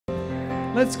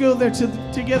Let's go there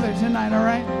together tonight, all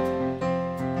right?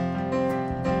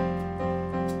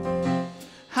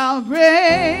 How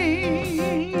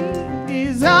great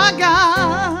is our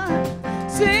God?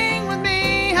 Sing with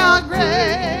me, how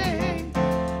great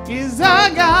is our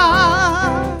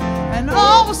God? And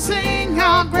all will sing,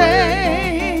 how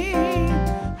great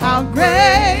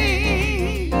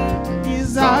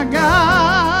is our God?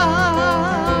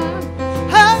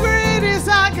 How great is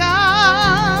our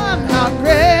God? How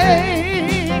great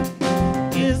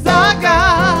is our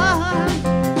God?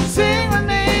 Sing with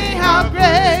me, how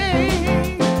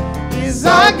great is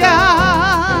our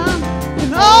God?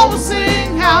 And all will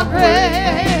sing, how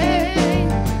great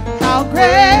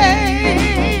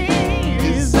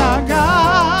is our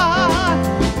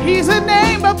God? He's a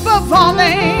name above all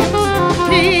names.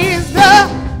 He's the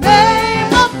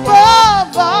name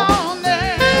above all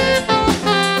names,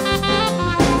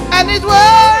 and He's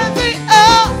worthy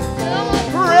of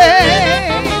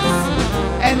praise.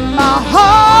 And my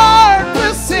heart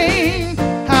will sing,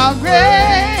 how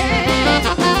great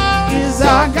is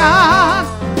our God.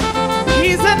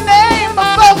 He's a name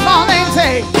above all names.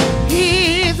 Hey,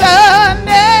 He's a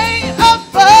name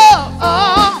above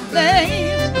all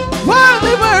names.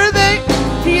 Worthy, worthy,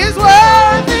 He is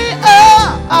worthy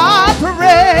of our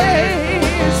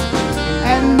praise.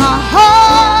 And my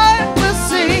heart will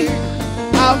sing,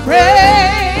 how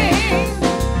great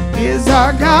is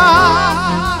our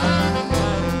God.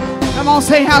 Come on,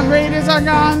 say, how great is our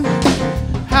God?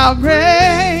 How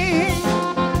great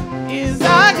is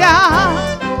our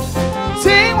God?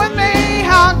 Sing with me,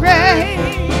 how great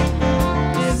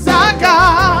is our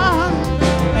God?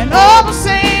 And all will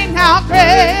sing, how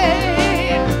great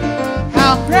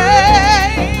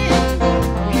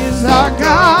is our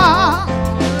God?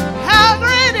 How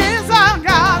great is our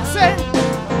God? Say,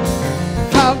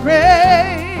 how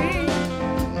great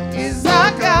is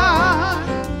our God?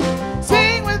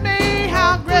 Sing with me,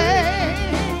 how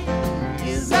great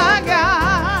is our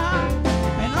God?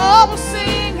 And all will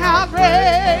sing, how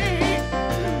great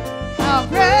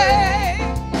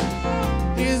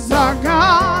is our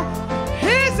God?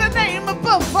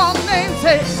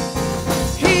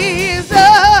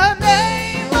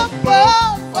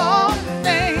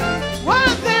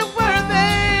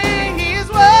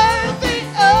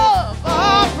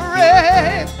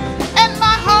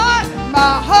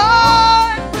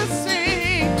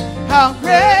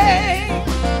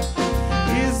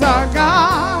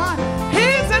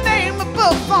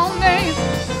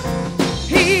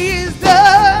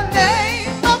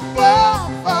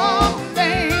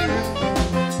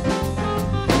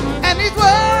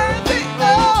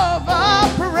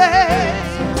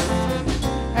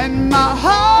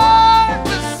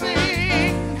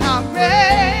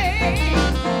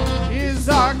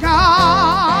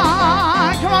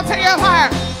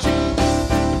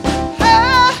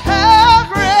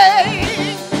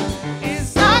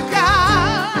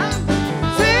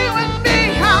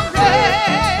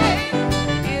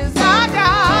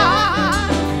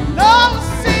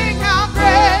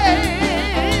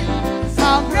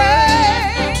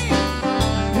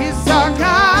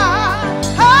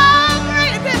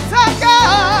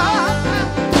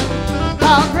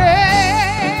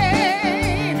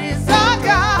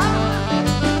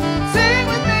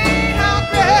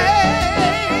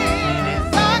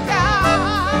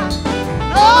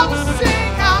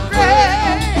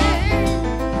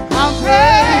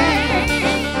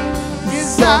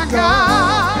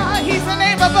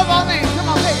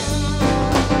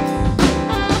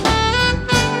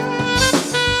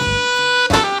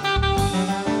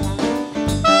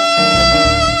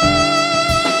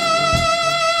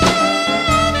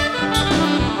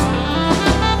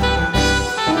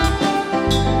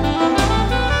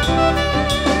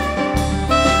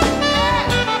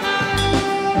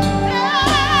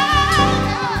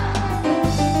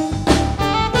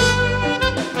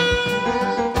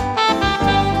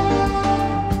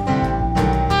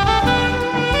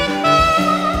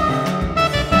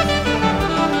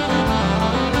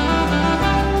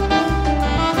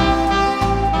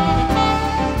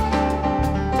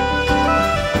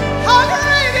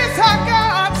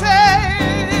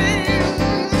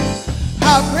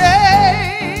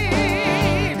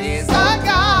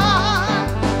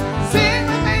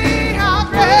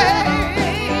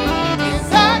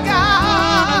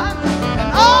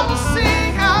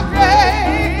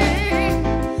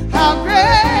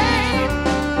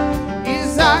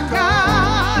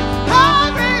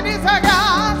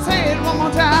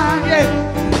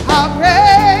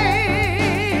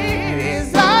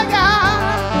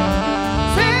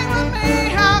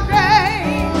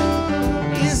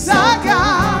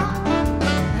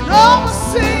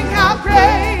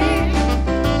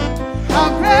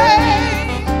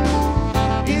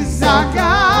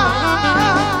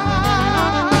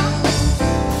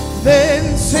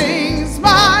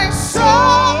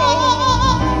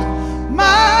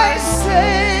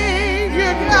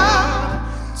 Savior God,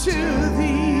 to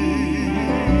thee.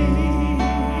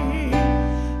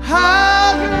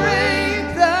 How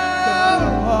great thou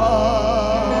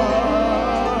art,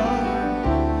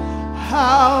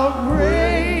 how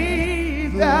great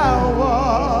thou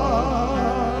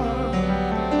art.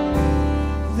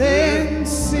 Then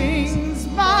sings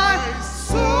my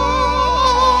soul,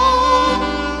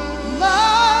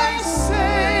 my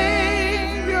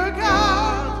Savior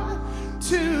God,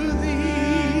 to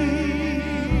thee.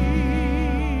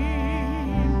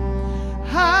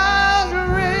 How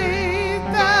great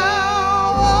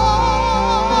thou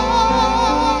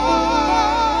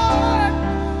art,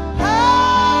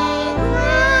 how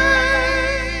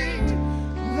great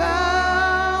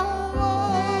thou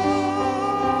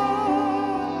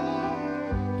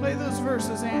art. Play those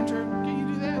verses, Andrew. Can you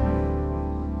do that?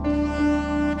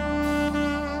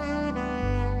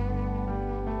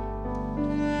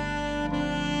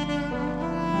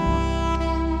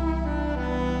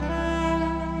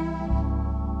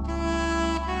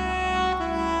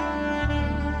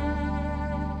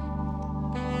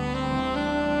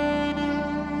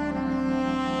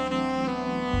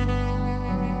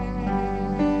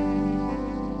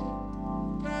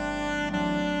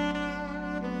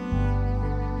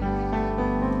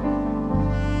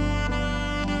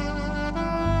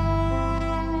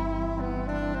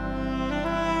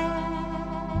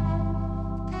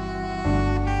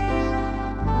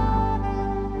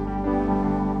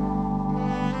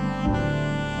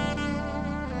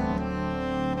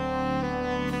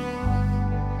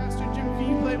 Pastor Jim, can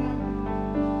you play one?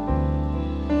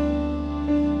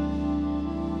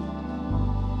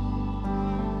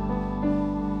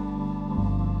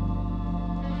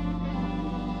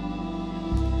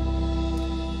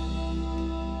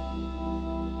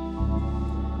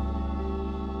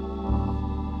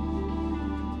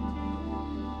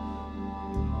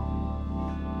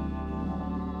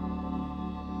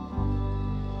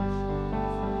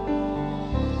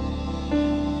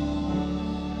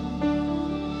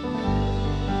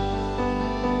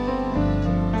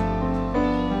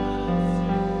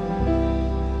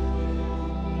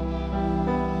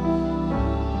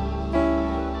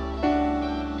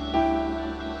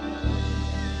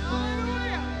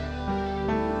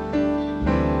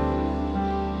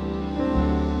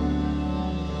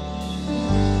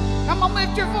 Come on,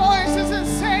 lift your voices and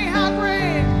say how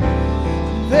great.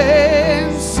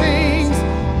 Then sings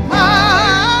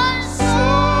my soul,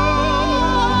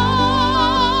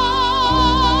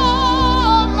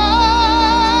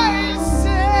 my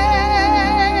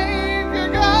Savior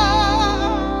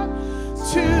God,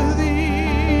 to thee.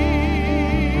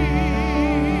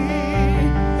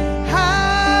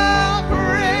 How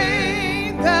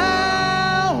great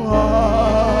thou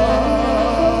art,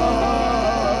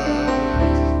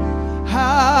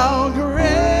 how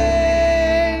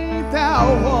great thou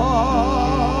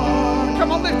art.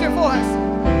 Come on, lift your voice.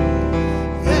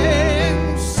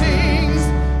 Then sings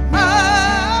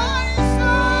my soul,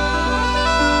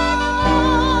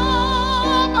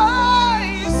 my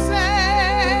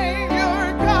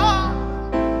Savior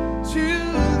God, to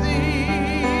thee.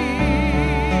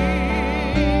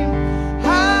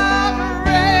 How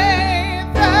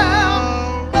great thou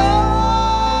art,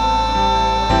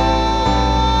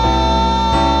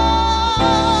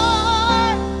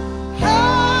 how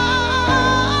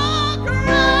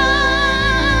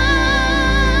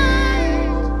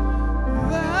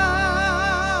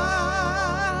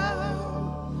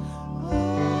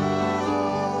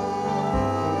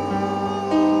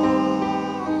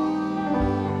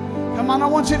Come on, I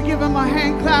want you to give him a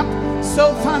hand clap.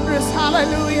 So thunderous.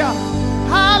 Hallelujah.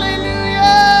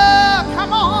 Hallelujah.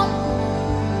 Come on.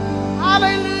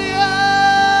 Hallelujah.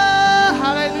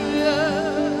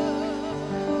 Hallelujah.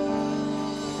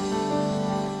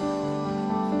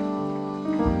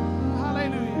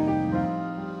 Hallelujah.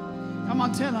 Come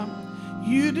on, tell him.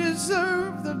 You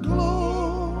deserve the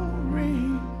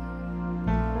glory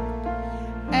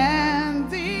and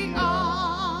the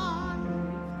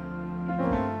honor.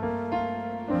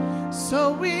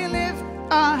 So we lift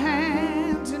our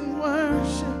hands in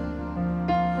worship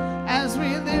as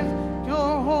we lift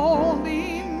your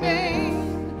holy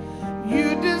name.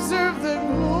 You deserve the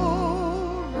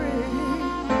glory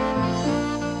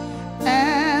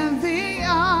and the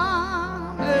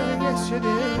honor. Yes, you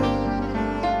do.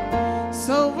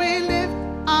 So we lift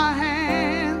our hands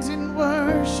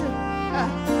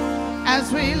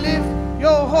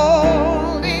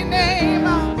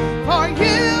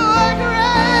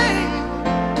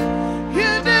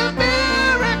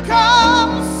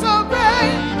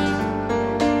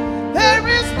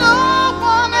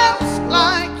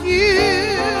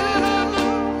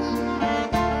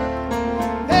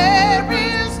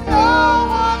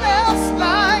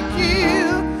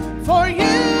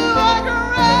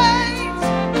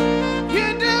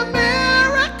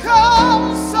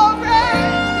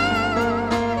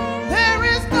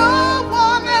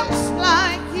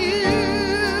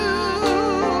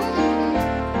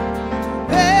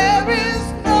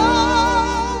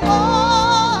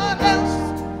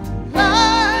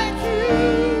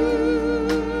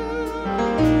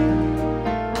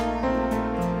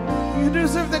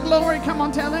deserve the glory. Come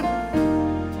on, tell him.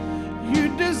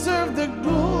 You deserve the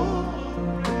glory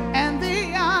and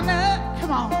the honor.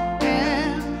 Come on.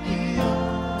 And the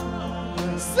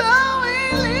honor. So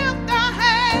we lift our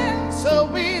hands. So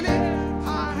we lift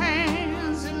our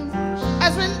hands. And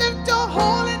as we lift your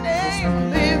holy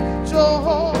name, lift your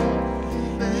holy.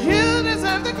 You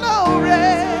deserve the glory.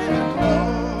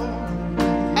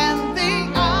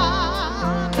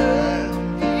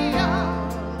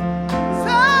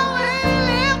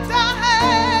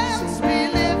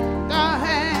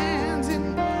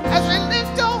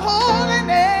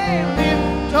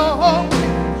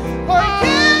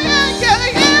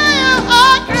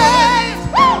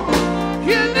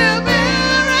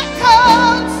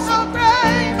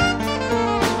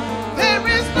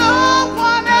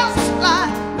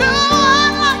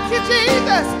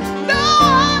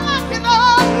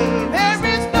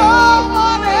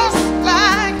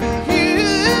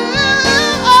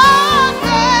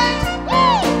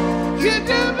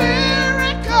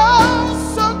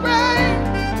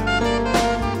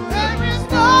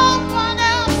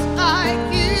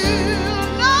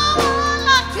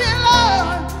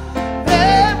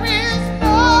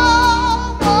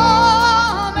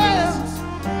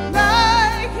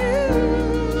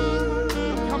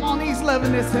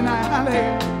 Tonight,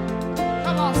 hallelujah.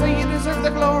 Come on, say you deserve the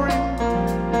glory.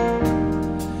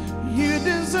 You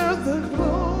deserve the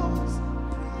glory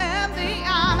and the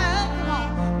honor. Come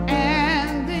on,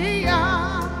 and the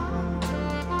honor.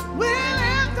 We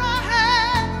lift our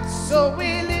hands, so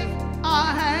we lift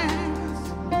our hands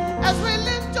as we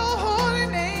lift your holy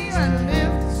name and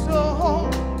lift your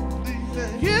holy.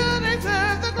 You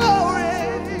deserve the glory.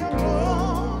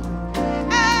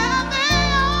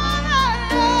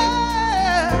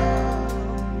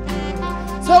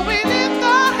 So we lift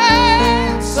our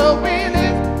hands, so we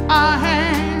lift our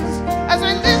hands as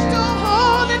we lift your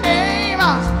holy name.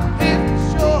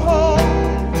 Lift your holy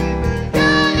name.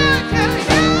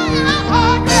 You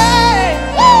are great.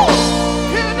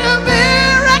 You do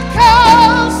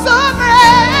miracles so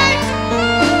great.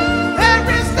 There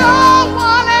is no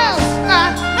one else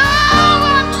like, no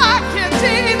one like you,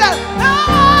 Jesus. No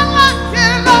one like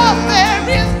you, Lord. There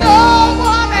is no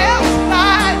one else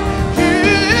like you.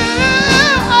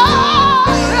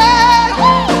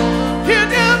 You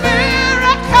do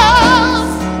miracles.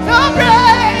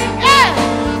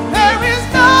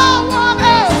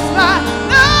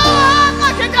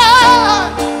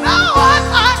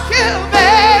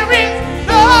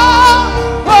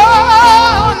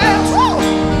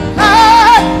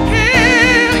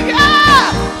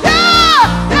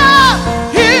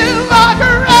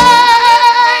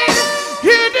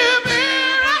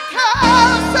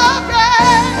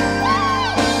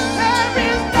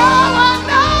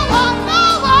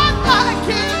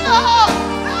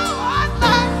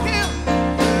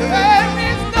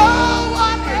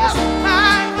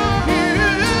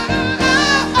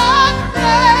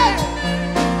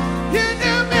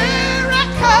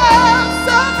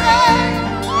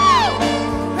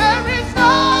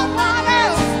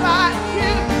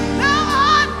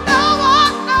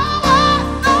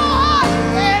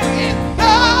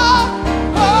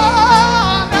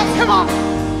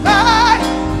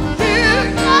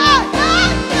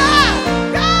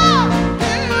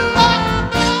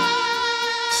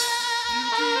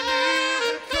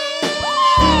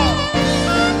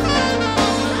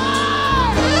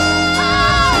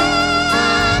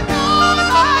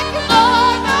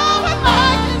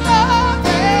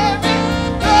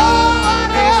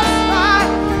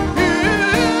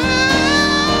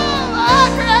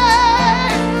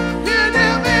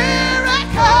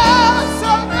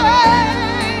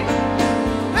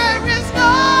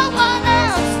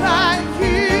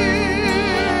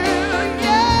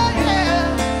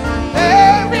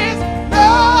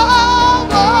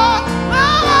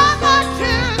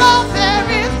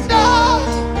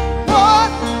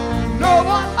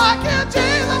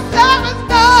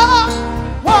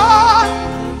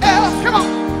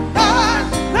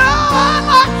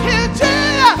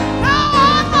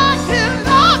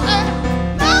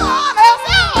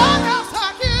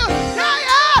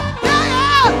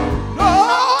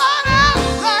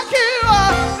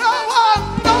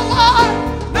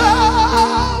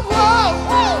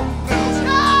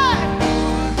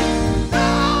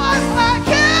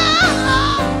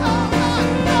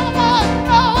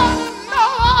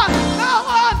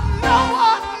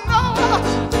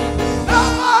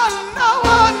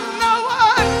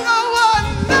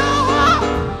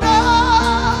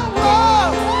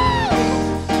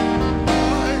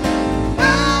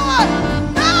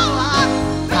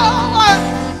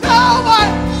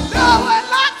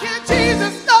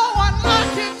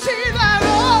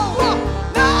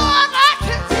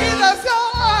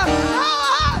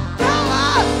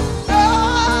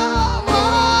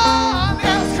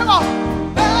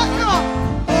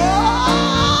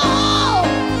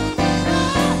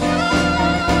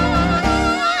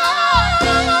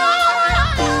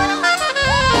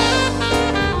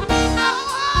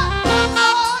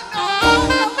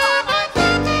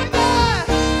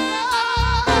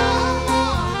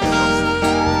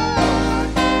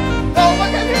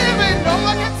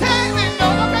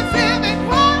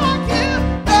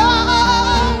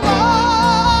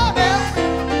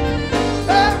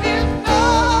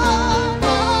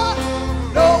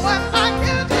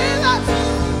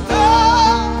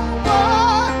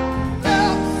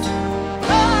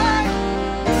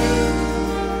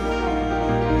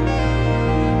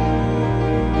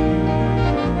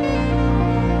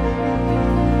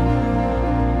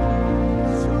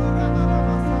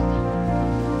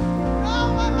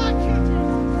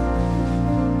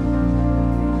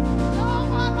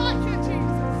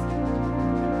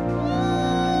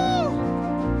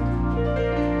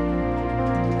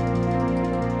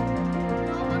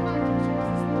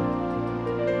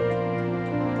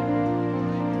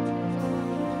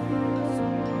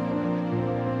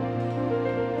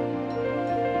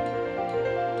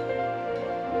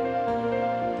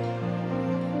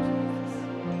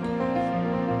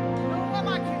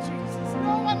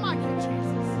 like you,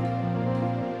 Jesus.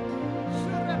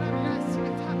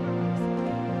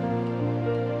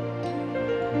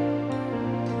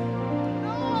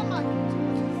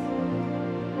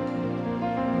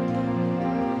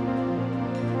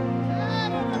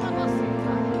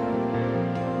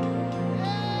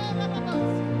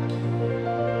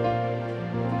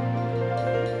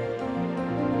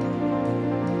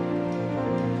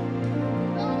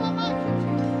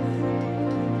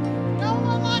 No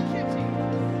one like you,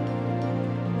 Jesus.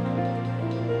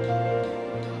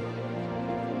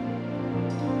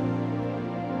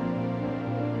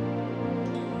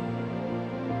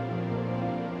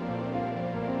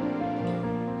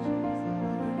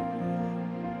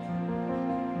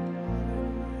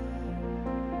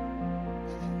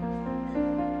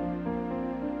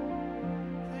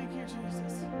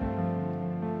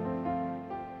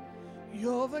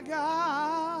 You're the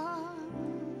God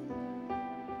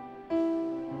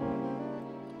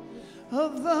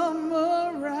of the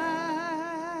miraculous,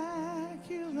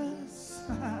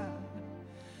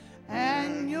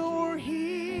 and you're here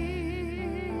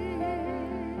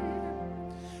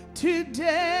to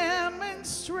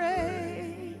demonstrate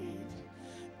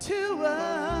to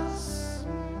us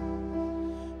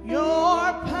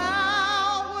your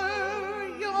power,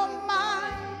 your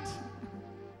might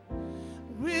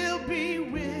will be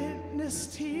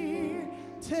witnessed here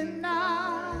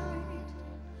tonight.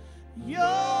 You're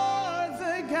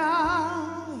the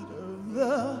God of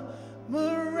the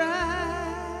miraculous.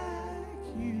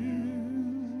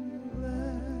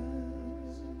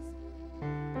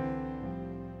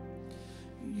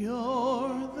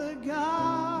 You're the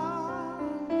God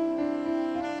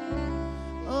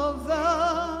of the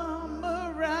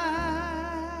miraculous,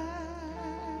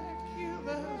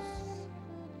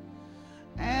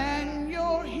 and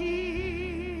you're here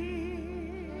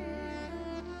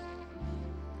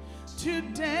to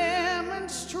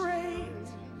demonstrate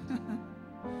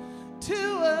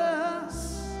to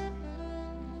us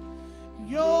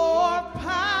your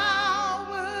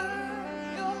power,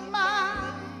 your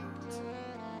might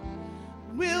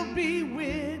will be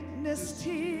witnessed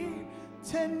here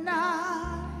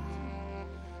tonight.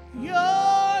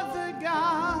 You're the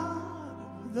God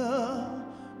of the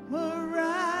miraculous.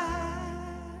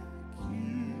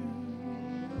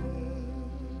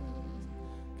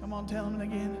 Come on, tell him it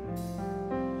again.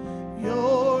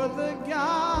 You're the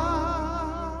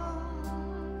God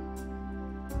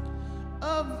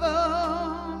of the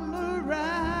miraculous,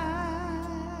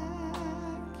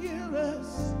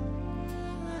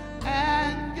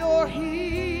 and you're here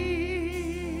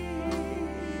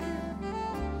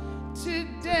to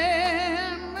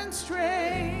demonstrate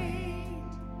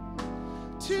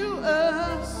to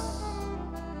us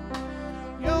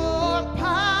your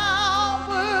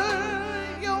power,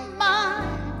 your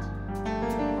might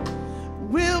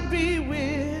will be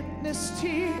witnessed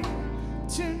here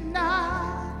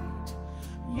tonight.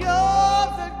 You're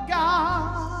the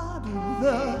God of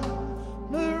the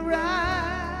miraculous.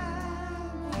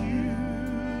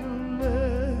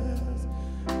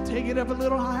 Take it up a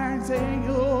little higher and say,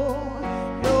 you're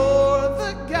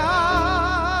the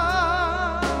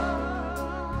God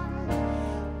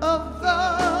of the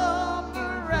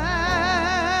miraculous,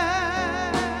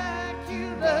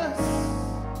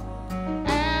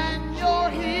 and you're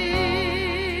here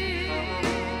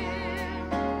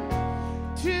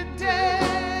to demonstrate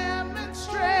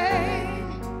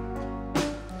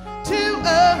to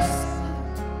us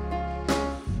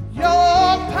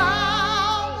your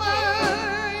power,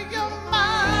 your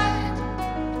might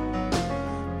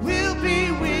will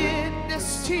be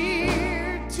witnessed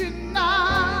here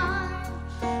tonight.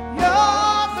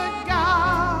 You're the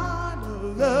God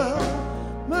of the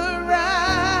miraculous.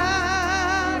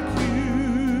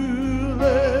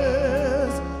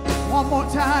 One more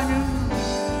time.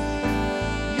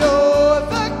 You're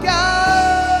the God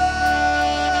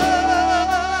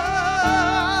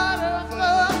of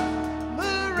the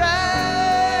miraculous,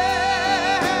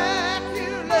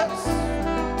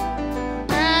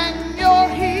 and you're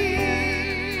here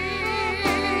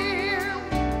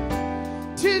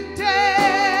to demonstrate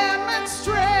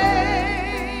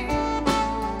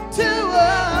to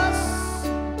us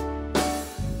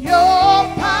your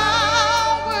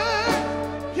power,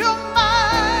 your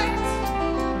might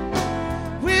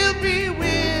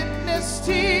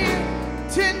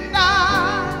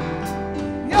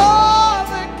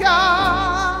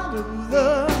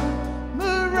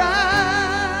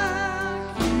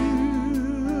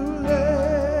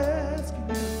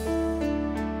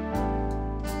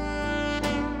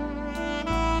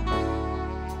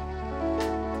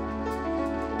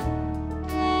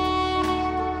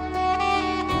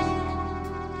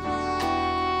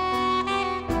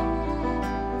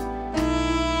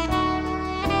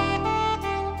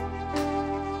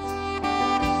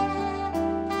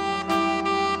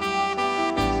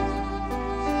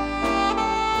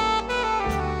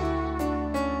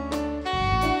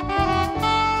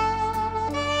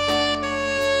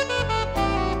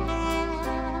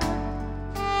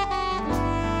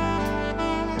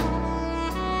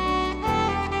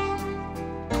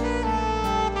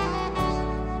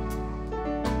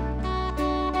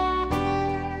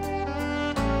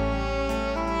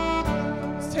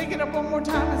up one more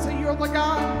time and say, you're the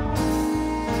God.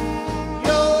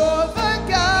 You're the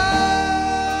God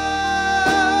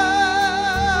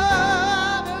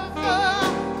of the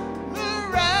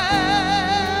miraculous,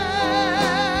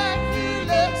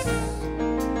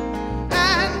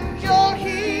 and you're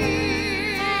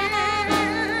here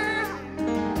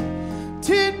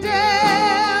to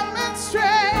demonstrate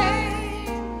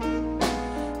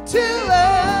to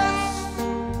us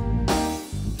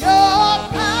your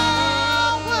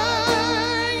power,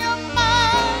 your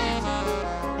might.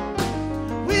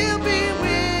 We'll be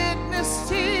witnessed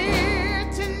here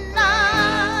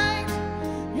tonight.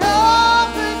 You're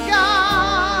the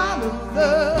God of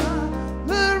the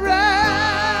miraculous.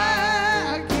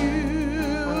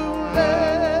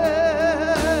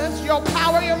 Your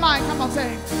power, your might. Come on,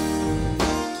 say it.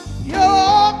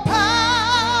 Your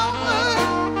power,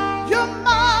 your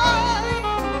might,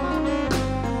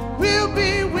 will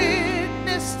be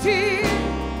witnessed here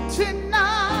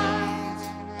tonight.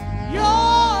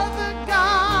 You're the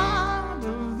God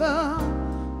of the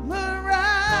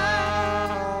miraculous.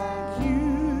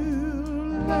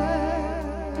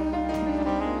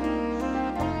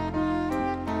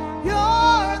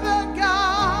 You're the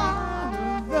God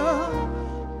of the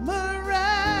miraculous.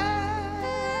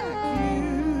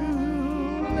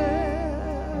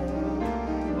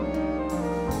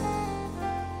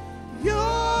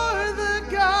 You're the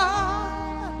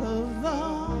God of the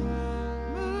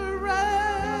miraculous.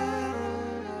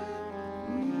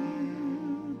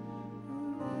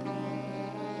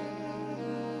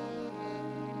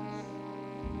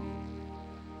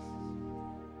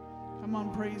 Come on,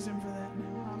 praise Him for that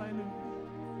now. Hallelujah.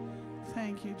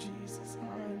 Thank you, Jesus.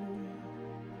 Hallelujah.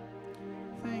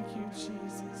 Thank you,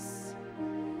 Jesus.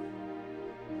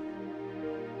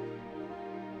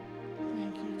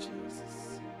 Thank you,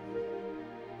 Jesus.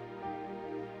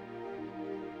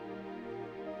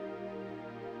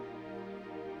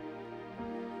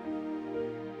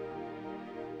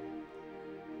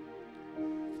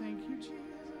 Thank you,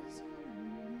 Jesus.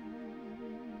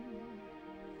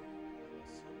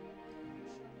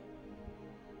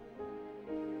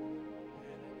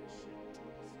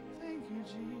 Thank you,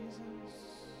 Jesus.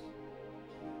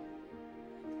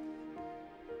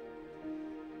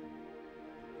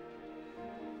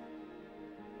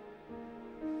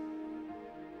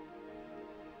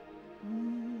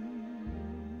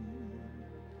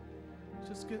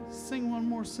 Just sing one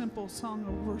more simple song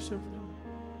of worship.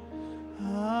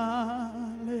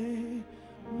 Hallelujah.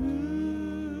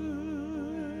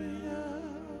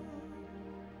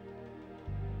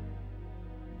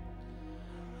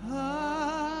 Hallelujah.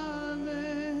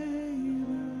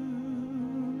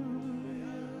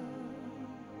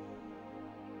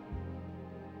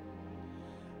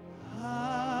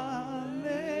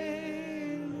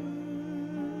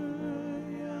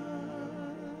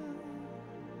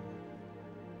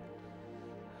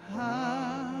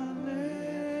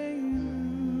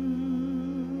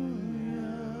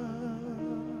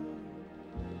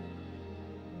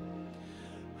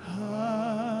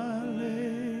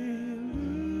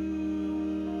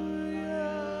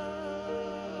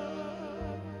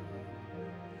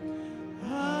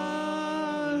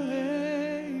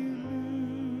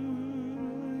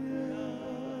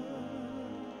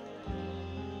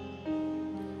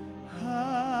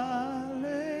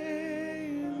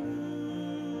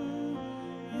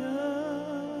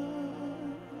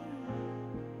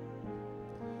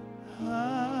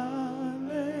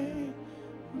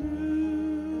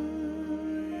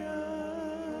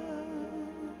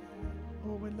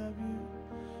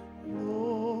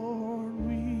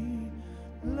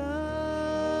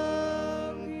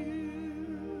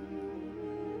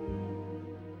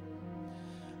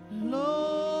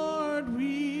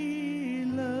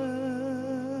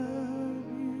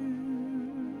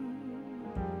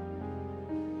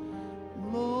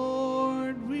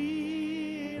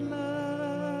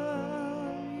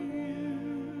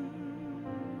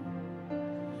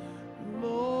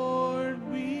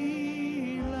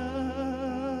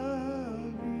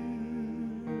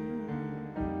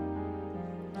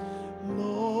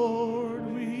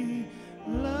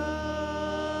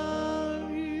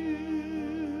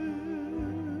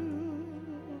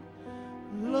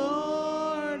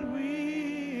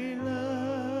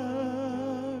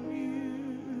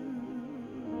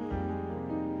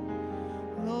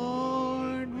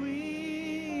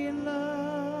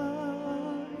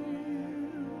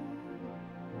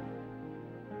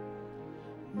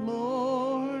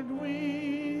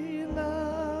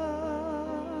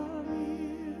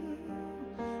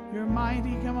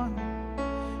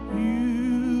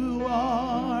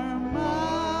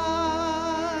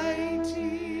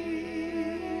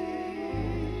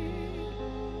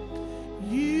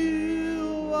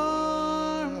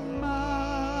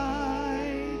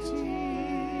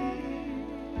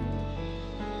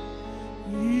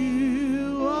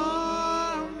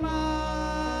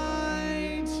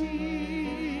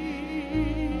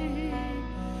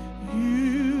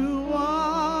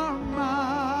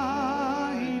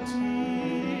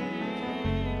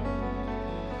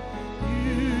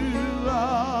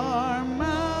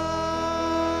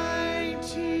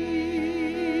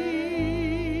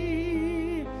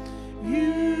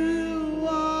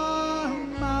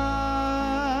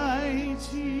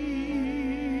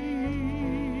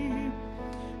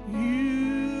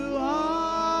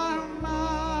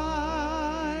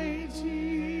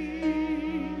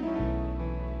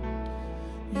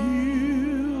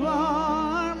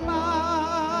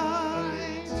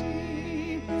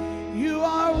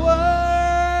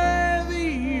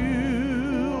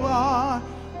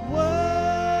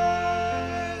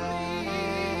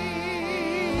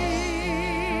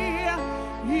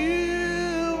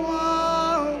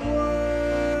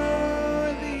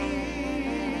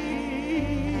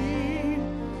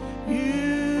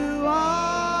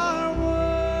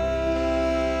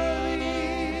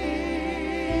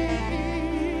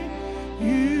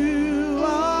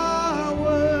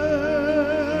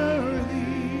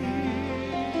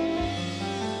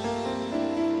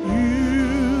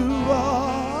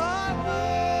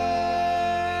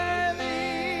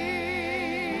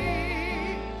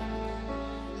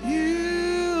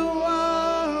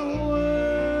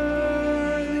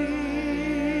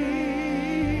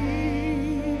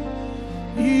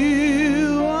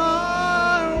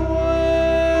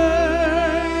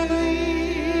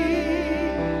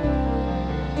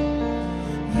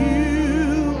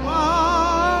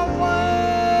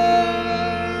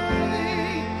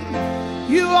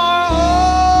 You are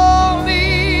holy.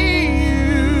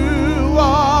 You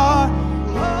are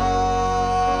holy.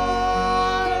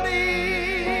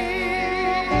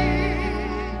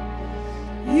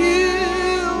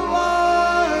 You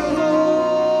are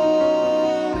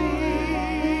holy.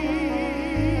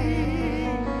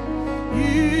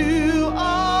 You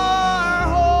are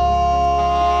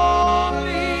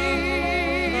holy.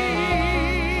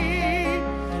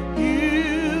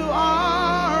 You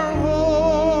are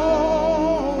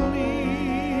holy.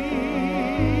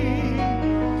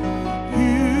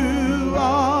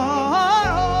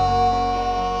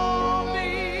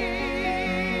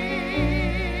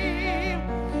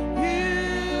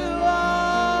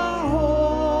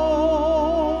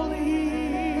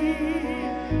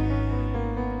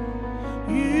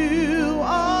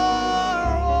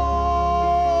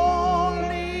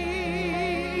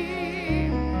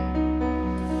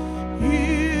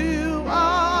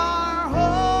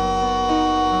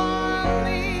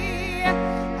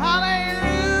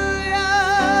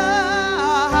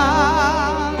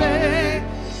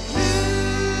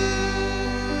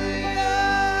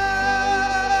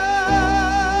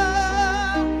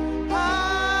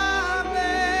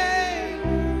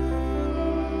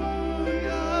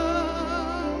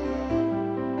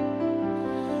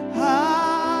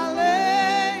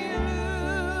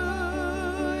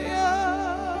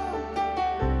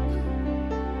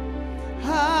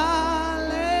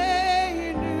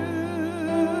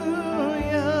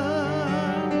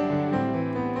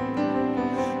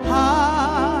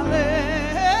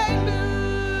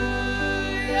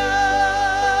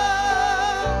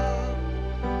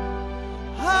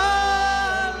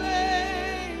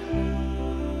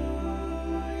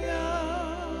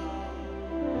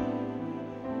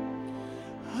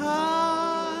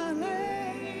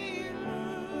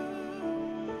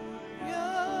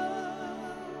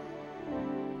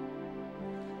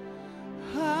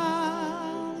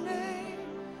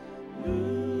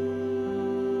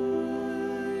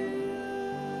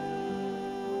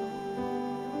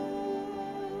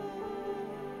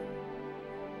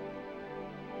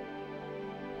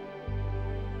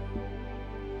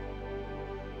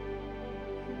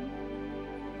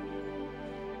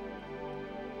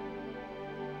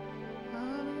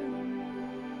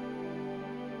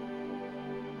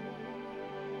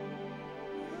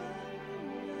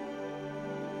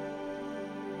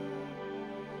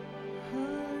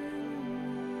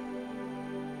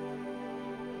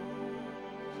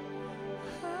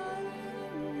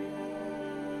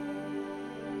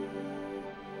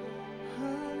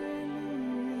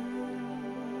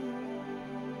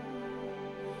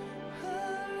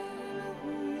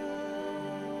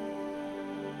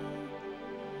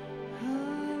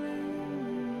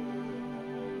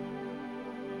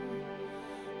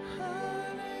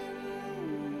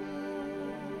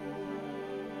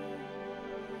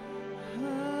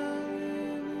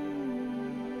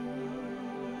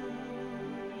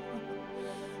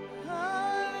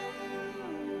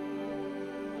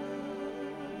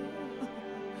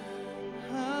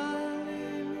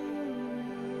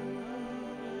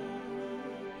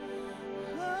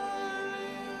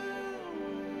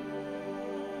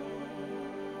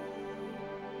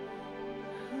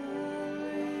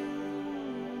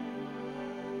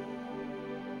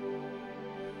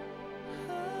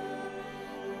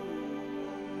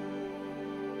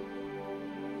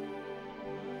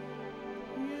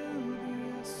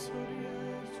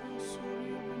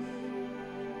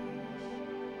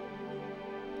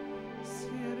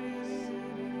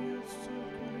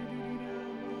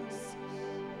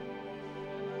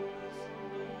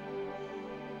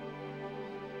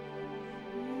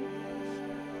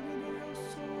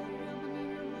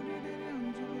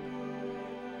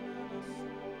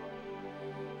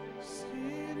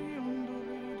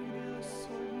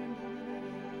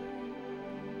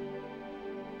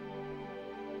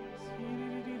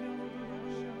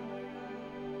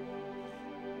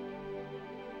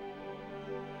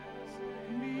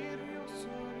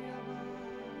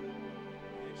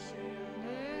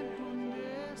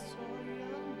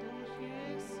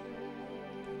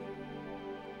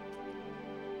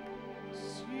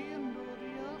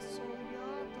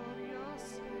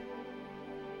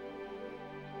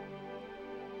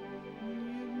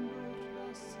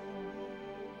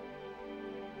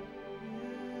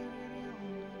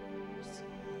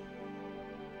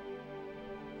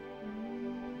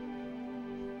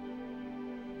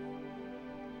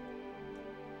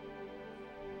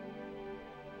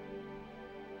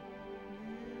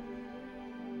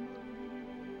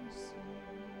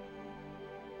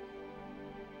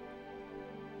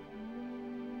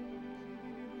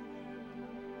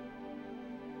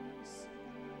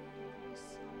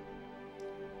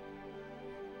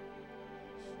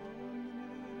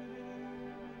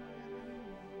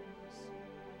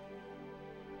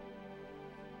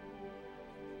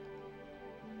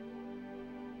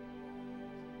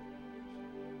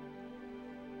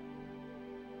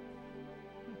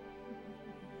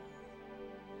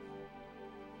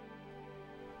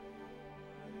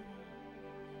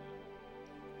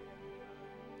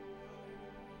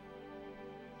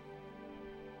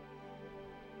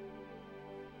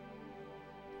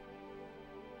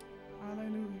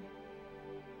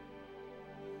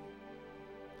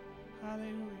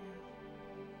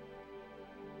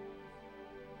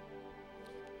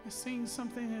 Seeing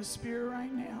something in the spirit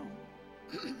right now.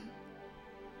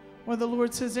 Where the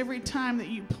Lord says, every time that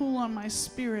you pull on my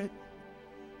spirit,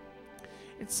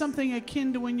 it's something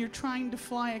akin to when you're trying to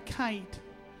fly a kite.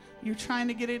 You're trying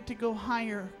to get it to go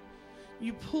higher.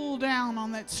 You pull down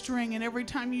on that string, and every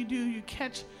time you do, you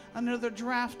catch another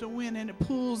draft of wind, and it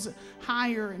pulls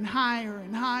higher and higher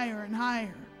and higher and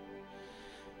higher.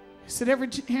 He said, every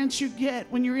chance you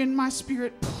get, when you're in my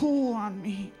spirit, pull on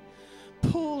me.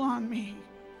 Pull on me.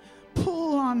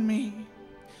 Pull on me.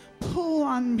 Pull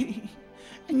on me.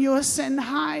 And you'll ascend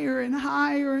higher and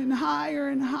higher and higher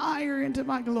and higher into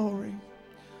my glory.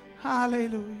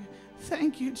 Hallelujah.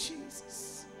 Thank you,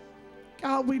 Jesus.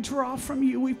 God, we draw from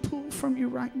you. We pull from you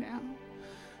right now.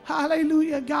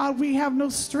 Hallelujah. God, we have no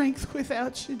strength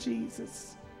without you,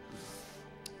 Jesus.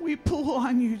 We pull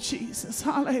on you, Jesus.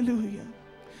 Hallelujah.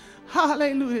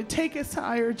 Hallelujah. Take us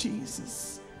higher,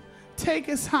 Jesus. Take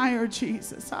us higher,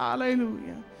 Jesus.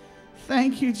 Hallelujah.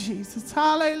 Thank you, Jesus.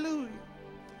 Hallelujah.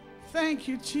 Thank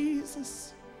you,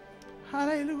 Jesus.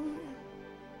 Hallelujah.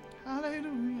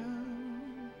 Hallelujah.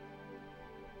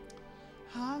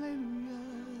 Hallelujah.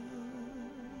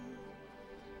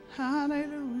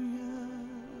 Hallelujah.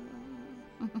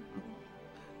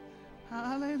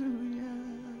 Hallelujah.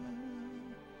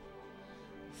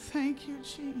 Thank you,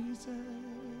 Jesus.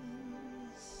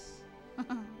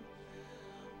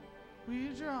 We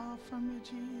draw from you,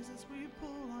 Jesus. We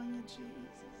pull on you,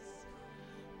 Jesus.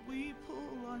 We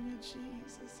pull on you,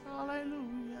 Jesus.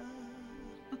 Hallelujah.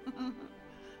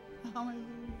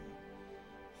 Hallelujah.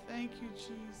 Thank you,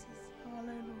 Jesus.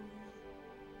 Hallelujah.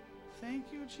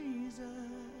 Thank you, Jesus.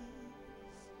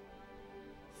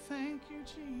 Thank you,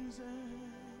 Jesus.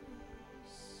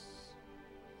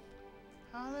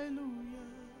 Hallelujah.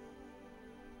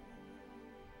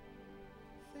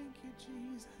 Thank you,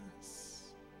 Jesus.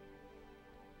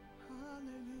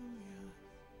 Hallelujah.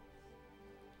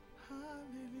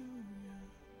 Hallelujah.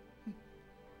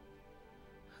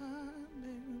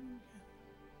 Hallelujah.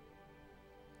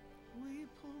 We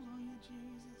pull on you,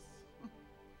 Jesus.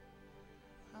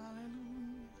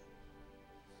 Hallelujah.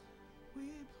 We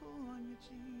pull on you,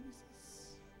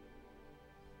 Jesus.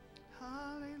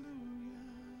 Hallelujah.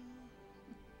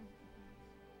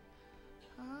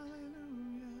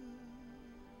 Hallelujah.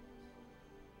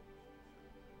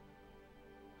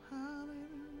 Hallelujah.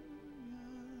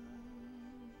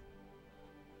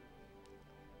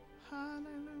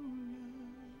 Hallelujah.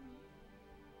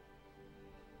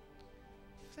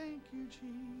 Thank you,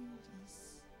 Jesus.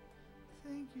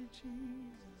 Thank you,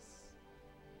 Jesus.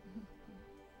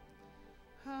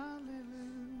 Hallelujah.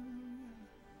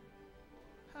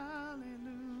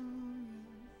 Hallelujah.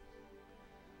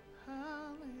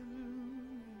 Hallelujah.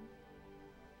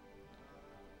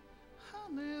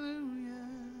 Hallelujah.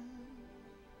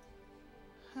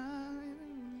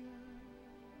 Hallelujah.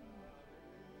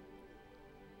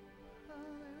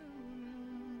 Hallelujah.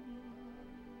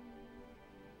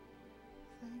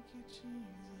 Thank you, Jesus.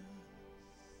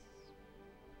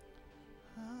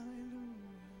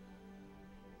 Hallelujah.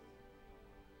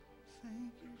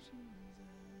 Thank you, Jesus.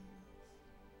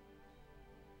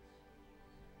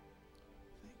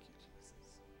 Thank you,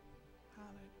 Jesus.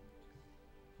 Hallelujah.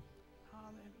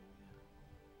 Hallelujah.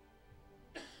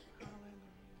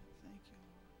 Hallelujah. Thank you,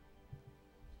 Lord.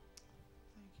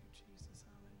 Thank you, Jesus.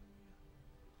 Hallelujah.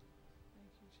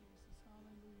 Thank you, Jesus.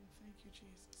 Hallelujah. Thank you,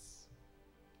 Jesus.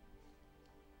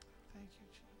 Thank you,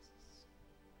 Jesus.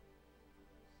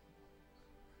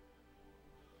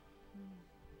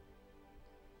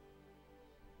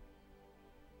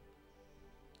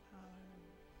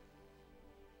 Hallelujah.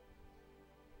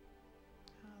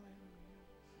 Hallelujah.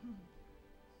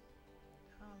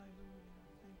 Hallelujah.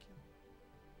 Thank you.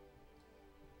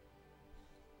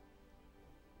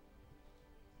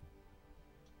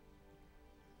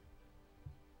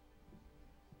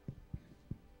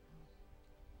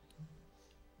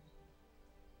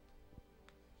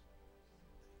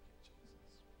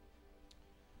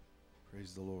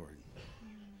 Praise the Lord.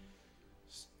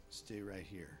 Stay right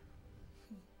here.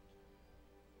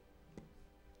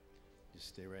 Just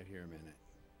stay right here a minute.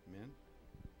 Amen?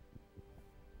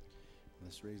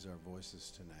 Let's raise our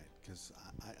voices tonight, because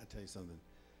I tell you something.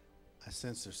 I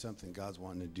sense there's something God's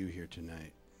wanting to do here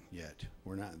tonight yet.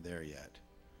 We're not there yet.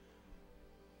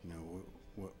 You know,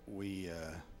 we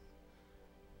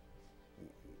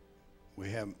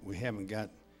haven't got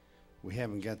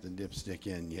the dipstick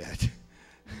in yet.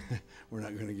 We're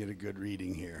not going to get a good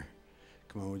reading here.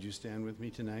 Come on, would you stand with me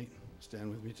tonight? Stand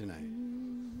with me tonight.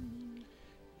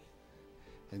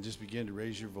 And just begin to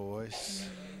raise your voice.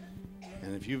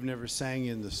 And if you've never sang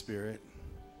in the Spirit,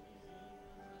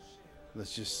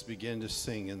 let's just begin to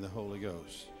sing in the Holy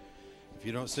Ghost. If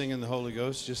you don't sing in the Holy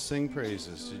Ghost, just sing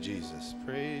praises to Jesus.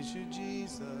 Praise you,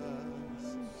 Jesus.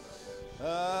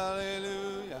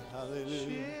 Hallelujah,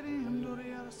 hallelujah.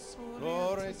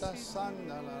 Glory to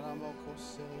Sanda la ramoko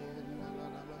se na la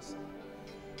ramasa.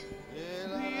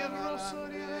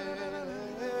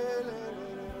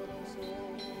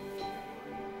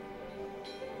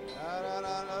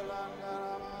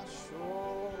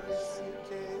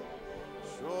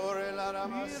 Shore la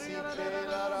ramasike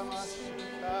la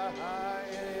ramasika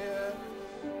haye.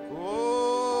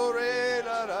 Ore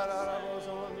la la la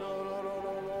ramosondo lo lo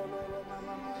lo lo lo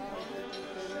mama mama.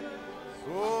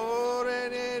 Ore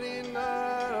ne na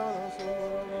lo so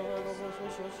lo lo so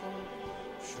so so.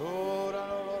 Shora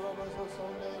lo lo lo so so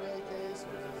ne ke so.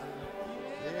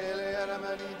 Ele la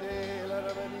malide la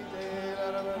malide la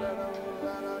la la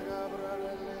la la gabra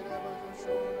le la so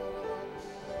lo lo.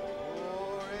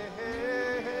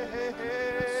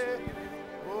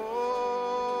 Oh,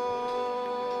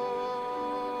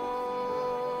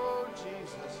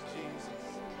 Jesus, Jesus.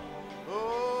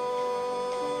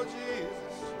 Oh,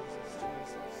 Jesus, Jesus,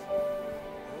 Jesus.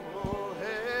 Oh,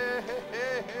 hey, hey,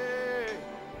 hey, hey.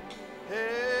 Hey,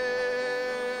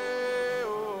 oh,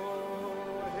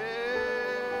 hey,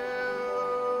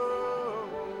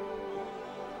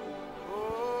 oh.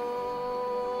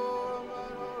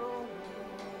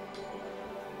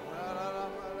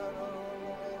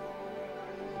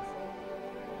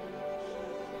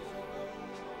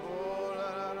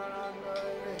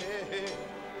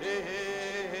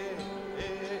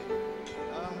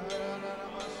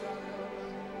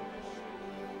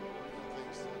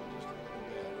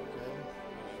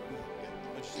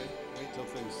 Wait till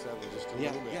things settle just a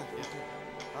little bit.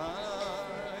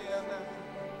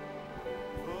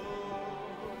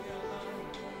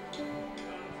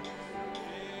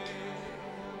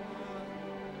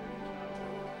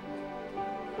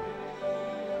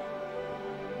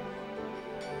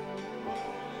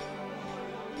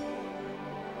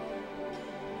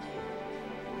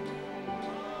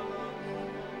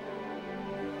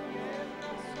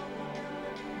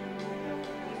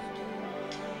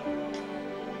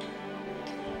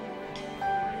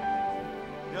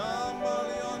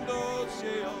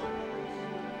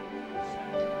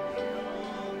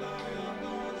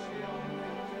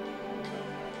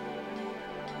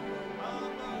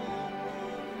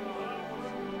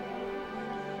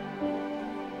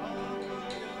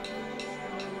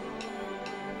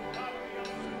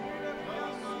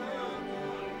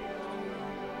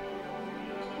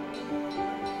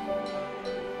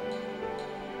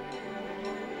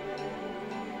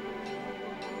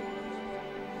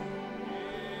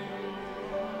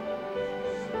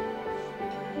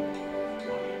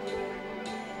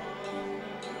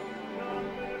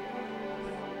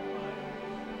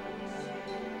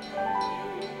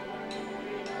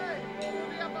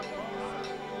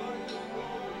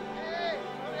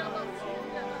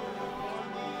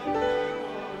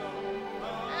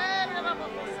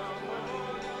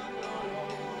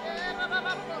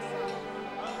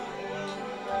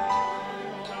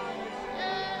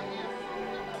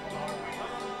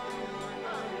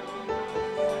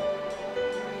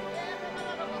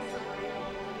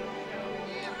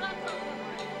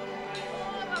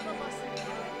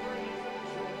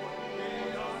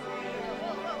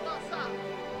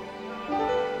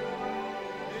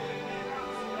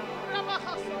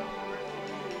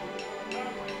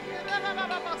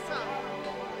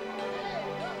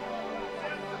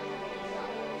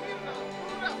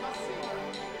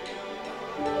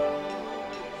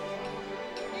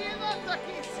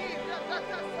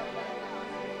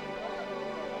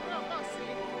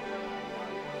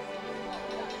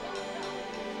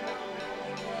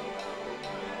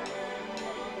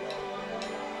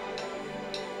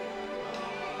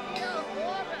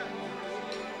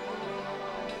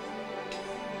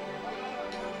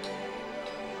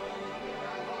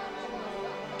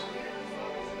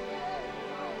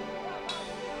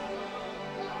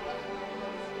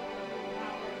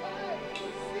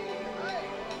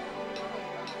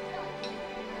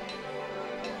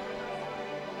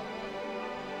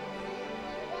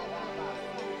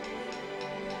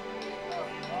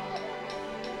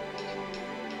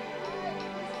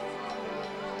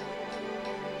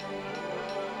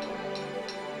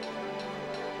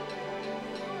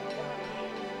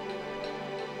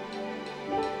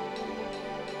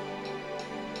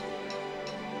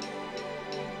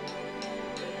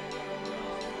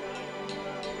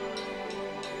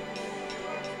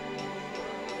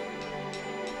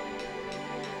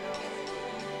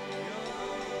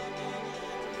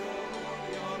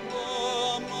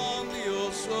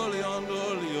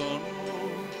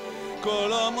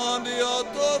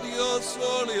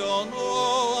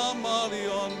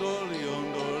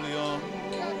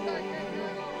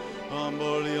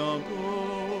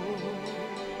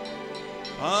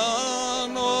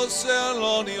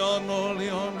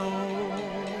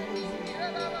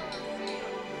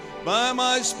 By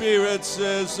my spirit,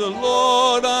 says the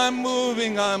Lord, I'm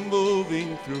moving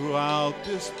throughout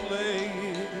this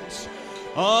place.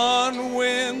 On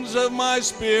winds of my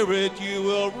spirit you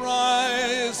will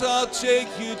rise. I'll take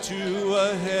you to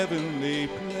a heavenly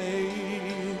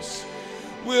place.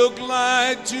 We'll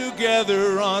glide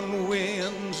together on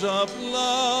wings of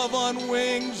love, on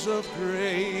wings of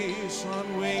grace,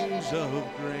 on wings of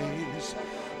grace.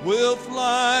 We'll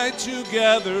fly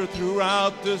together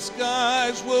throughout the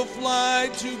skies. We'll fly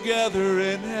together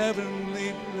in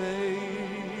heavenly place.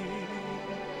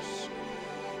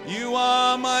 You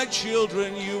are my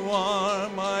children, you are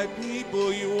my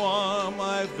people, you are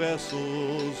my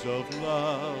vessels of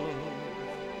love.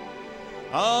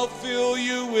 I'll fill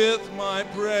you with my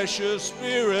precious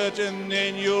spirit, and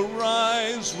then you'll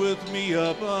rise with me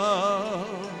above.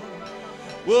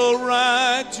 We'll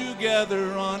ride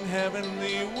together on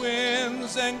heavenly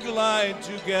winds and glide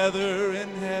together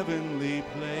in heavenly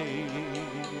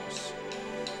place.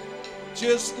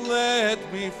 Just let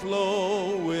me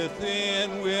flow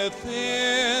within,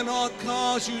 within. I'll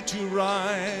cause you to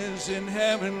rise in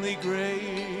heavenly grace,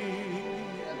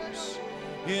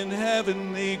 in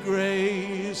heavenly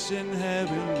grace, in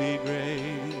heavenly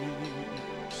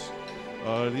grace.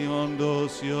 Aliondo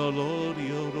siolo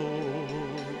lioro.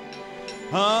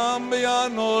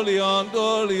 Ambiando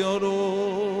liando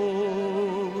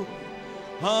lioro.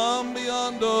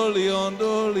 Ambiando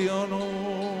liando lioro.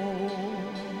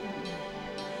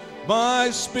 My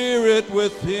spirit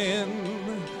within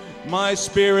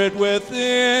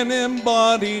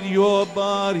embodied your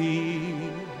body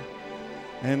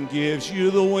and gives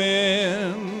you the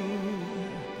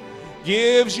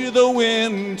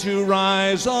wind to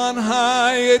rise on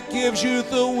high. It gives you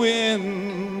the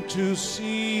wind to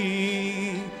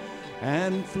see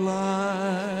and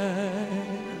fly.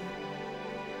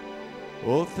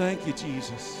 Oh, thank you,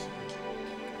 Jesus.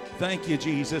 Thank you,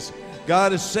 Jesus.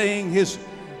 God is saying his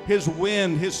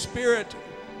wind, his spirit,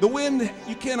 the wind,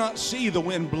 you cannot see the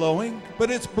wind blowing, but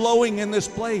it's blowing in this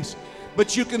place.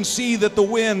 But you can see that the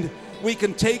wind, we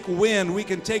can take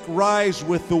rise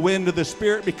with the wind of the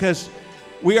Spirit, because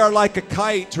we are like a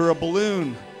kite or a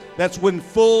balloon. That's when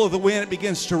full of the wind, it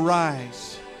begins to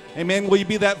rise. Amen. Will you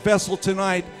be that vessel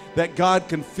tonight that God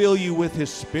can fill you with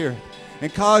his Spirit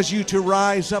and cause you to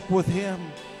rise up with him?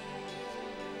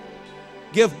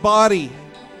 Give body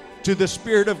to the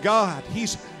Spirit of God.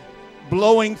 He's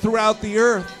blowing throughout the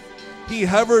earth. He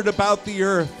hovered about the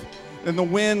earth, and the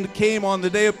wind came on the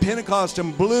day of Pentecost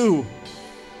and blew.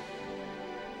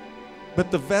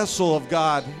 But the vessel of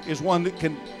God is one that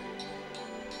can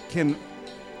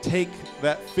take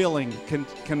that filling,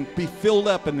 can be filled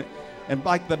up, and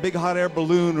like the big hot air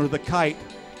balloon or the kite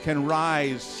can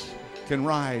rise.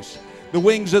 The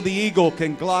wings of the eagle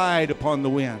can glide upon the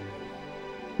wind.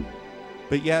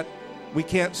 But yet we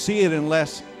can't see it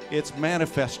unless it's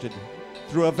manifested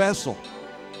through a vessel.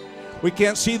 We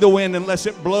can't see the wind unless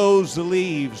it blows the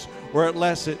leaves or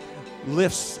unless it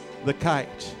lifts the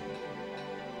kite.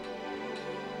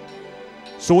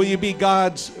 So will you be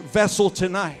God's vessel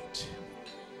tonight?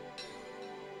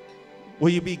 Will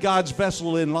you be God's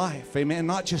vessel in life? Amen.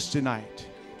 Not just tonight.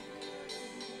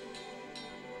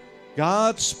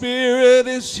 God's Spirit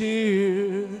is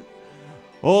here.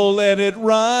 Oh, let it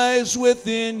rise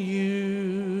within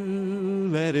you.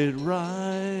 Let it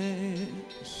rise.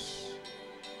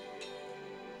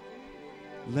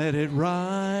 Let it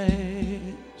rise.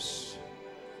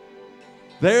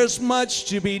 There's much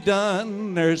to be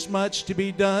done,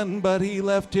 but he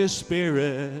left his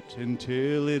Spirit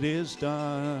until it is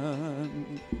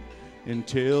done.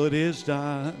 Until it is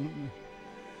done.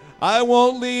 I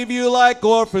won't leave you like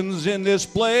orphans in this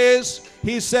place.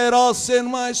 He said, I'll send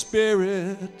my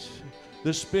Spirit,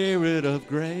 the Spirit of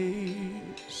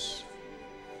grace.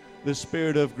 The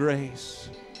Spirit of grace.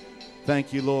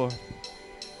 Thank you, Lord.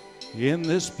 In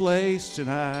this place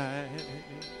tonight.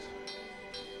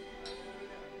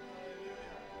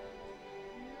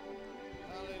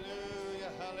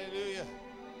 Hallelujah, hallelujah.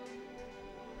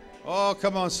 Oh,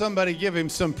 come on, somebody give him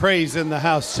some praise in the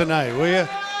house tonight, will you?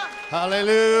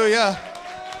 Hallelujah.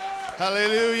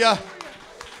 Hallelujah.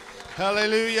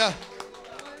 Hallelujah.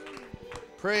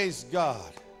 Praise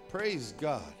God. Praise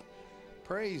God.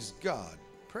 Praise God.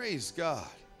 Praise God.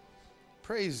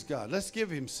 Praise God. Let's give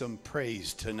him some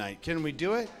praise tonight. Can we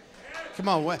do it? Come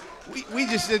on. We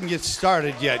just didn't get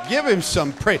started yet. Give him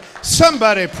some praise.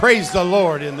 Somebody praise the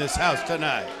Lord in this house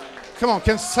tonight. Come on,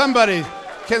 can somebody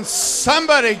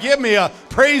give me a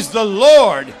praise the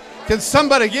Lord? Can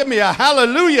somebody give me a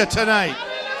hallelujah tonight?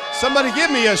 Somebody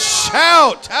give me a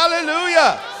shout.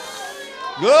 Hallelujah.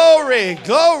 Glory,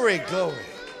 glory, glory,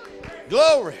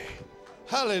 glory.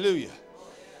 Hallelujah.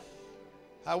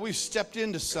 How we've stepped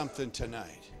into something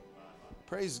tonight.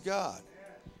 Praise God.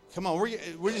 Come on,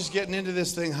 we're just getting into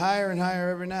this thing higher and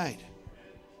higher every night.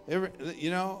 We've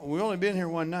only been here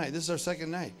one night. This is our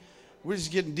second night. We're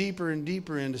just getting deeper and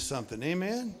deeper into something.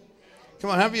 Amen? Come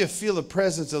on, how do you feel the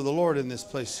presence of the Lord in this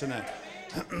place tonight?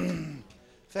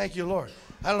 Thank you, Lord.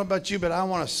 I don't know about you, but I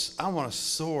want to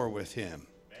soar with him.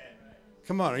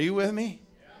 Come on, are you with me?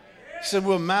 He said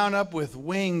we'll mount up with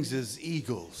wings as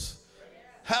eagles.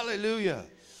 Hallelujah.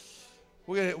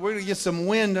 We're going to get some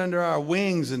wind under our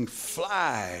wings and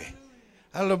fly.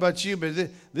 I don't know about you, but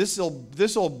this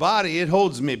old body, it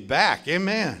holds me back.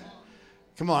 Amen.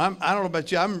 Come on, I don't know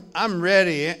about you. I'm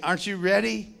ready. Aren't you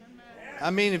ready?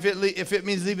 I mean, if it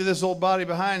means leaving this old body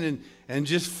behind and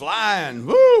just flying,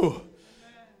 woo!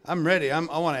 I'm ready. I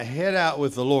want to head out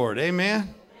with the Lord.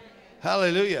 Amen.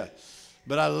 Hallelujah.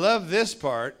 But I love this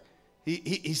part.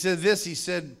 He said this. He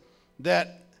said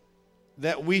that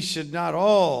we should not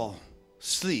all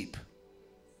sleep.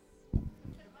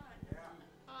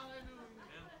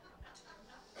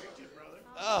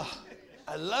 Oh,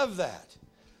 I love that.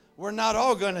 We're not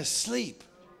all going to sleep.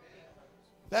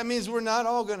 That means we're not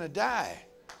all going to die.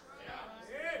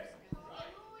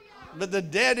 But the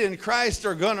dead in Christ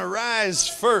are going to rise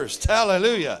first.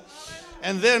 Hallelujah.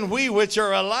 And then we which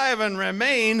are alive and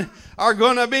remain are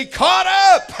going to be caught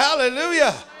up.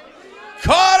 Hallelujah.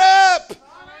 Caught up.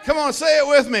 Come on, say it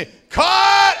with me.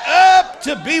 Caught up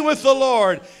to be with the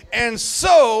Lord. And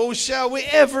so shall we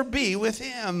ever be with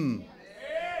him.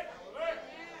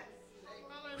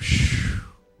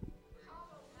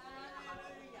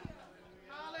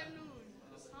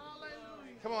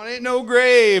 Come on, ain't no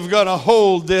grave gonna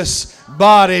hold this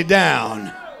body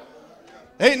down.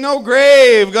 Ain't no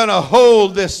grave gonna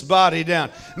hold this body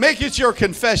down. Make it your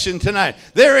confession tonight.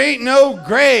 There ain't no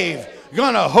grave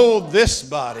gonna hold this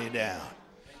body down.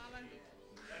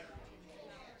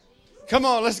 Come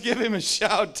on, let's give him a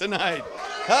shout tonight.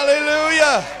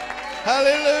 Hallelujah.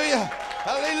 Hallelujah.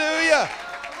 Hallelujah.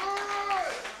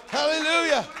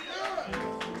 Hallelujah.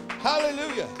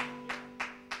 Hallelujah.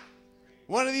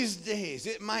 One of these days,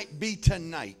 it might be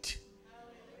tonight.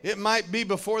 It might be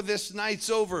before this night's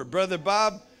over. Brother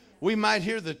Bob, we might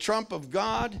hear the trump of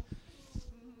God.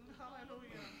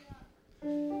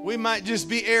 We might just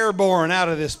be airborne out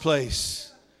of this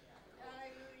place.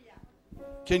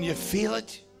 Can you feel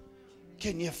it?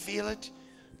 Can you feel it?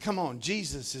 Come on,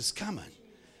 Jesus is coming.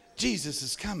 Jesus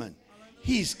is coming.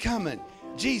 He's coming.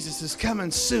 Jesus is coming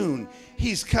soon.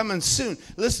 He's coming soon.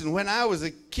 Listen, when I was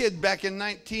a kid back in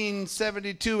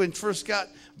 1972 and first got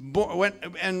born, went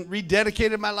and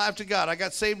rededicated my life to God, I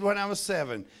got saved when I was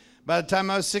 7. By the time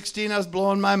I was 16, I was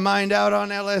blowing my mind out on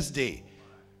LSD.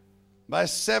 By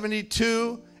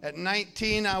 72, at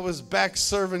 19, I was back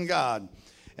serving God.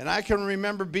 And I can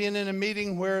remember being in a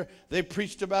meeting where they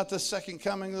preached about the second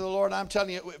coming of the Lord. I'm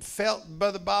telling you, it felt,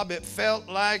 Brother Bob, it felt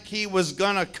like he was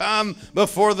going to come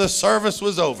before the service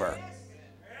was over.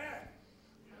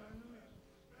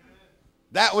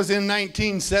 That was in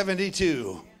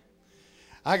 1972.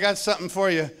 I got something for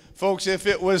you, folks. If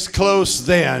it was close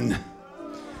then,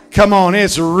 come on,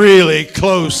 it's really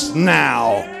close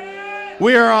now.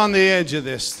 We are on the edge of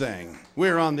this thing.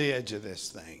 We're on the edge of this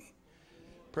thing.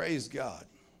 Praise God.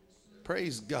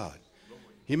 Praise God.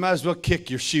 You might as well kick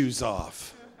your shoes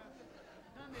off.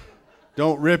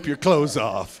 Don't rip your clothes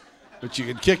off, but you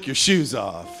can kick your shoes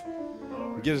off.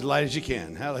 Get as light as you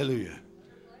can. Hallelujah.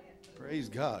 Praise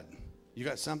God. You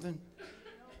got something?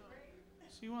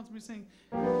 She wants me to sing.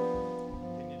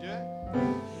 Can you do it?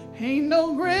 Ain't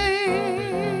no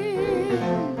grave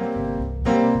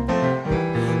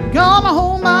gonna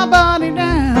hold my body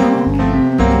down.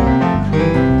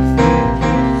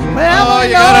 Well, oh,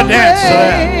 you gotta dance to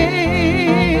that.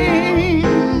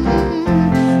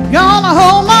 Gonna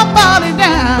hold my body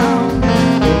down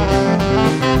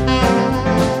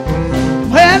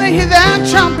when I hear that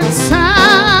trumpet sound.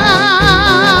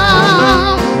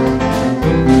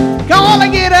 Gonna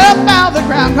get up out of the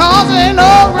ground, 'cause ain't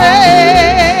no grave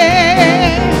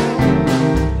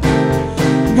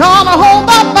gonna hold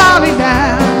my body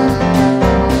down.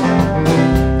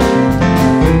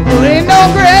 Well, ain't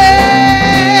no grave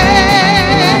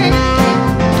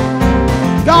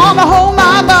gonna hold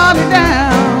my body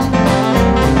down.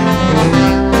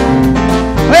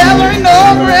 Well, there ain't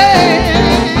no grave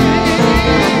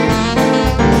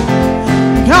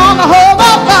gonna hold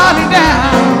my body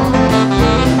down.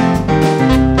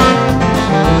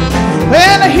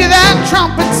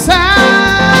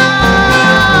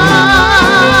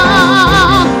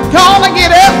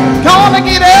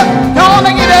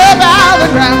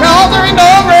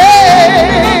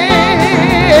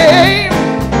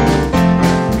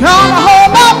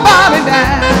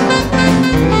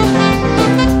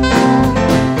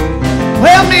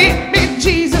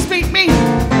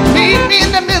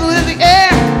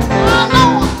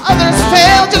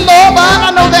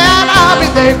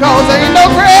 'cause there ain't no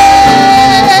grave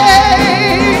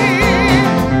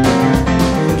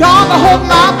gonna hold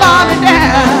my body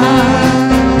down.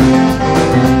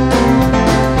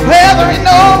 Well, there ain't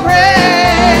no grave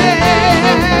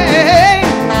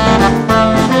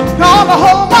gonna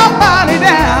hold my body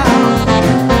down.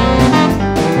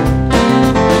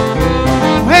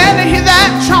 When they hear that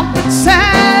trumpet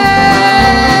sound,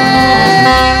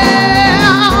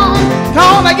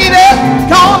 gonna get up,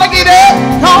 gonna get up,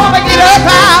 gonna get up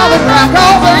out of the ground,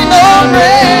 'cause there ain't no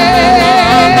grave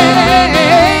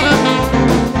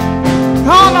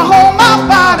gonna hold my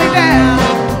body down.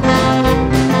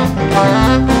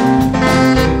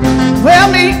 Well,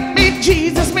 meet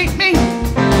Jesus, meet me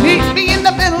in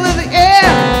the middle of the air.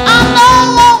 I know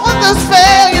what was this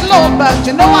failure, Lord, but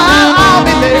you know I'll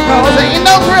be there, 'cause there ain't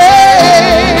no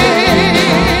grave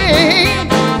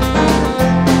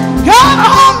gonna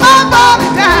hold my body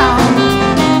down.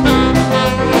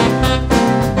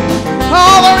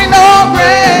 Oh, there ain't no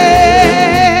grave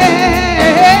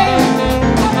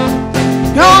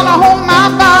gonna hold my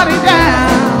body down.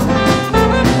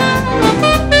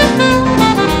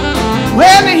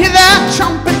 When they hear that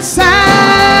trumpet sound,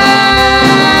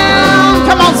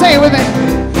 come on, say it with me.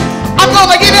 I'm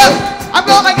gonna get up, I'm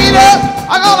gonna get up,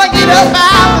 I'm gonna get up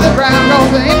out of the ground,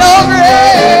 'cause there ain't no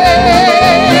grave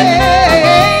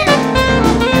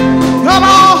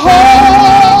gonna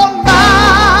hold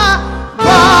my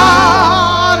body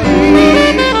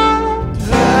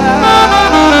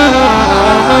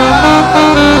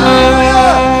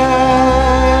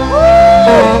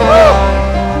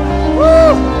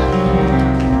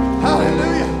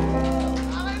Hallelujah.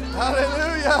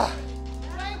 Hallelujah.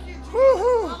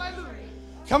 Woo-hoo.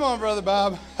 Come on, Brother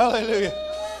Bob. Hallelujah.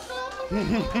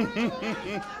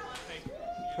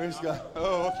 Praise God.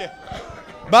 Oh, okay.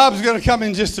 Bob's going to come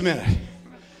in just a minute.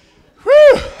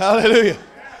 Woo! Hallelujah.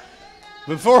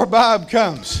 Before Bob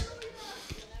comes,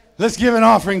 let's give an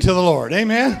offering to the Lord.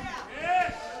 Amen?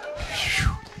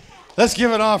 Let's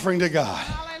give an offering to God.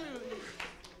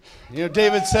 You know,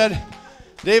 David said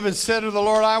to the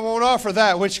Lord, I won't offer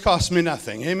that which costs me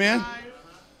nothing. Amen?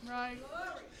 Right.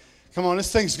 Come on,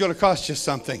 this thing's going to cost you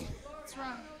something. That's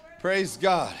right. Praise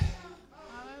God.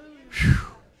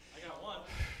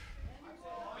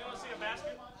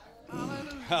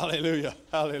 Hallelujah. Hallelujah.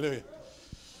 Hallelujah.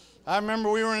 I remember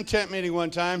we were in a tent meeting one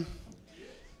time,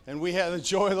 and we had the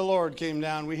joy of the Lord came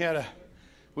down. We had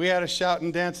a shout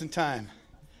and dancing time.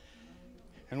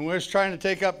 And we was trying to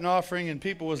take up an offering, and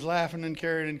people was laughing and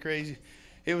carrying and crazy.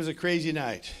 It was a crazy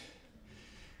night.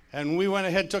 And we went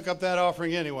ahead and took up that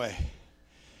offering anyway.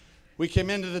 We came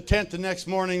into the tent the next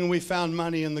morning, and we found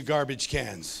money in the garbage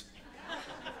cans.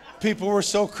 People were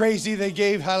so crazy, they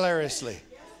gave hilariously.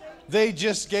 They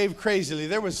just gave crazily.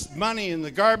 There was money in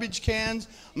the garbage cans,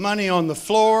 money on the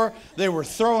floor. They were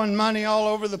throwing money all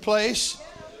over the place.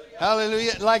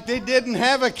 Hallelujah. Like they didn't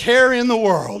have a care in the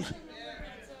world.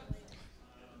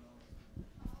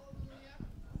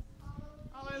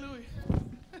 Hallelujah.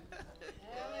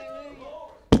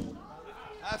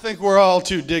 I think we're all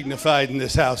too dignified in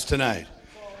this house tonight.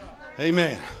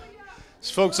 Amen.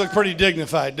 These folks look pretty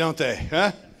dignified, don't they?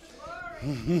 Huh?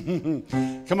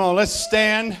 Come on, let's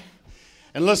stand.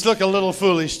 And let's look a little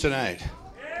foolish tonight.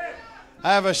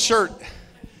 I have a shirt.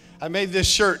 I made this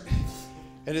shirt,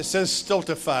 and it says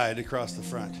stultified across the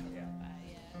front.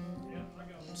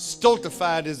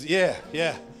 Stultified is, yeah.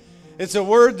 It's a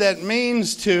word that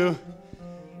means to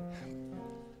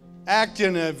act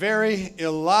in a very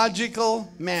illogical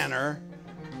manner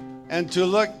and to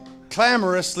look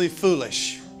clamorously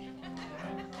foolish.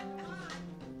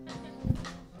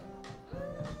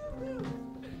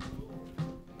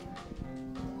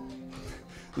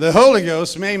 The Holy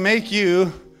Ghost may make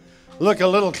you look a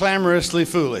little clamorously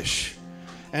foolish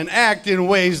and act in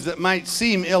ways that might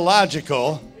seem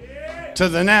illogical to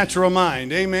the natural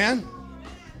mind. Amen?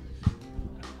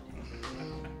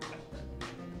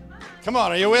 Come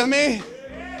on, are you with me?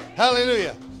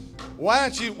 Hallelujah. Why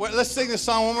don't you, let's sing this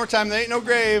song one more time. There ain't no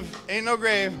grave, ain't no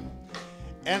grave.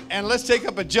 And let's take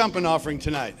up a jumping offering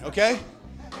tonight, okay?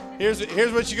 Here's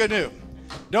what you're going to do.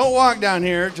 Don't walk down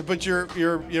here to put your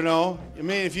you know, I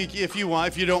mean, if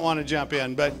you don't want to jump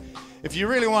in, but if you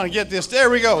really want to get this, there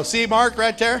we go. See, Mark,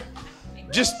 right there?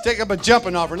 Just take up a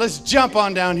jumping offering. Let's jump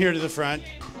on down here to the front,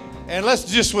 and let's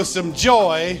just with some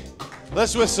joy,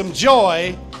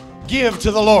 give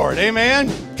to the Lord.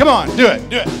 Amen? Come on, do it.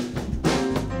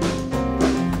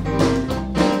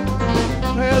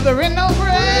 Well, there ain't no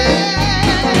grave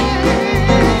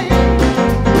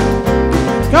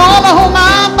gonna hold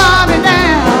my body down.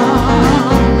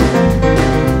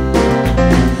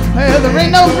 Well, there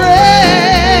ain't no grave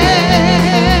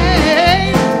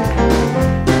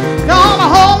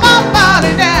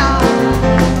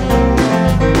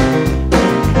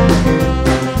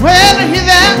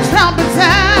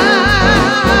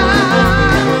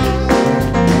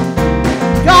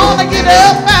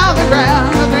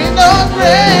ground, 'cause there ain't no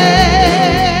grave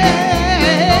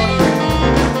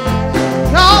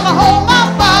gonna hold my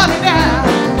body down.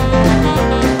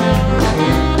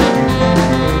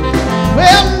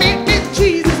 Well, meet me,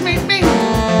 Jesus, meet me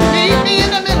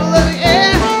in the middle of the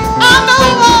air. I know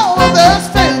all of us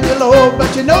failed you, Lord,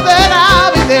 but you know that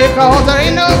I'll be there, 'cause there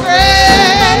ain't no grave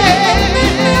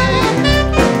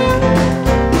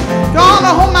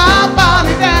gonna hold my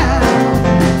body down,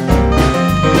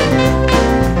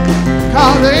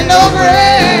 'cause there ain't no grave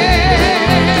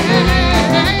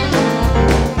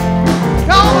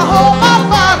gonna hold my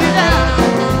body down.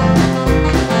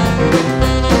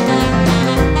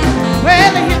 When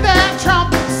they hit that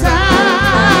trumpet sound,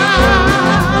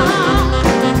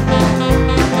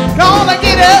 gonna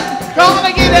get up,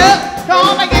 gonna get up,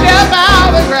 gonna get up out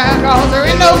of the ground, 'cause there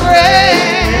ain't no grave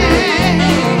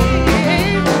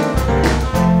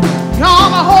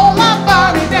gonna hold my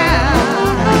body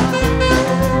down,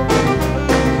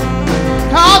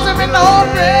 'cause there ain't no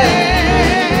grave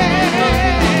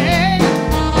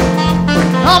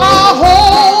gonna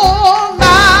hold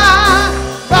my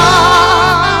body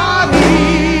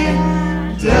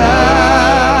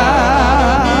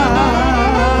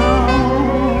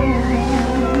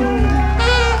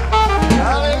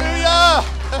Hallelujah!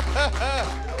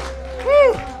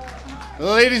 Woo.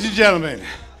 Ladies and gentlemen,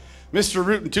 Mr.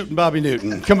 Rootin' Tootin' Bobby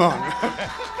Newton. Come on.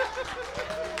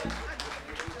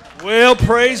 Well,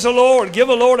 praise the Lord. Give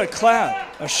the Lord a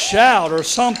clap, a shout, or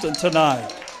something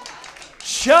tonight.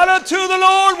 Shout out to the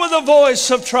Lord with a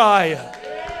voice of triumph.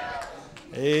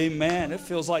 Amen. It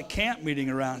feels like camp meeting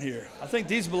around here. I think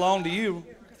these belong to you.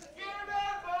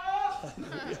 I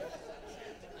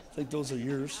think those are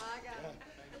yours.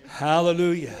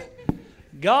 Hallelujah.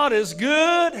 God is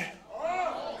good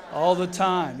all the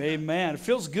time. Amen. It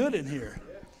feels good in here.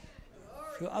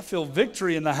 I feel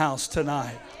victory in the house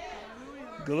tonight.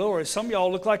 Glory. Some of y'all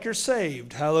look like you're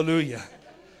saved. Hallelujah.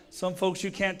 Some folks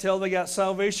you can't tell they got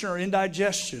salvation or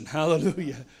indigestion.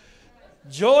 Hallelujah.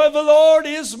 Joy of the Lord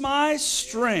is my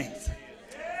strength.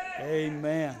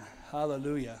 Amen.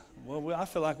 Hallelujah. Well, I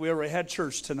feel like we already had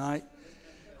church tonight.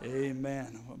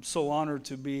 Amen. I'm so honored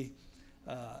to be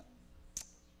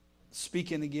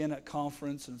speaking again at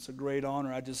conference, and it's a great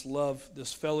honor. I just love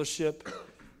this fellowship,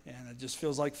 and it just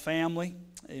feels like family.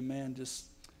 Amen. Just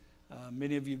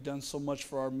many of you have done so much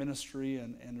for our ministry,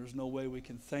 and there's no way we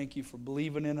can thank you for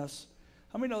believing in us.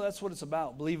 How many know that's what it's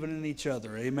about, believing in each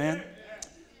other? Amen.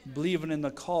 Believing in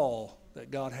the call that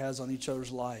God has on each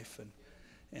other's life,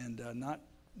 and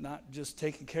not just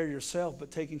taking care of yourself,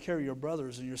 but taking care of your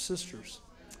brothers and your sisters.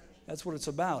 That's what it's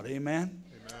about. Amen.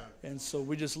 And so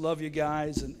we just love you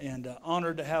guys, and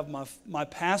honored to have my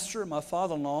pastor, my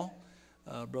father-in-law,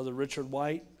 Brother Richard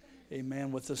White,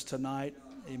 amen, with us tonight.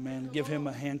 Amen. Give him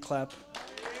a hand clap.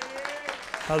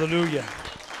 Hallelujah.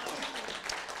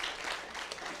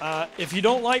 If you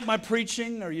don't like my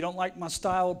preaching or you don't like my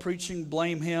style of preaching,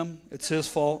 blame him. It's his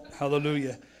fault.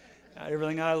 Hallelujah.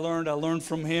 Everything I learned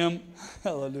from him.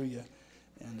 Hallelujah.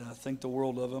 And I think the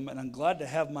world of him. And I'm glad to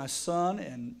have my son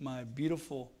and my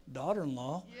beautiful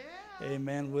daughter-in-law,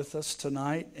 amen, with us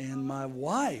tonight. And my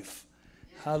wife.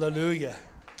 Hallelujah.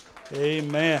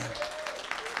 Amen.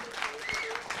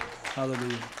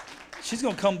 Hallelujah. She's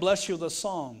going to come bless you with a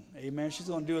song. Amen. She's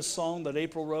going to do a song that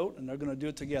April wrote, and they're going to do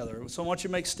it together. So I want you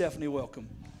to make Stephanie welcome.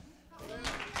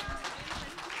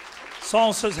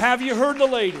 Song says, have you heard the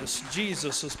latest?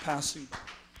 Jesus is passing.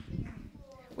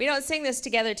 We don't sing this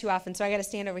together too often, so I got to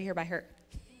stand over here by her.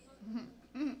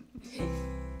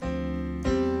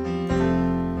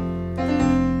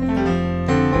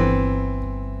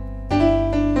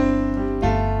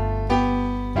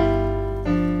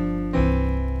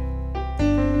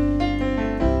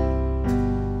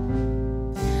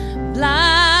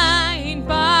 Blind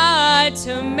Bartimaeus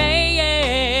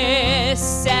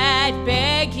sat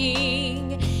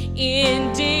begging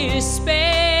in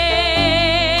despair.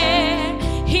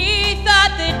 He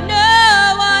thought that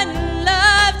no one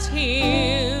loved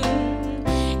him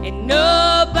and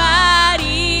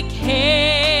nobody cared.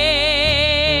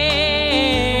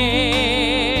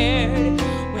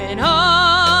 When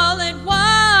all at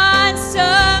once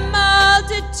a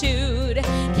multitude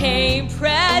came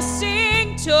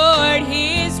pressing toward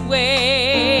his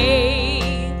way,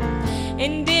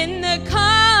 and in the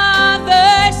conversation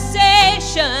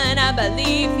I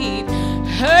believe he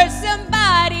heard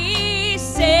somebody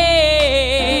say,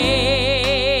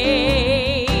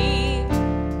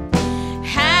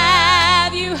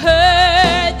 have you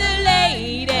heard the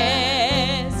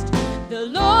latest? The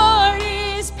Lord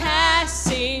is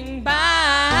passing by.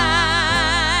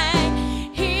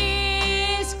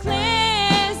 He's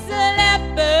cleansed the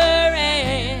leper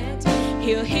and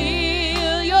He'll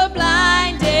heal your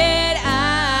blinded eyes.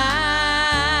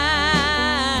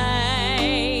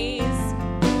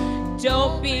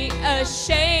 Don't be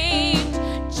ashamed,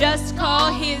 just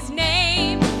call his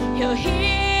name. He'll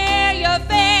hear your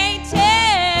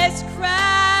faintest cry.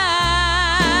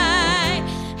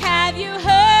 Have you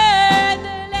heard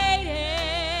the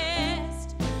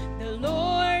latest? The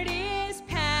Lord is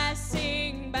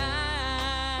passing by.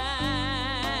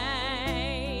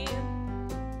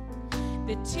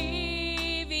 The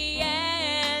TV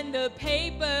and the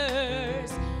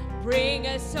papers bring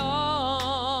us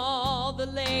all the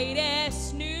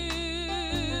latest news.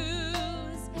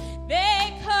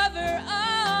 They cover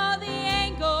all the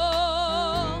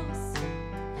angles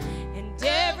and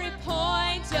every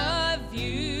point of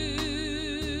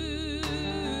view.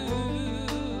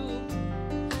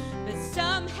 But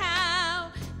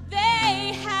somehow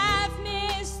they have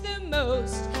missed the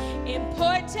most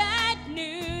important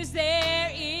news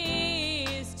there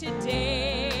is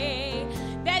today.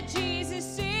 That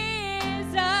Jesus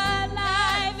is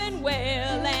alive and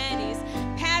well, and he's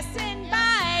passing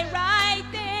by right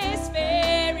this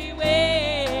very way.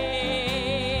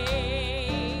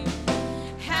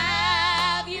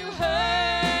 Have you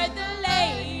heard the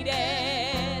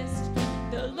latest?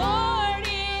 The Lord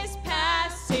is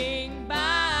passing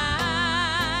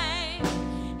by.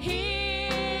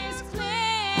 He's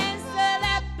cleansed the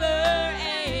leper,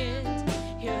 and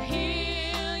he'll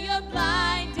heal your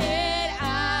blinded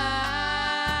eyes.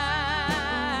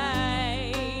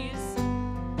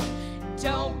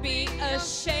 Don't be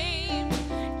ashamed,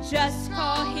 just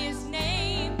call his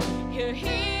name. He'll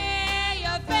hear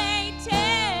your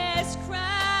faintest cry.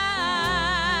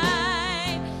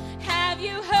 Have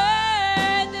you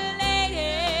heard the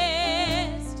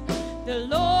latest? The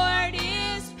Lord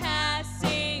is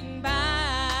passing by.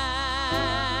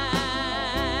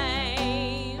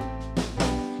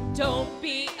 Don't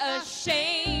be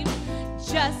ashamed,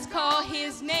 just call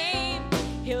his name.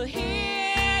 He'll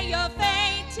hear your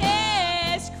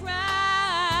faintest cry.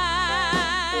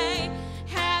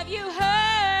 Have you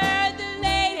heard the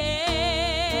latest?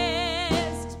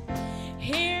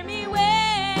 Hear me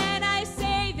when I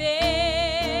say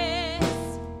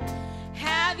this.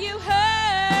 Have you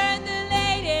heard the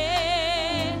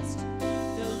latest?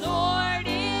 The Lord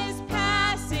is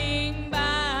passing by.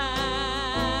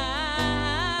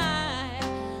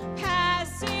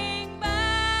 Passing by.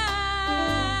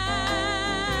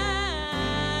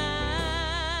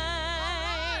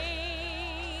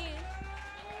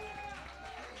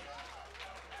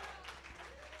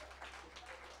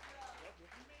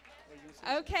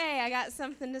 Okay, I got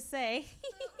something to say.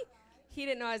 He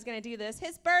didn't know I was going to do this.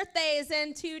 His birthday is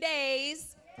in 2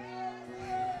 days.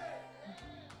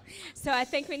 So I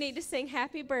think we need to sing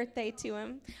happy birthday to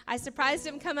him. I surprised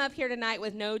him come up here tonight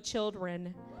with no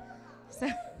children. So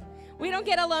we don't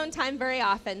get alone time very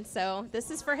often. So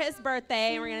this is for his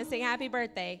birthday, and we're going to sing happy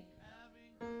birthday.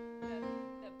 The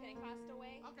Pentecostal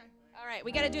way? Okay. All right,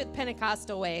 we got to do it the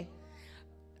Pentecostal way.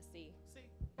 Let's see.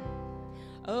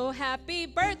 Oh, happy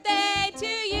birthday to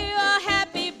you. Oh,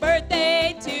 happy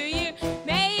birthday to you.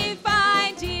 May you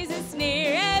find Jesus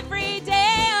near every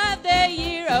day of the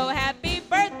year. Oh, happy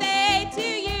birthday to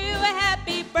you.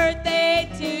 Happy birthday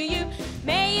to you.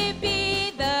 May it be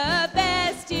the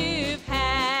best you've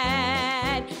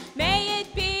had. May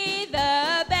it be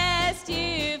the best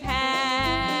you've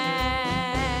had.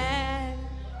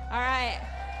 All right.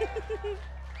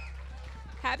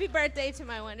 Happy birthday to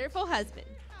my wonderful husband.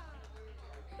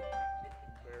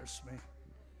 Embarrass me.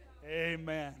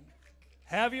 Amen.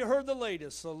 Have you heard the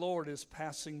latest? The Lord is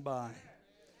passing by.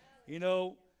 You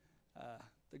know,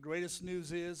 the greatest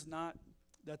news is not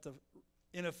that the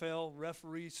NFL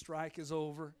referee strike is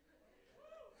over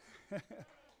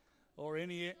or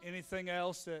anything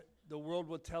else that the world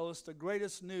would tell us. The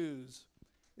greatest news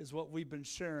is what we've been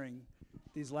sharing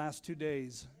these last 2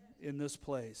 days in this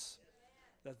place.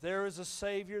 That there is a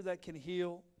Savior that can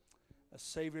heal, a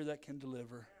Savior that can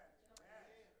deliver.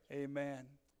 Amen.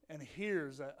 And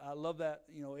here's, I love that,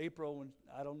 April, when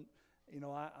I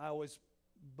always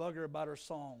bug her about her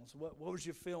songs. What was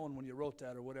you feeling when you wrote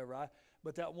that or whatever?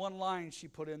 But that one line she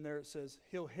put in there, it says,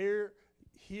 he'll hear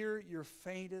your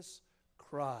faintest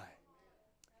cry.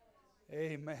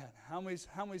 Amen. How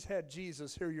many's had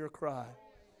Jesus hear your cry?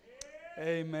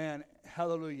 Amen.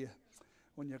 Hallelujah.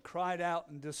 When you cried out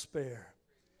in despair.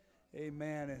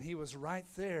 Amen. And he was right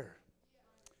there.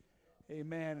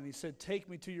 Amen. And he said, take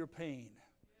me to your pain.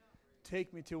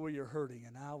 Take me to where you're hurting,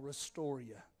 and I'll restore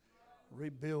you,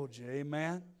 rebuild you.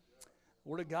 Amen. The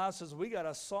Word of God says we got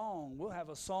a song. We'll have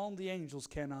a song the angels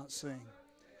cannot sing.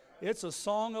 It's a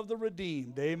song of the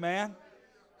redeemed. Amen.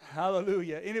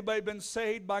 Hallelujah. Anybody been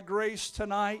saved by grace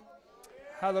tonight?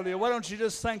 Hallelujah. Why don't you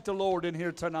just thank the Lord in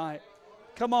here tonight?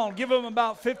 Come on, give him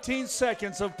about 15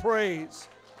 seconds of praise.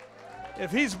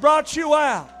 If he's brought you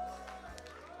out,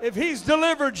 if he's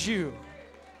delivered you,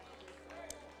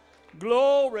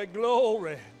 glory,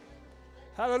 glory.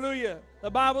 Hallelujah. The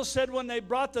Bible said when they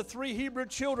brought the 3 Hebrew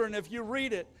children, if you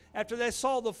read it, after they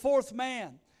saw the 4th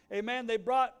man, amen, they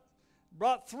brought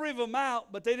 3 of them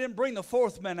out, but they didn't bring the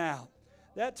 4th man out.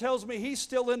 That tells me he's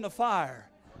still in the fire.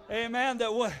 Amen.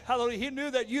 Hallelujah. He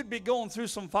knew that you'd be going through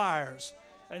some fires.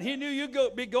 And he knew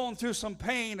you'd be going through some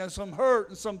pain and some hurt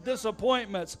and some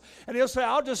disappointments. And he'll say,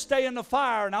 I'll just stay in the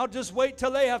fire and I'll just wait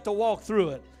till they have to walk through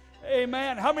it.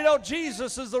 Amen. How many know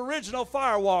Jesus is the original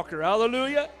fire walker?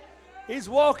 Hallelujah. He's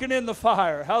walking in the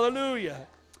fire. Hallelujah.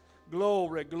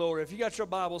 Glory, glory. If you got your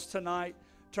Bibles tonight,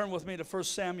 turn with me to 1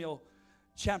 Samuel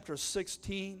chapter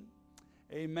 16.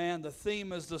 Amen. The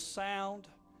theme is the sound.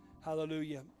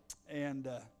 Hallelujah. And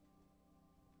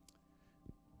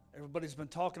everybody's been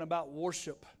talking about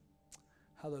worship.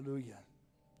 Hallelujah.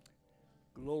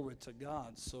 Glory to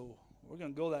God. So we're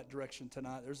going to go that direction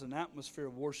tonight. There's an atmosphere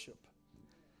of worship.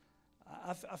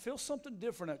 I feel something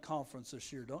different at conference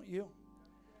this year, don't you?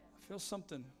 I feel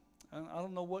something. I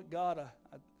don't know what God,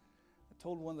 I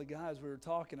told one of the guys, we were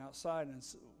talking outside, and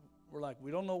we're like,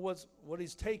 we don't know what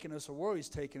he's taking us or where he's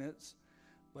taking us,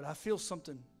 but I feel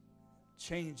something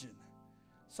changing.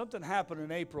 Something happened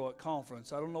in April at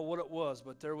conference. I don't know what it was,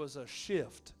 but there was a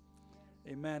shift,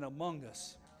 amen, among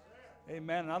us.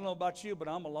 Amen. And I don't know about you, but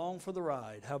I'm along for the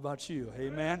ride. How about you?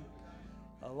 Amen.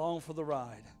 Along for the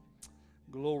ride.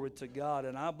 Glory to God.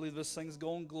 And I believe this thing's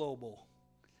going global.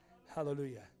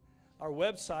 Hallelujah. Our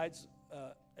website's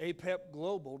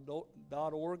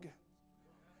apepglobal.org.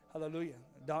 Hallelujah.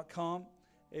 .com.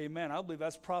 Amen. I believe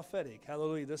that's prophetic.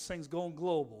 Hallelujah. This thing's going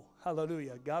global.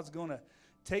 Hallelujah. God's going to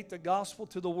take the gospel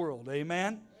to the world.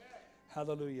 Amen.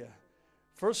 Hallelujah.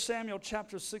 1 Samuel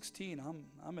chapter 16.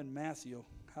 I'm in Matthew.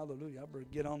 Hallelujah. I better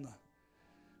get on the...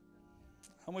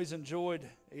 How many's enjoyed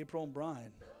April and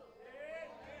Brian?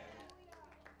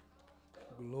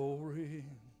 Glory.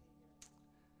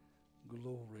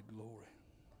 Glory, glory.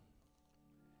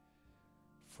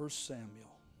 1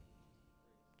 Samuel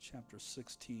chapter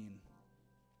 16.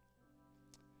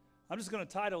 I'm just going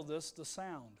to title this, The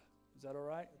Sound. Is that all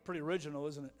right? Pretty original,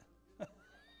 isn't it?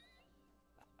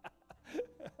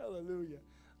 Hallelujah.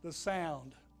 The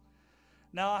sound.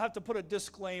 Now, I have to put a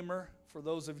disclaimer for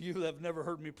those of you that have never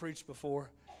heard me preach before.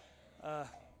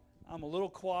 I'm a little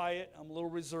quiet. I'm a little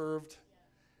reserved.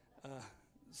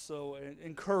 So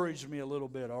encourage me a little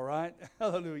bit, all right?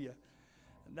 Hallelujah.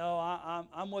 No,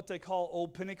 I'm what they call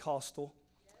old Pentecostal.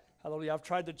 Hallelujah. I've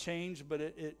tried to change, but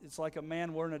it's like a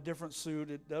man wearing a different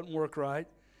suit. It doesn't work right.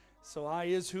 So I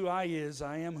is who I is.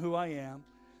 I am who I am.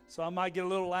 So I might get a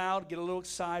little loud, get a little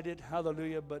excited.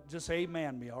 Hallelujah. But just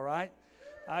amen me, all right?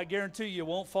 I guarantee you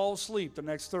won't fall asleep the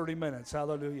next 30 minutes.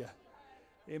 Hallelujah.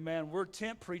 Amen. We're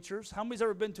tent preachers. How many's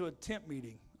ever been to a tent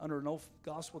meeting under an old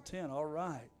gospel tent? All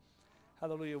right.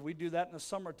 Hallelujah. We do that in the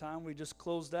summertime. We just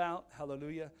closed out.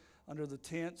 Hallelujah. Under the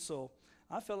tent. So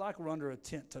I feel like we're under a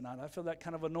tent tonight. I feel that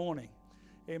kind of anointing.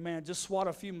 Amen. Just swat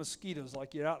a few mosquitoes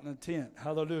like you're out in a tent.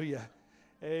 Hallelujah.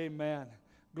 Amen.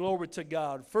 Glory to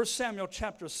God. 1 Samuel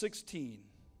chapter 16,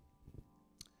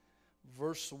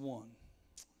 verse 1.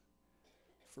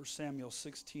 1 Samuel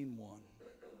 16, 1.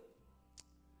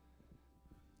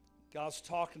 God's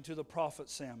talking to the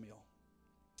prophet Samuel.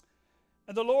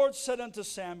 And the Lord said unto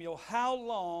Samuel, How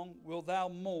long wilt thou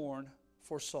mourn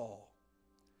for Saul?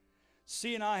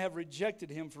 Seeing I have rejected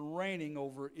him from reigning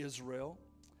over Israel,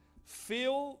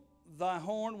 fill thy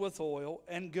horn with oil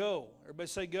and go. Everybody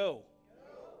say go.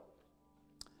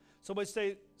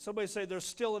 Somebody say there's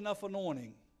still enough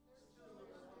anointing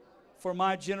for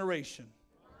my generation.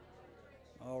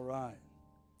 All right.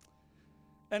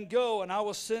 And go, and I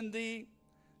will send thee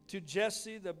to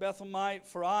Jesse the Bethlehemite,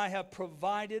 for I have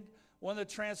provided. One of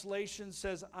the translations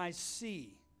says, I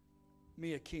see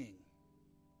me a king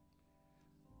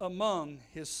among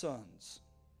his sons.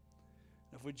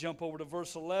 If we jump over to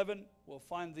verse 11, we'll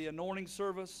find the anointing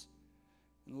service.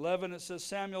 In 11 it says,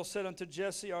 Samuel said unto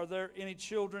Jesse, Are there any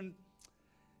children?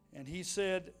 And he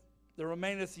said, There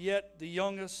remaineth yet the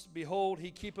youngest. Behold,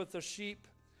 he keepeth the sheep.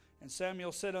 And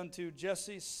Samuel said unto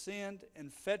Jesse, Send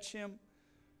and fetch him,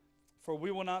 for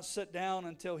we will not sit down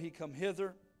until he come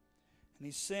hither. And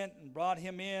he sent and brought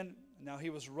him in. Now he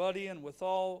was ruddy and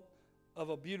withal of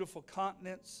a beautiful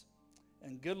countenance,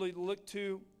 and goodly to look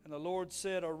to. And the Lord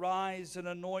said, Arise and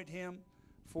anoint him,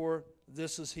 for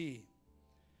this is he.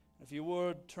 If you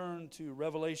would, turn to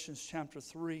Revelation chapter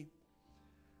 3.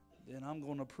 then I'm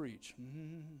going to preach.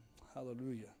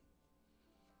 Hallelujah.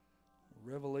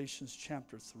 Revelations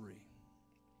chapter 3.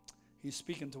 He's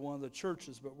speaking to one of the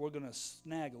churches, but we're going to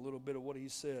snag a little bit of what he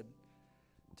said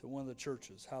to one of the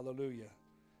churches. Hallelujah.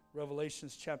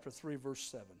 Revelations chapter 3, verse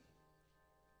 7.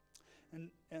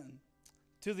 And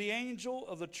to the angel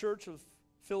of the church of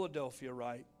Philadelphia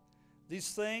write, these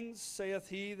things saith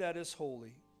he that is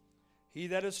holy, he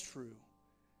that is true,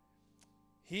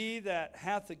 he that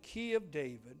hath the key of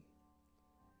David,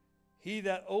 he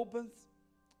that openeth,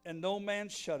 and no man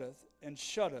shutteth, and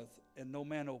shutteth, and no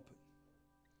man openeth.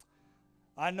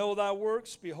 I know thy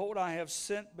works. Behold, I have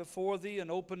sent before thee an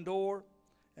open door,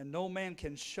 and no man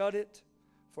can shut it.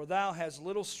 For thou hast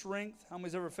little strength. How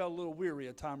many's ever felt a little weary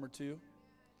a time or two?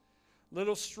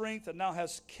 Little strength, and thou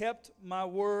hast kept my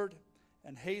word,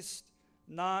 and hast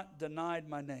not denied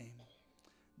my name.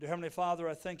 Dear Heavenly Father,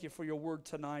 I thank you for your word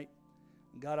tonight.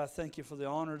 God, I thank you for the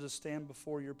honor to stand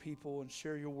before your people and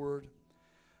share your word.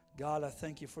 God, I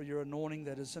thank you for your anointing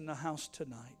that is in the house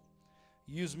tonight.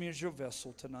 Use me as your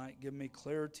vessel tonight. Give me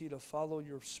clarity to follow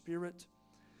your spirit.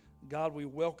 God, we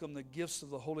welcome the gifts of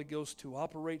the Holy Ghost to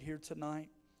operate here tonight.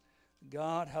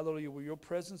 God, hallelujah, where your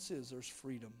presence is, there's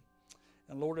freedom.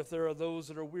 And Lord, if there are those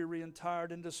that are weary and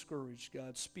tired and discouraged,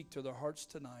 God, speak to their hearts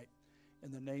tonight.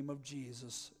 In the name of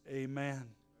Jesus, amen.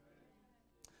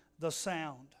 The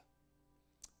sound.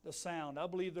 The sound. I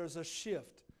believe there's a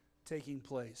shift taking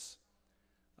place.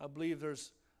 I believe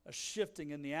there's a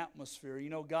shifting in the atmosphere.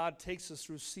 You know, God takes us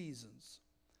through seasons.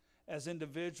 As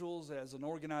individuals, as an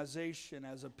organization,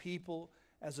 as a people,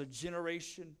 as a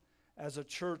generation, as a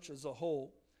church as a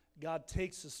whole, God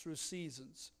takes us through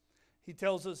seasons. He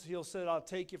tells us, he'll say, I'll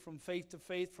take you from faith to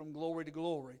faith, from glory to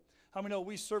glory. How many know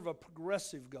we serve a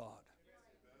progressive God?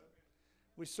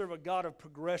 We serve a God of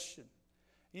progression.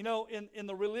 You know, in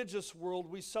the religious world,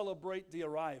 we celebrate the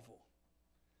arrival.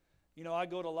 You know,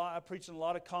 I preach in a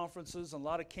lot of conferences and a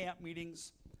lot of camp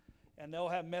meetings, and they'll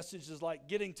have messages like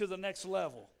getting to the next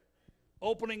level,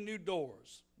 opening new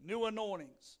doors, new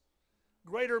anointings,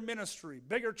 greater ministry,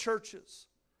 bigger churches.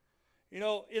 You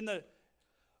know, in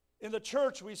the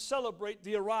church, we celebrate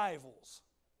the arrivals.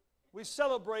 We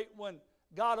celebrate when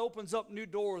God opens up new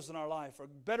doors in our life or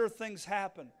better things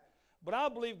happen. But I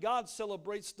believe God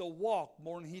celebrates the walk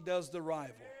more than he does the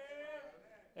arrival.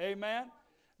 Amen.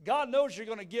 God knows you're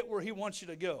going to get where he wants you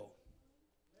to go.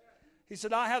 He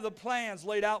said, I have the plans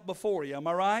laid out before you. Am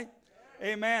I right?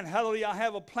 Amen. Hallelujah. I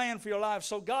have a plan for your life.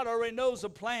 So God already knows the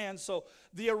plan. So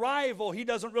the arrival, he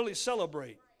doesn't really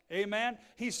celebrate. Amen.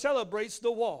 He celebrates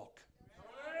the walk.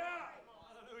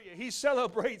 Hallelujah. He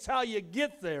celebrates how you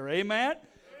get there. Amen.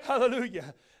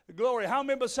 Hallelujah. Glory. How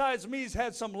many besides me has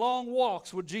had some long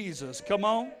walks with Jesus? Come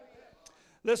on.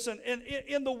 Listen,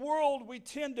 in the world, we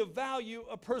tend to value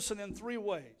a person in three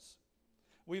ways.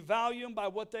 We value them by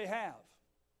what they have.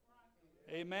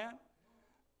 Amen.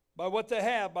 By what they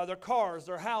have, by their cars,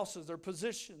 their houses, their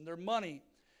position, their money.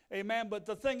 Amen. But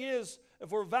the thing is, if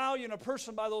we're valuing a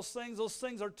person by those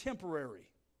things are temporary.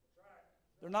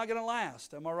 They're not going to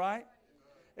last. Am I right?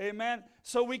 Amen.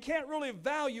 So we can't really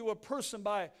value a person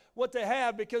by what they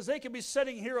have, because they can be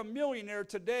sitting here a millionaire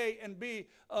today and be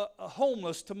a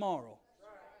homeless tomorrow.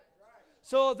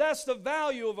 So that's the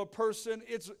value of a person.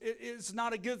 It's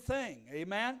not a good thing.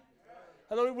 Amen.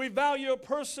 We value a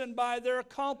person by their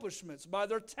accomplishments, by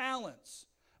their talents,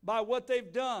 by what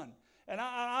they've done. And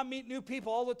I meet new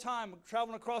people all the time,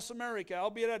 traveling across America. I'll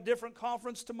be at a different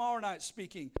conference tomorrow night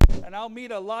speaking, and I'll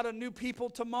meet a lot of new people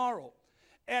tomorrow.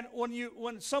 And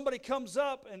when somebody comes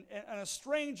up and a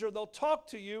stranger, they'll talk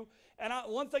to you. And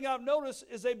one thing I've noticed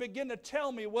is they begin to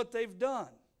tell me what they've done.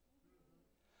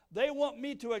 They want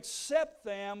me to accept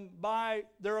them by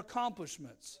their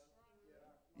accomplishments.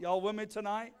 Y'all with me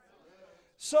tonight?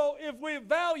 So if we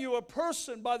value a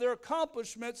person by their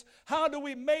accomplishments, how do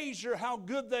we measure how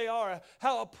good they are,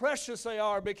 how precious they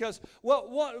are? Because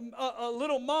a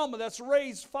little mama that's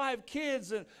raised 5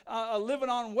 kids and living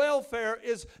on welfare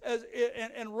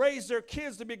and raised their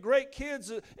kids to be great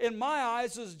kids, in my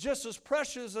eyes, is just as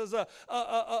precious as a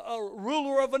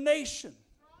ruler of a nation.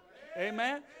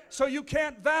 Amen. So you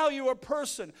can't value a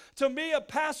person. To me, a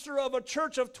pastor of a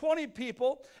church of 20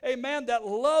 people, amen, that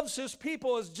loves his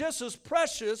people is just as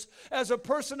precious as a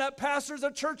person that pastors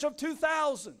a church of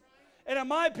 2,000. And in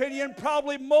my opinion,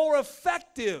 probably more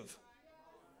effective.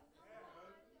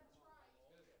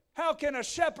 How can a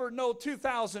shepherd know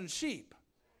 2,000 sheep?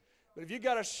 But if you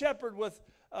got a shepherd with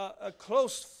a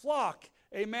close flock,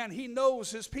 amen, he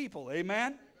knows his people.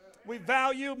 Amen. We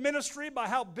value ministry by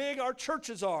how big our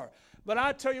churches are. But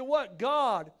I tell you what,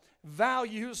 God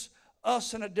values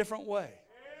us in a different way.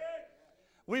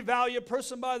 We value a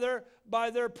person by by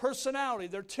their personality,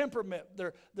 their temperament.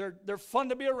 They're fun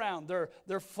to be around.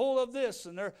 They're full of this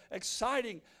and they're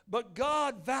exciting. But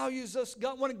God values us.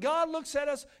 When God looks at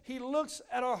us, He looks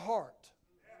at our heart.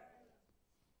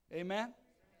 Amen?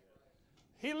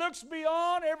 He looks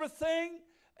beyond everything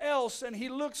else and He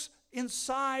looks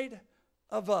inside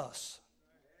of us.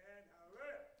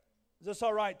 Is this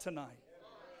all right tonight?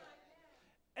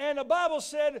 And the Bible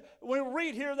said, we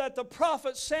read here that the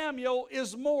prophet Samuel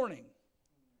is mourning.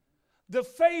 The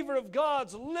favor of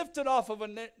God's lifted off of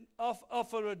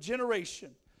a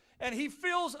generation. And he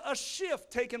feels a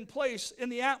shift taking place in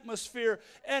the atmosphere.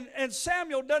 And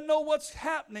Samuel doesn't know what's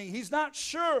happening. He's not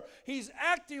sure. He's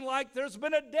acting like there's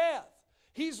been a death.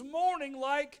 He's mourning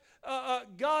like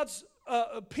God's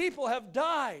people have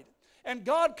died. And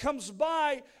God comes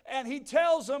by and He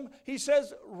tells him, He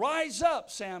says, rise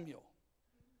up, Samuel.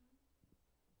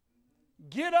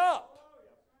 Get up.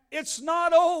 It's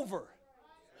not over.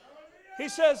 He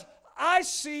says, I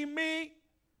see me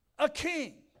a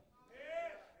king.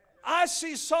 I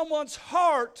see someone's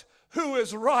heart who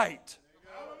is right.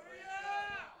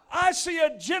 I see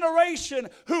a generation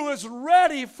who is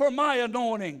ready for my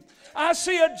anointing. I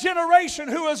see a generation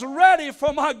who is ready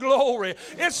for my glory.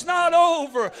 It's not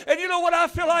over. And you know what I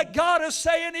feel like God is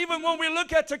saying, even when we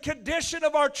look at the condition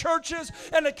of our churches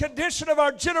and the condition of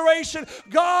our generation,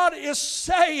 God is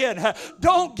saying,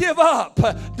 don't give up.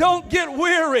 Don't get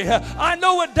weary. I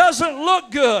know it doesn't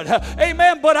look good.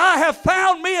 Amen. But I have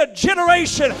found me a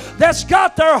generation that's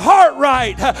got their heart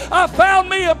right. I found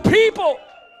me a people.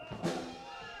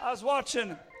 I was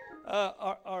watching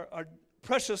our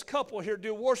precious couple here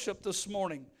do worship this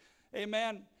morning.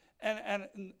 Amen. And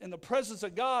the presence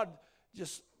of God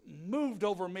just moved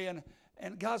over me.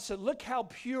 And God said, look how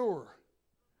pure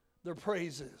their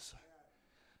praise is.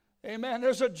 Amen.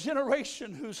 There's a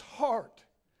generation whose heart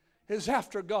is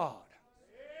after God,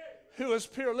 who is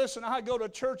pure. Listen, I go to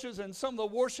churches and some of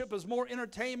the worship is more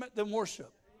entertainment than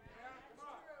worship.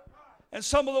 And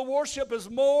some of the worship is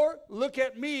more look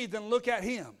at me than look at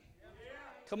Him.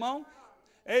 Come on.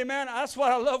 Amen. That's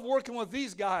why I love working with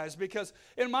these guys, because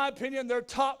in my opinion they're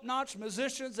top-notch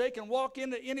musicians. They can walk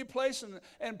into any place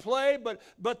and play,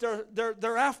 but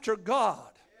they're after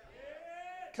God.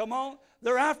 Come on.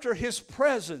 They're after His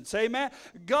presence. Amen.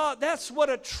 God, that's what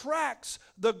attracts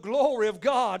the glory of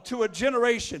God to a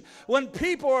generation. When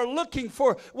people are looking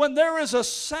for, when there is a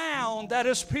sound that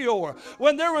is pure,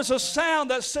 when there is a sound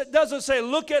that doesn't say,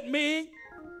 look at me,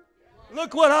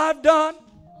 look what I've done,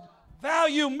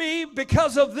 value me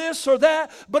because of this or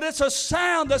that, but it's a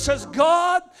sound that says,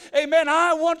 God, amen,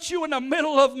 I want you in the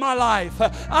middle of my life.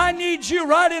 I need you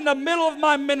right in the middle of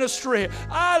my ministry.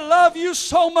 I love you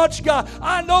so much, God.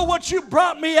 I know what you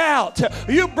brought me out.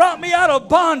 You brought me out of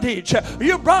bondage.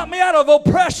 You brought me out of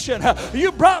oppression.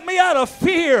 You brought me out of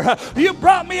fear. You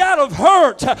brought me out of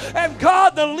hurt. And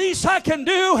God, the least I can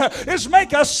do is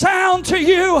make a sound to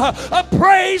you, a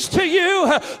praise to you,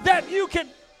 that you can.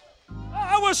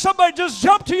 I wish somebody just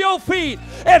jump to your feet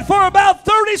and for about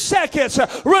 30 seconds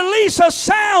release a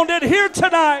sound in here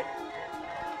tonight.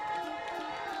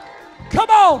 Come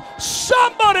on,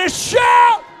 somebody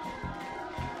shout.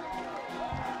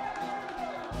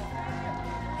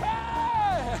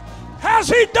 Hey, has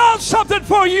He done something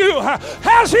for you?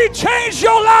 Has He changed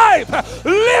your life?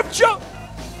 Lift your...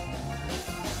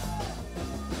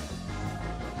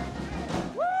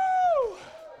 Woo!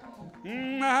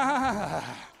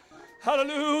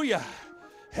 Hallelujah.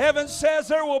 Heaven says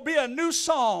there will be a new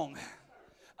song.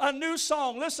 A new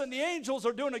song. Listen, the angels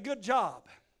are doing a good job.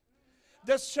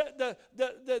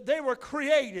 They were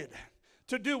created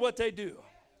to do what they do.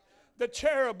 The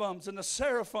cherubims and the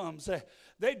seraphims,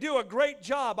 they do a great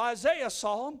job. Isaiah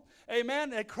saw them.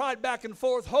 Amen. They cried back and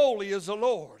forth, holy is the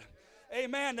Lord.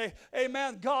 Amen.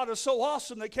 Amen. God is so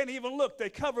awesome they can't even look. They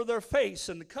cover their face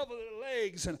and cover their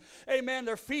legs and, amen,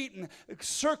 their feet and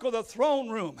circle the throne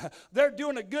room. They're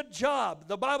doing a good job.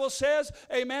 The Bible says,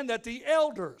 amen, that the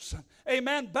elders,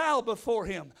 amen, bow before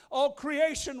Him. All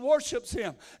creation worships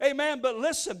Him. Amen. But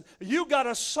listen, you got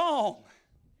a song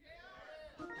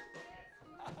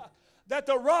that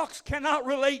the rocks cannot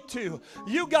relate to.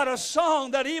 You got a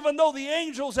song that even though the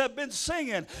angels have been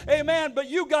singing, amen, but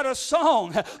you got a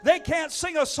song. They can't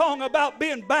sing a song about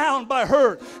being bound by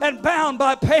hurt and bound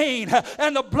by pain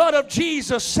and the blood of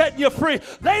Jesus setting you free.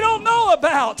 They don't know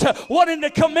about wanting to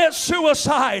commit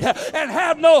suicide and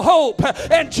have no hope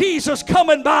and Jesus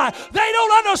coming by. They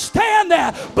don't understand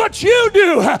that, but you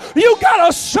do. You got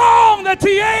a song that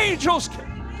the angels can.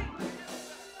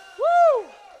 Woo!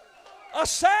 A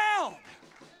sound.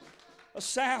 A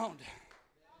sound.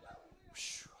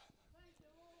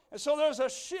 And so there's a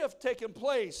shift taking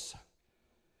place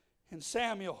and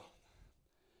Samuel.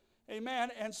 Amen.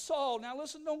 And Saul, now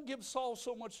listen, don't give Saul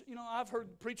so much, I've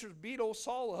heard preachers beat old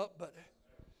Saul up, but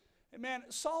amen,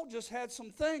 Saul just had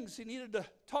some things he needed to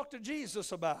talk to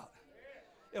Jesus about.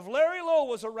 If Larry Lowe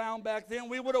was around back then,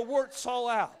 we would have worked Saul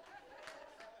out.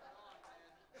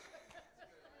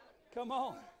 Come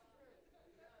on.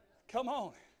 Come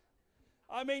on.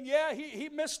 I mean, yeah, he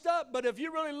messed up, but if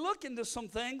you really look into some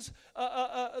things,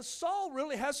 Saul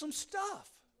really has some stuff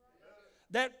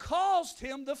that caused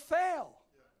him to fail.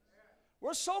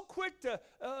 We're so quick to,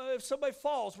 if somebody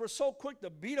falls, we're so quick to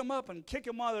beat them up and kick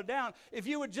them while they're down. If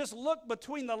you would just look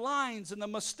between the lines and the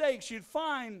mistakes, you'd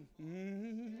find,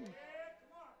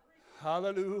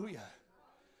 hallelujah.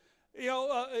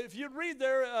 If you'd read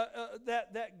there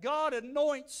that God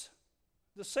anoints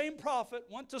the same prophet,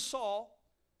 went to Saul,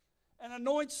 and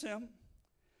anoints him.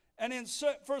 And in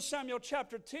 1 Samuel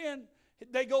chapter 10,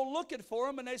 they go looking for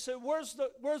him, and they say, where's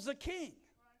the king?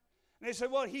 And they say,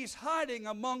 well, he's hiding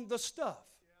among the stuff.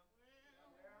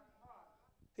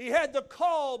 He had the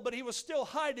call, but he was still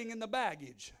hiding in the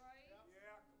baggage.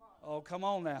 Oh, come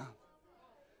on now.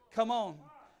 Come on.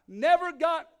 Never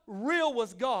got real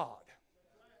with God.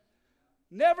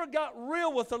 Never got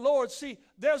real with the Lord. See,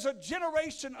 there's a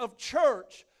generation of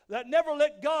church that never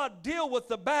let God deal with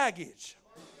the baggage.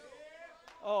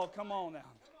 Oh, come on now.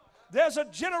 There's a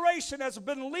generation that's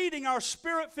been leading our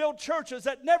spirit-filled churches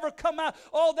that never come out.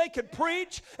 Oh, they could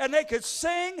preach and they could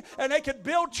sing and they could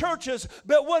build churches.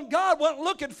 But when God went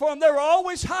looking for them, they were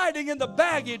always hiding in the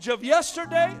baggage of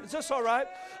yesterday. Is this all right?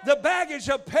 The baggage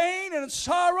of pain and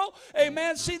sorrow.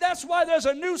 Amen. See, that's why there's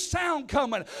a new sound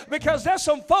coming. Because there's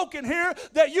some folk in here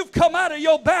that you've come out of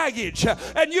your baggage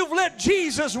and you've let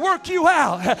Jesus work you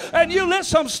out. And you let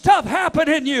some stuff happen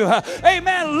in you.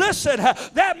 Amen. Listen,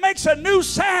 that makes a new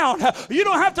sound. You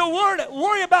don't have to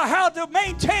worry about how to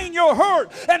maintain your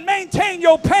hurt and maintain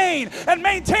your pain and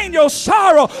maintain your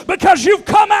sorrow, because you've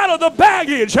come out of the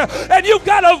baggage and you've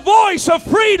got a voice of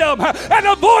freedom and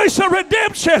a voice of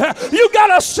redemption. You've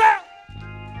got a sound.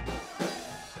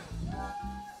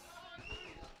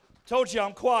 Told you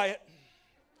I'm quiet.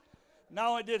 Not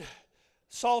only did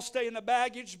Saul stay in the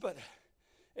baggage, but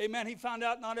amen, he found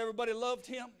out not everybody loved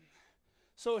him.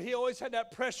 So he always had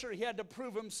that pressure. He had to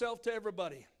prove himself to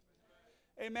everybody.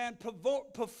 Amen.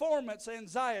 Performance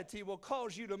anxiety will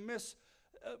cause you to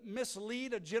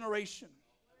mislead a generation.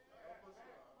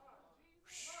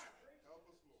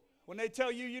 When they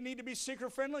tell you need to be seeker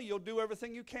friendly, you'll do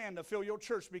everything you can to fill your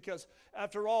church, because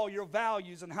after all, your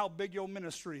values and how big your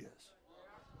ministry is.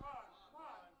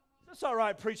 That's all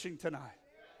right preaching tonight.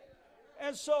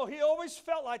 And so he always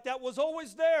felt like that was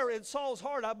always there in Saul's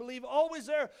heart, I believe, always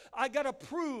there. I got to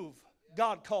prove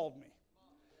God called me.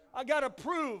 I got to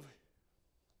prove.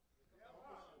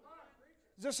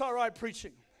 Is this all right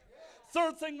preaching?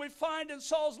 Third thing we find in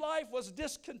Saul's life was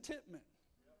discontentment.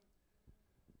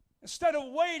 Instead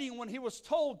of waiting when he was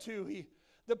told to,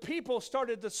 the people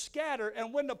started to scatter.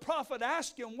 And when the prophet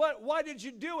asked him, why did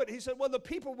you do it? He said, well, the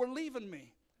people were leaving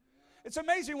me. It's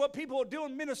amazing what people will do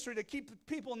in ministry to keep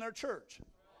people in their church.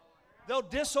 They'll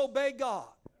disobey God.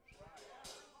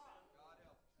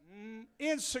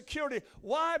 Insecurity.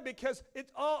 Why? Because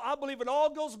I believe it all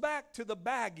goes back to the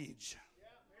baggage.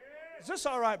 Is this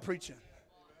all right preaching?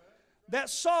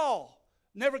 That Saul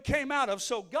never came out of.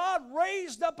 So God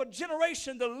raised up a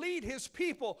generation to lead his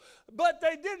people, but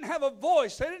they didn't have a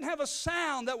voice. They didn't have a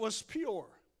sound that was pure.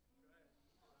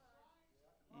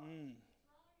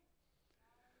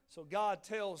 So God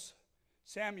tells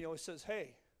Samuel, he says,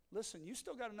 hey, listen, you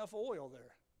still got enough oil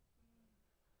there.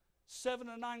 7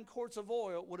 to 9 quarts of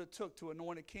oil would have took to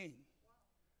anoint a king.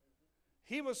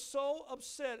 He was so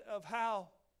upset of how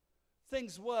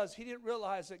things was, he didn't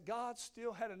realize that God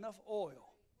still had enough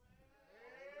oil.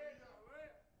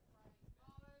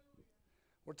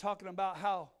 We're talking about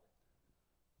how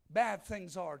bad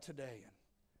things are today, and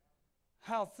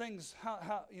how things,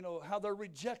 how they're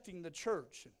rejecting the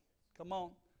church. Come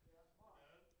on.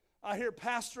 I hear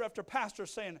pastor after pastor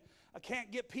saying, I can't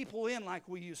get people in like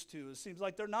we used to. It seems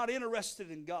like they're not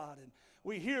interested in God. And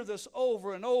we hear this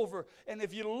over and over. And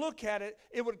if you look at it,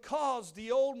 it would cause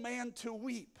the old man to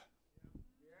weep.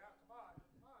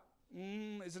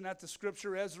 Isn't that the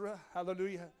scripture, Ezra?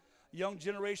 Hallelujah. Young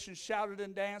generation shouted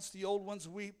and danced, the old ones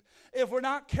weep. If we're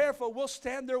not careful, we'll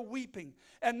stand there weeping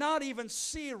and not even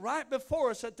see right before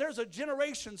us that there's a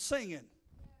generation singing.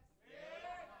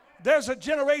 There's a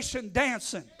generation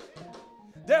dancing.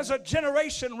 there's a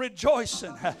generation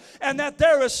rejoicing, and that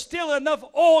there is still enough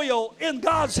oil in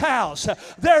God's house.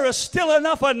 There is still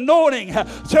enough anointing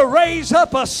to raise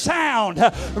up a sound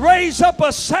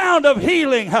of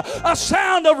healing, a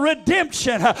sound of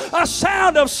redemption, a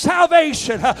sound of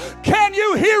salvation. Can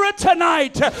you hear it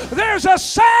tonight? There's a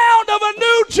sound of a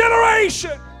new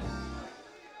generation.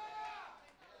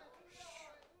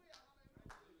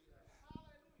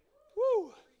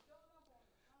 Woo.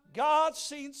 God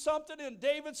seen something in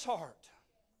David's heart.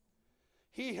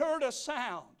 He heard a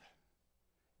sound.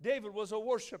 David was a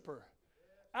worshiper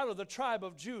out of the tribe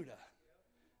of Judah,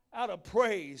 out of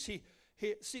praise.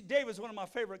 See, David's one of my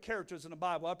favorite characters in the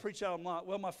Bible. I preach out a lot.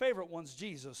 Well, my favorite one's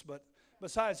Jesus, but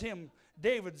besides him,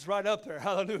 David's right up there.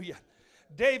 Hallelujah.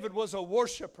 David was a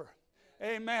worshiper.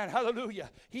 Amen.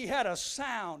 Hallelujah. He had a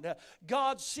sound.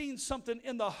 God seen something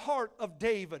in the heart of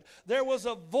David. There was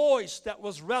a voice that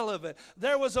was relevant.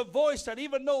 There was a voice that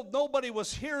even though nobody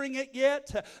was hearing it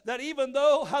yet, that even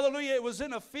though, hallelujah, it was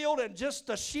in a field and just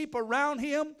the sheep around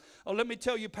him. Oh, let me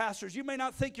tell you, pastors, you may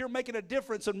not think you're making a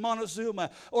difference in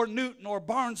Montezuma or Newton or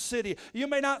Barnes City. You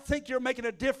may not think you're making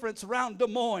a difference around Des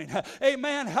Moines.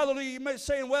 Amen. Hallelujah. You may be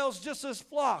saying, well, it's just this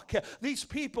flock, these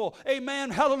people. Amen.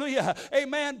 Hallelujah.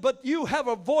 Amen. But you have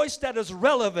a voice that is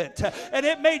relevant, and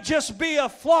it may just be a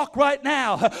flock right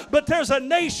now, but there's a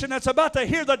nation that's about to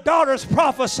hear the daughters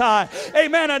prophesy.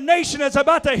 Amen. A nation that's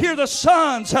about to hear the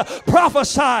sons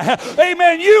prophesy.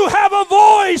 Amen. You have a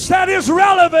voice that is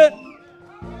relevant.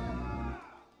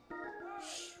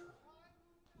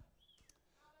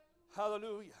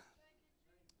 Hallelujah.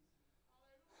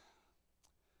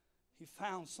 He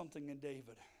found something in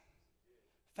David.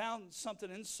 Found something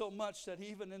in so much that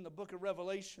even in the book of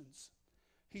Revelations,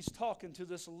 he's talking to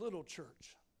this little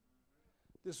church,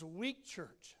 this weak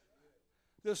church,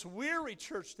 this weary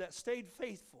church that stayed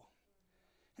faithful.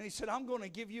 And he said, I'm going to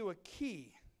give you a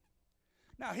key.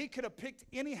 Now, he could have picked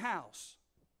any house.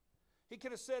 He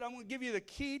could have said, I'm going to give you the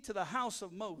key to the house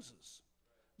of Moses,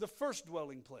 the first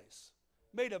dwelling place,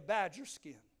 made of badger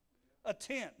skin, a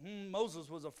tent. Moses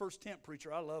was a first tent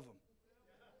preacher. I love him.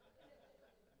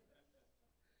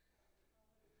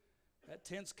 That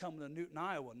tent's coming to Newton,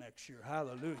 Iowa next year.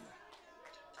 Hallelujah.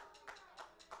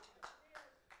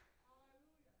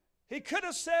 He could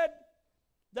have said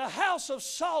the house of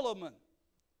Solomon,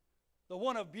 the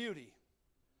one of beauty.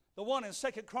 The one in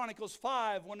 2 Chronicles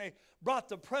 5 when they brought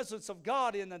the presence of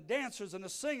God in, the dancers and the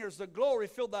singers, the glory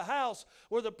filled the house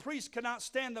where the priest could not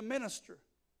stand to minister.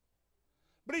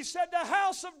 But he said the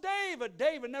house of David.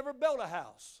 David never built a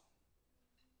house.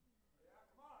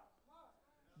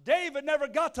 David never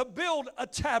got to build a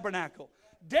tabernacle.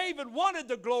 David wanted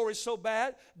the glory so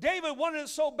bad. David wanted it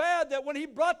so bad that when he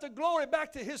brought the glory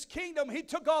back to his kingdom, he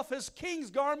took off his king's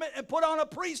garment and put on a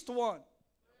priest one.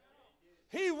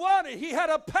 He had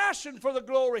a passion for the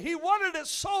glory. He wanted it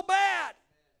so bad.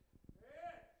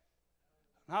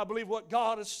 And I believe what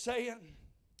God is saying,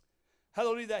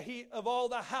 hallelujah, that of all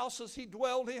the houses he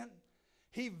dwelled in,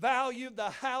 he valued the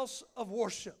house of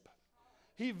worship.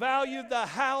 He valued the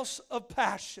house of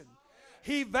passion.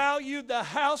 He valued the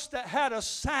house that had a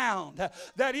sound,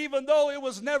 that even though it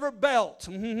was never built,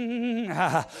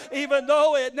 even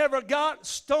though it never got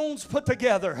stones put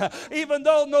together, even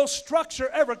though no structure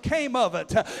ever came of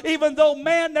it, even though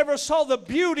man never saw the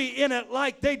beauty in it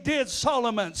like they did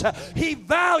Solomon's, he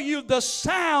valued the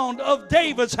sound of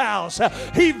David's house.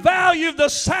 He valued the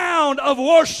sound of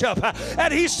worship.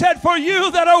 And he said, for you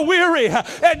that are weary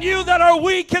and you that are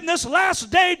weak in this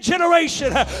last day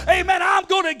generation, amen, I'm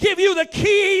going to give you the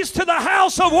keys to the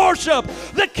house of worship,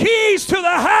 the keys to the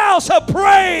house of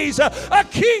praise, a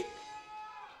key.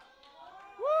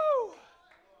 Woo.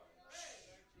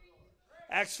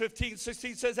 Acts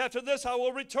 15:16 says, after this I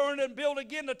will return and build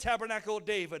again the tabernacle of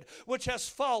David, which has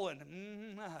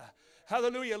fallen.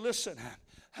 Hallelujah, listen.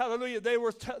 Hallelujah, they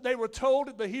were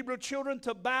told, the Hebrew children,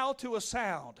 to bow to a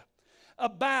sound.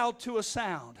 Bow to a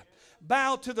sound.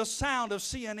 Bow to the sound of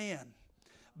CNN.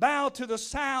 Bow to the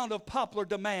sound of popular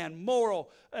demand,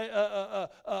 moral,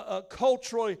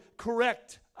 culturally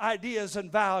correct ideas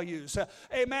and values.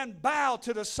 Amen. Bow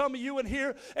to some of you in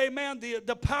here. Amen.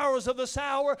 The powers of this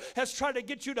hour has tried to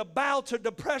get you to bow to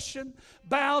depression,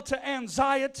 bow to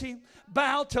anxiety,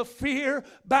 bow to fear,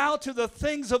 bow to the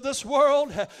things of this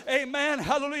world. Amen.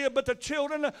 Hallelujah. But the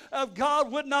children of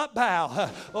God would not bow.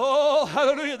 Oh,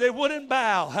 hallelujah. They wouldn't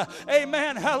bow.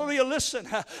 Amen. Hallelujah. Listen.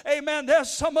 Amen.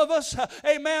 There's some of us,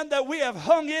 amen, that we have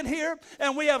hung in here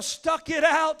and we have stuck it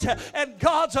out, and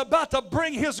God's about to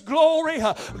bring his glory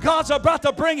God's about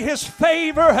to bring His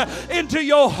favor into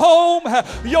your home,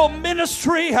 your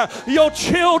ministry, your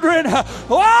children.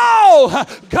 Oh,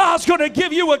 God's going to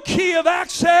give you a key of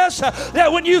access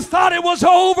that when you thought it was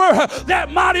over,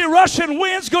 that mighty rushing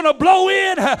wind's going to blow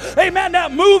in. Amen.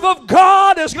 That move of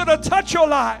God is going to touch your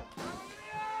life.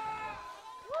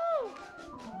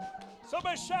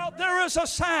 Somebody shout, there is a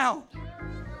sound.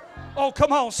 Oh,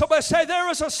 come on. Somebody say, there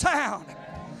is a sound.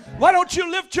 Why don't you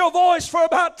lift your voice for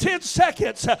about 10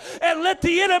 seconds and let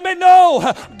the enemy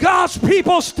know God's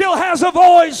people still has a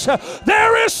voice.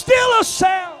 There is still a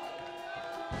sound.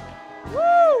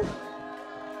 Woo!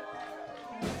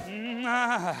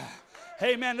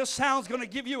 Amen. This sound's going to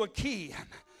give you a key.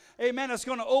 Amen. It's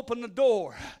going to open the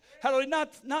door. Hallelujah.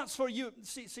 Not for you.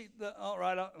 All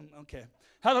right. Okay.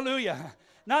 Hallelujah.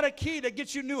 Not a key to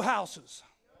get you new houses.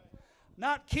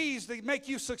 Not keys to make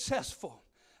you successful.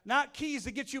 Not keys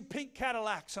to get you pink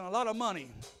Cadillacs and a lot of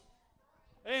money.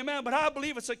 Amen. But I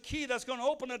believe it's a key that's going to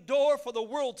open a door for the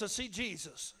world to see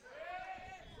Jesus.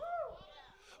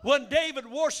 When David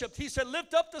worshiped, he said,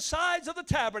 lift up the sides of the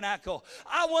tabernacle.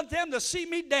 I want them to see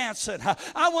me dancing.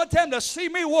 I want them to see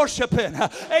me worshiping.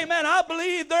 Amen. I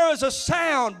believe there is a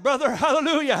sound, brother.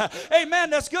 Hallelujah. Amen.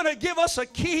 That's going to give us a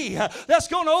key. That's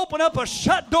going to open up a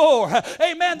shut door.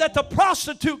 Amen. That the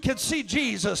prostitute can see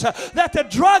Jesus. That the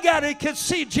drug addict can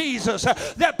see Jesus.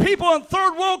 That people in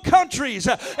third world countries,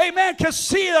 amen, can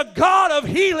see a God of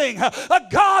healing. A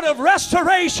God of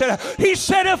restoration. He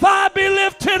said, if I be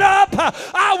lifted up,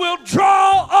 I will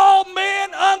draw all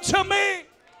men unto me.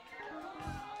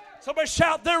 Somebody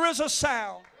shout, there is a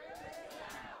sound.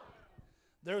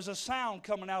 There's a sound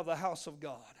coming out of the house of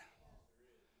God.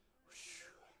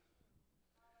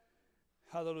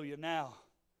 Hallelujah. Now,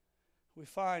 we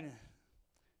find,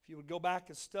 if you would go back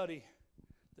and study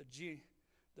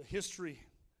the history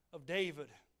of David,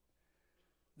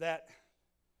 that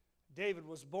David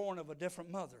was born of a different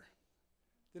mother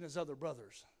than his other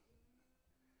brothers.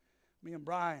 Me and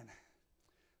Brian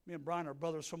are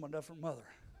brothers from a different mother.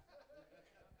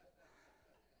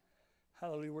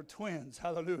 Hallelujah. We're twins.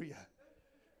 Hallelujah.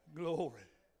 Glory.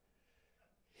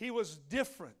 He was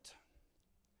different.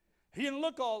 He didn't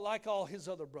look like all his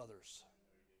other brothers.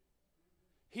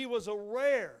 He was a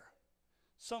rare.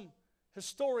 Some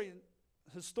historians,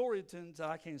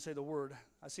 I can't even say the word.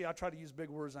 I try to use big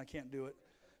words and I can't do it.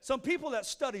 Some people that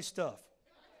study stuff.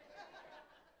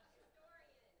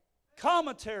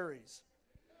 Commentaries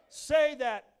say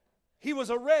that he was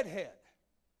a redhead.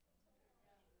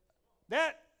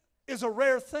 That is a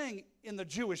rare thing in the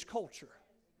Jewish culture.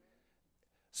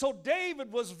 So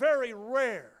David was very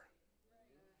rare.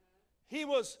 He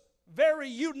was very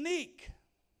unique.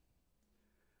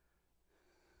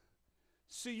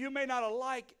 See, you may not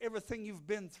like everything you've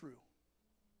been through.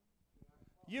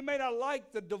 You may not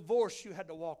like the divorce you had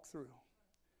to walk through.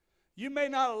 You may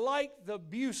not like the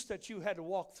abuse that you had to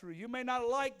walk through. You may not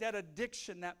like that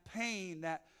addiction, that pain,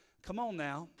 come on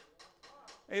now.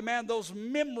 Amen, those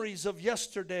memories of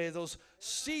yesterday, those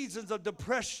seasons of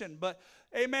depression. But,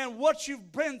 amen, what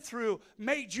you've been through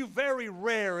made you very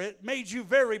rare. It made you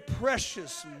very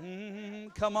precious.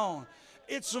 Come on.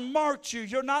 It's marked you.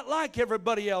 You're not like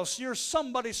everybody else. You're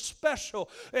somebody special.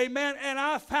 Amen. And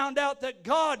I found out that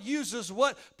God uses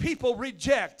what people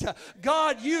reject.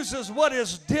 God uses what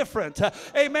is different.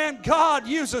 Amen. God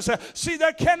uses. See,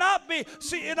 there cannot be.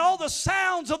 See, in all the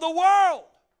sounds of the world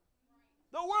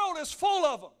is full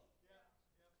of them.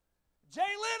 Jay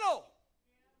Leno,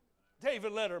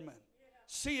 David Letterman,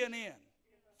 CNN,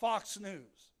 Fox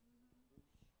News,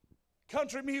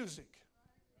 country music.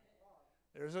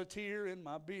 There's a tear in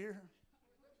my beer.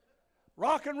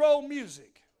 Rock and roll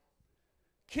music.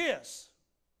 Kiss.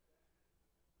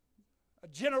 A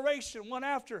generation went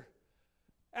after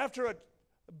a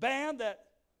band that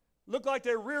looked like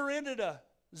they rear-ended a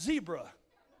zebra.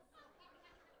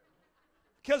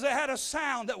 Because they had a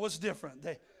sound that was different.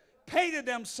 They painted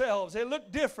themselves. They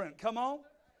looked different. Come on.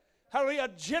 Hallelujah.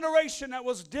 A generation that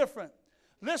was different.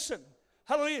 Listen.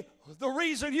 Hallelujah. The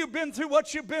reason you've been through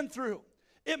what you've been through,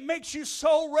 it makes you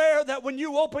so rare that when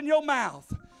you open your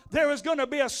mouth, there is going to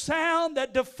be a sound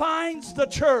that defines the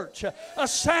church. A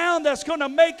sound that's going to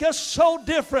make us so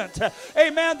different.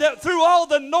 Amen. That through all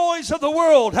the noise of the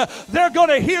world, they're going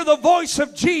to hear the voice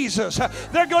of Jesus.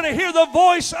 They're going to hear the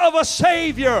voice of a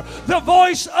Savior. The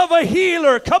voice of a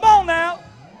healer. Come on now.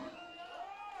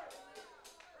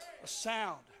 A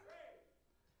sound.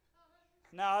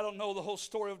 Now, I don't know the whole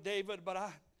story of David,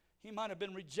 but he might have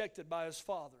been rejected by his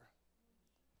father.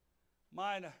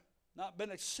 Might have not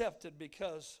been accepted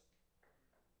because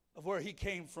of where he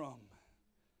came from.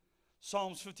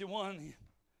 Psalms 51,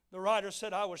 the writer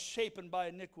said, I was shapen by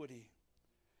iniquity.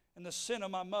 and the sin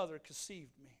of my mother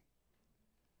conceived me.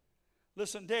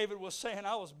 Listen, David was saying,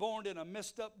 I was born in a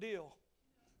messed up deal.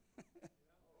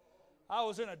 I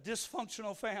was in a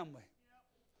dysfunctional family.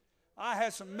 I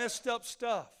had some messed up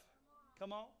stuff.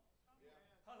 Come on.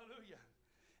 Hallelujah.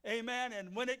 Amen.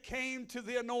 And when it came to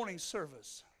the anointing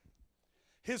service,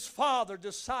 his father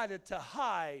decided to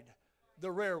hide the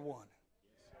rare one.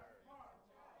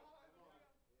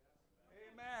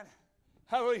 Amen.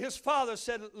 Hallelujah. His father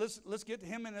said, let's get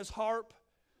him in his harp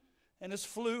and his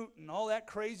flute and all that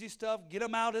crazy stuff. Get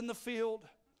him out in the field.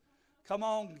 Come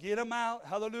on, get him out.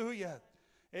 Hallelujah.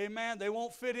 Amen. They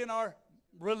won't fit in our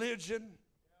religion.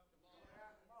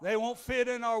 They won't fit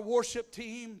in our worship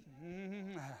team.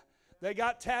 They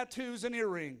got tattoos and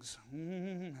earrings.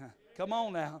 Come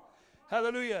on now.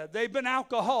 Hallelujah. They've been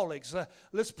alcoholics.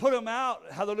 Let's put them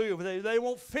out. Hallelujah. They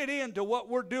won't fit into what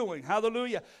we're doing.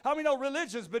 Hallelujah. How many know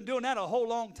religion's been doing that a whole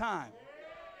long time?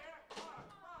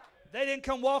 They didn't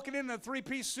come walking in a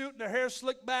three-piece suit and their hair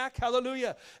slicked back.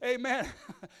 Hallelujah. Amen.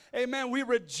 Amen. We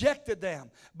rejected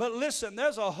them. But listen,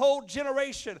 there's a whole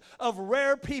generation of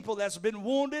rare people that's been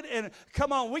wounded. And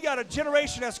come on, we got a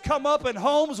generation that's come up in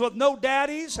homes with no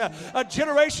daddies. A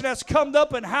generation that's come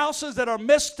up in houses that are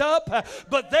messed up.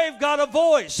 But they've got a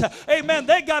voice. Amen.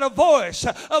 They got a voice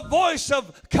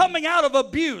of coming out of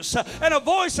abuse. And a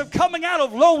voice of coming out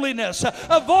of loneliness.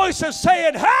 A voice of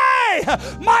saying, hey,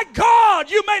 my God,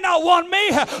 you may not want me,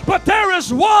 but there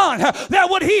is one that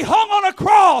when he hung on a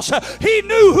cross, he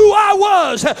knew who I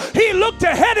was. He looked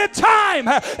ahead in time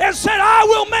and said, I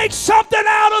will make something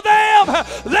out of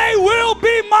them. They will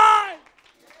be mine.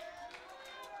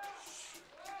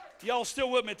 Y'all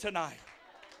still with me tonight?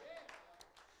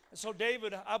 And so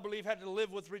David, I believe, had to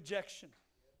live with rejection.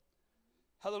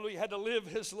 Hallelujah. Had to live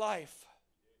his life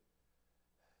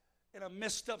in a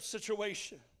messed up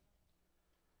situation.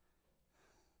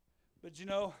 But you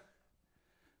know,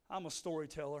 I'm a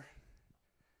storyteller.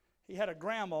 He had a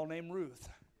grandma named Ruth.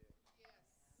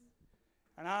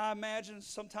 And I imagine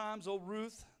sometimes old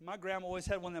Ruth, my grandma always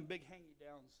had one of them big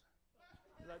hangy-downs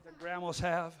like the grandmas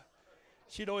have.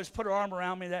 She'd always put her arm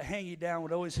around me. That hangy-down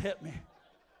would always hit me.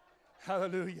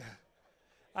 Hallelujah.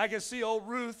 I can see old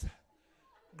Ruth,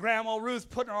 Grandma Ruth,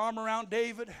 putting her arm around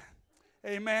David.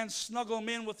 Amen. Snuggle him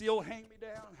in with the old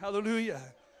hand-me-down. Hallelujah.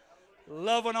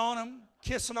 Loving on him,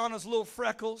 kissing on his little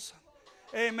freckles.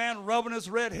 Amen. Rubbing his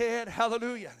red head.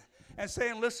 Hallelujah. And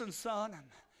saying, listen, son.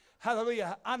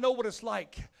 Hallelujah. I know what it's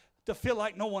like to feel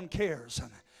like no one cares.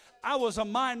 I was a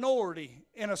minority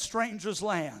in a stranger's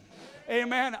land.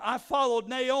 Amen. I followed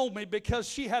Naomi because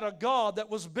she had a God that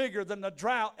was bigger than the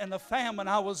drought and the famine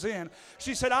I was in.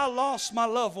 She said, I lost my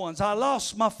loved ones. I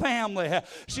lost my family.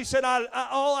 She said,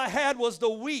 all I had was the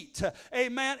wheat.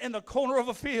 Amen. In the corner of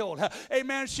a field.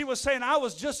 Amen. She was saying, I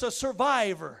was just a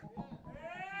survivor.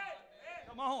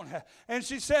 On. And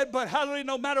she said, but hallelujah,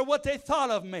 no matter what they thought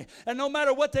of me and no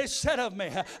matter what they said of me,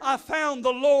 I found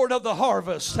the Lord of the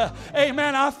harvest.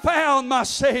 Amen. I found my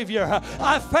Savior.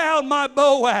 I found my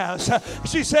Boaz.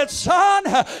 She said, son,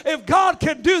 if God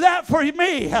can do that for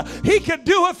me, he can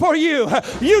do it for you.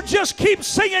 You just keep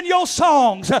singing your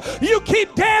songs. You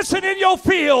keep dancing in your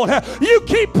field. You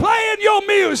keep playing your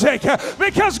music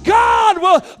because God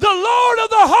will, the Lord of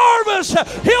the harvest,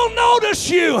 he'll notice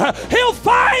you. He'll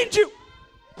find you.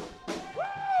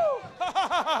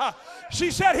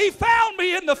 She said, he found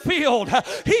me in the field.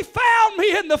 He found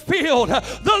me in the field. The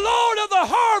Lord of the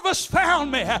harvest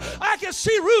found me. I can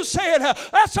see Ruth saying,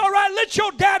 that's all right, let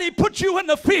your daddy put you in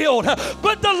the field.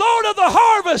 But the Lord of the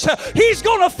harvest, he's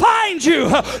going to find you.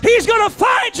 He's going to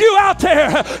find you out there.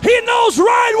 He knows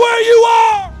right where you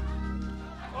are.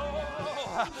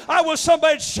 I wish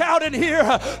somebody shouted here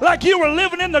like you were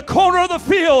living in the corner of the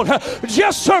field,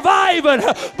 just surviving.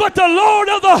 But the Lord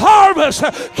of the harvest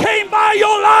came by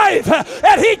your life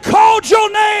and he called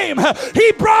your name.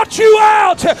 He brought you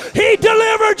out. He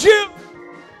delivered you.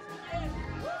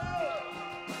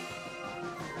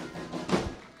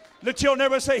 Let your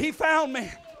neighbor say, he found me.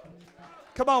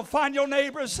 Come on, find your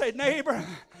neighbor and say, neighbor,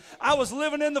 I was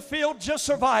living in the field just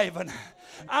surviving.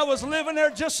 I was living there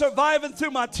just surviving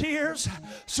through my tears,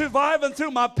 surviving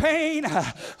through my pain.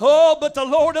 Oh, but the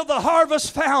Lord of the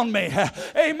harvest found me.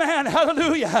 Amen.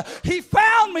 Hallelujah. He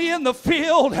found me in the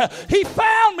field. He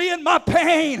found me in my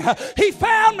pain. He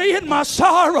found me in my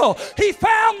sorrow. He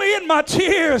found me in my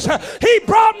tears. He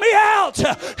brought me out.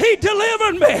 He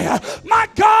delivered me. My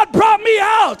God brought me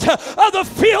out of the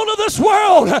field of this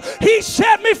world. He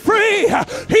set me free.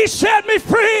 He set me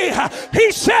free.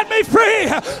 He set me free.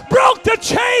 Broke the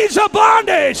chains of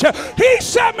bondage. He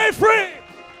set me free.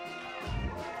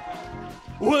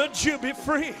 Would you be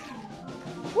free?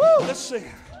 Woo, let's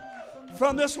sing.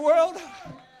 from this world?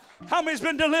 How many's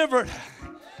been delivered?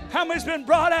 How many's been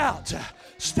brought out?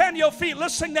 Stand to your feet.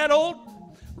 Let's sing that old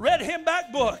red hymn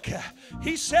back book.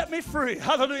 He set me free.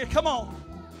 Hallelujah. Come on.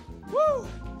 Woo.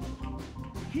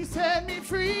 He set me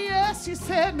free, yes, he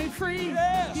set me free.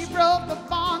 Yes. He broke the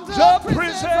bonds The of prison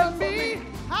prison for from me.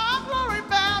 I'm glory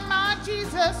bound, my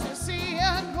Jesus, you see,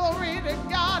 and glory to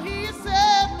God. He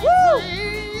set me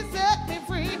free, he set me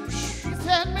free, he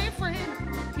set me free.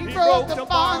 He broke the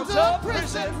bonds of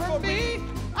prison from me.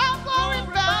 I'm glory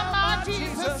bound, my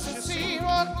Jesus, you see,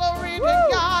 oh, glory to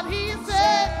God. He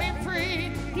set me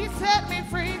free, he set me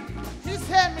free, he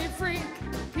set me free.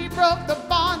 He broke the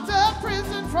bonds of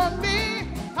prison from me.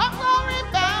 I'm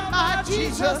glory bound, my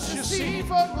Jesus, you see,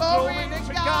 for glory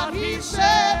to God, he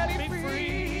set me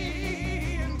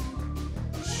free.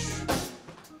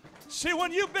 See,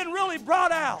 when you've been really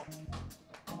brought out,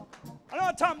 I'm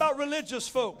not talking about religious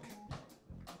folk.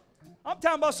 I'm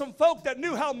talking about some folk that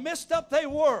knew how messed up they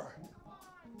were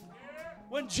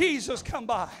when Jesus come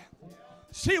by.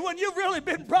 See, when you've really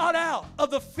been brought out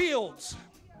of the fields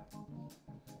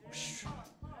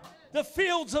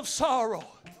of sorrow,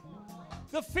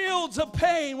 the fields of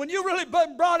pain, when you really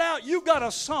been brought out, you got a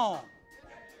song.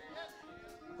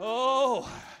 Oh,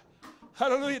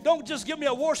 hallelujah. Don't just give me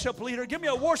a worship leader. Give me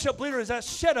a worship leader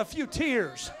that's shed a few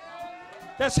tears,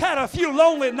 that's had a few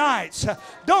lonely nights.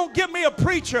 Don't give me a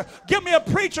preacher. Give me a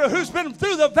preacher who's been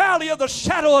through the valley of the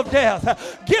shadow of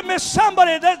death. Give me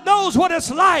somebody that knows what it's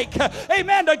like,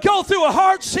 amen, to go through a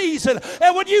hard season.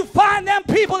 And when you find them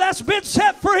people that's been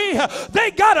set free,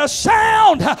 they got a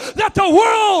sound that the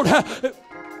world...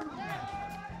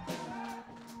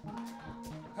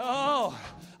 Oh,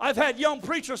 I've had young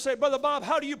preachers say, Brother Bob,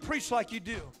 how do you preach like you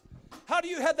do? How do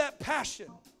you have that passion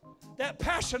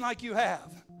like you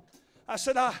have? I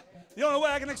said, the only way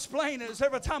I can explain it is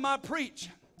every time I preach,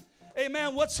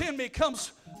 amen, what's in me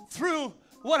comes through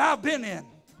what I've been in.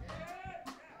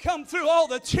 Come through all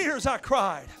the tears I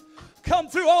cried. Come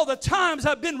through all the times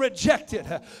I've been rejected.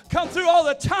 Come through all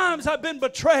the times I've been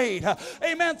betrayed.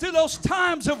 Amen. Through those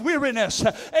times of weariness.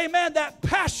 Amen. That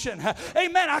passion.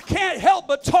 Amen. I can't help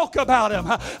but talk about him.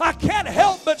 I can't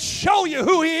help but show you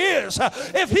who he is.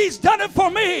 If he's done it for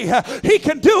me, he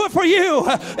can do it for you.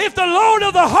 If the Lord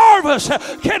of the harvest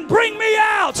can bring me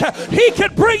out, he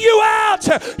can bring you out.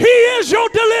 He is your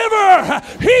deliverer.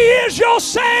 He is your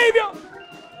Savior.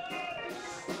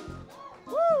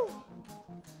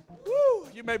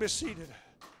 You may be seated.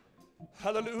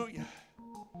 Hallelujah.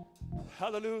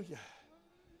 Hallelujah.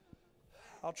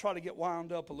 I'll try to get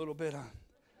wound up a little bit. A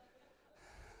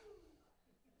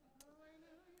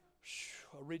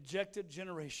rejected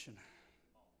generation.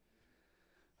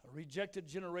 A rejected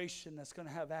generation that's going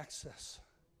to have access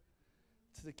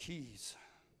to the keys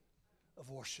of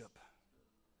worship.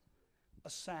 A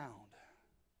sound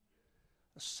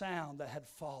that had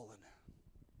fallen,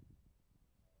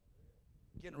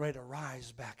 getting ready to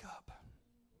rise back up.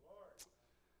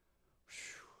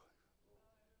 Whew.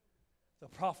 The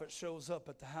prophet shows up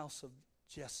at the house of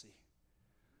Jesse.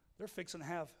 They're fixing to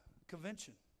have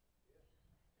convention.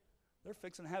 They're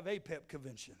fixing to have APEP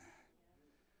convention.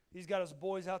 He's got his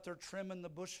boys out there trimming the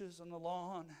bushes on the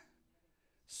lawn,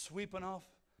 sweeping off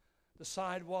the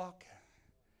sidewalk.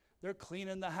 They're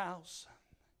cleaning the house.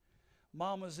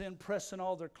 Mama's in pressing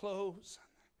all their clothes.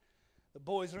 The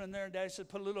boys are in there, and Daddy said,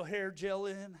 put a little hair gel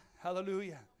in.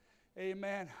 Hallelujah.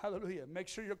 Amen. Hallelujah. Make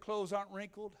sure your clothes aren't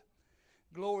wrinkled.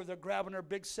 Glory, they're grabbing their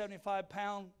big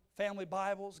 75-pound family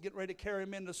Bibles, getting ready to carry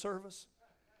them into service.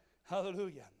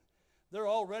 Hallelujah. They're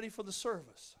all ready for the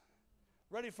service,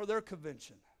 ready for their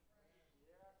convention,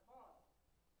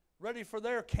 ready for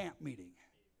their camp meeting,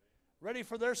 ready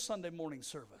for their Sunday morning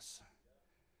service.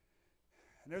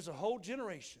 And there's a whole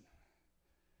generation.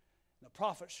 And the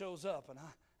prophet shows up, and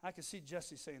I can see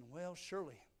Jesse saying, well,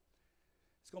 surely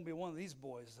it's going to be one of these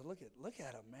boys. Look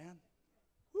at them, man.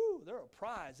 Woo, they're a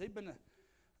prize.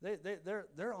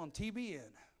 They're on TBN.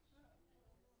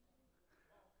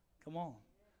 Come on.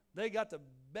 They got the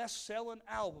best-selling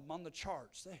album on the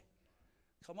charts.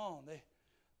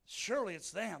 Surely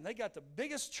it's them. They got the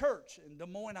biggest church in Des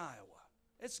Moines, Iowa.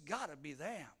 It's got to be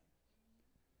them.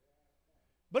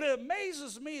 But it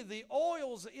amazes me, the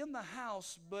oil's in the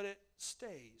house, but it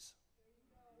stays.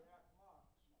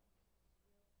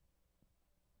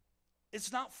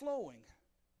 It's not flowing.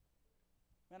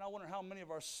 Man, I wonder how many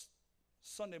of our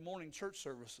Sunday morning church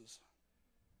services,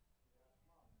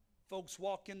 folks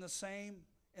walk in the same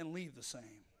and leave the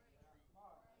same.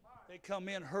 They come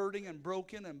in hurting and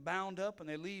broken and bound up, and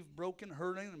they leave broken,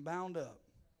 hurting, and bound up.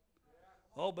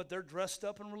 Oh, but they're dressed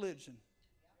up in religion.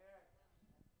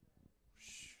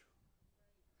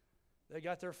 They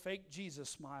got their fake Jesus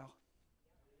smile.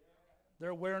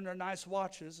 They're wearing their nice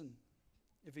watches, and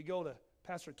if you go to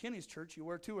Pastor Kenny's church, you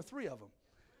wear 2 or 3 of them.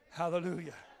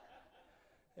 Hallelujah.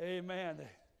 Amen.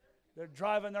 They're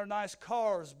driving their nice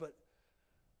cars, but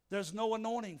there's no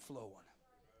anointing flowing.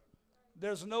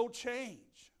 There's no change.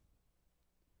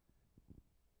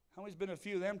 How many's been to a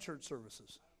few of them church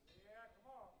services?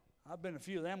 I've been to a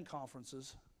few of them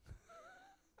conferences.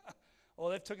 Oh,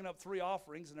 they've taken up 3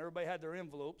 offerings, and everybody had their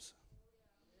envelopes.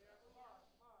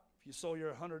 If you sow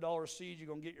your $100 seed, you're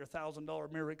going to get your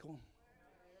 $1,000 miracle.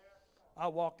 I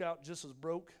walked out just as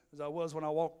broke as I was when I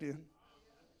walked in.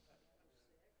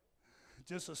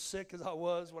 Just as sick as I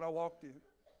was when I walked in.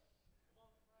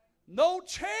 No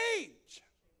change.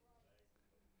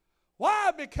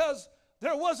 Why? Because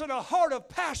there wasn't a heart of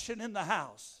passion in the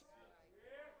house.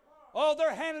 Oh,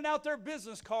 they're handing out their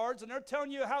business cards and they're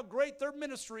telling you how great their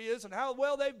ministry is and how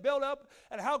well they've built up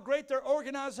and how great their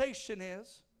organization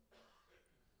is.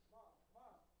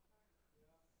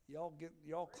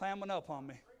 Y'all clamming up on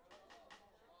me.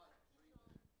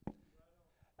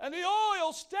 And the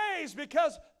oil stays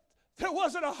because there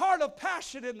wasn't a heart of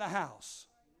passion in the house.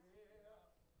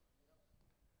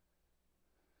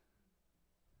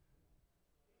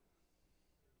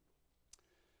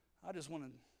 I just want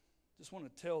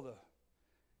to tell the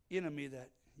enemy that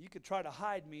you could try to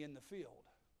hide me in the field.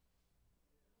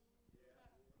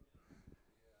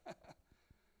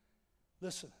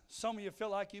 Listen, some of you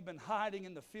feel like you've been hiding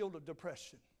in the field of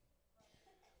depression,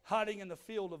 hiding in the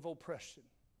field of oppression,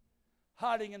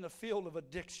 hiding in the field of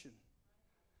addiction,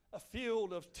 a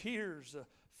field of tears, a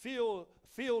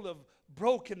field of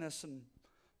brokenness and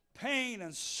pain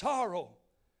and sorrow.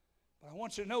 But I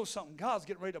want you to know something. God's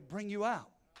getting ready to bring you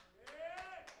out.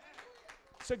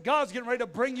 I said, God's getting ready to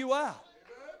bring you out.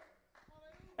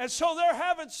 And so they're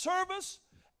having service,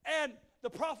 and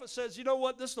the prophet says, you know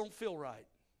what, this don't feel right.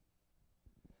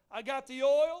 I got the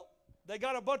oil. They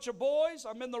got a bunch of boys.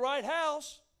 I'm in the right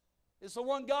house. It's the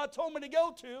one God told me to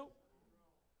go to.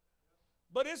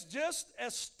 But it's just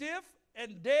as stiff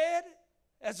and dead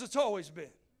as it's always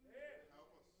been.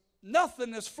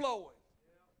 Nothing is flowing.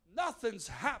 Nothing's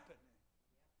happening.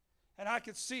 And I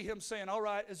could see him saying, all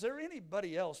right, is there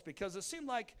anybody else? Because it seemed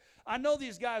like, I know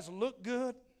these guys look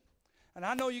good. And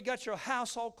I know you got your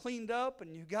house all cleaned up.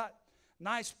 And you got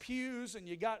nice pews. And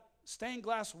you got stained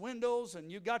glass windows.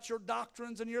 And you got your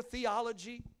doctrines and your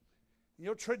theology.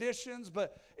 Your traditions.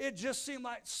 But it just seemed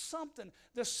like something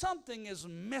is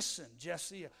missing,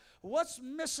 Jesse. What's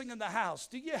missing in the house?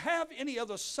 Do you have any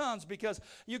other sons? Because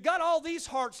you got all these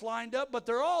hearts lined up. But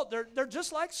they're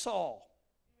just like Saul.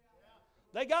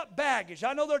 They got baggage.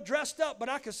 I know they're dressed up, but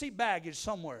I can see baggage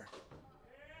somewhere.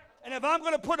 And if I'm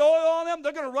going to put oil on them,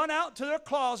 they're going to run out to their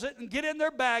closet and get in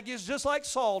their baggage just like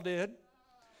Saul did.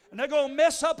 And they're going to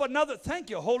mess up another, thank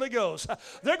you, Holy Ghost.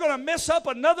 They're going to mess up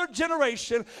another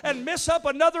generation and mess up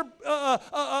the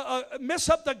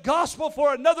gospel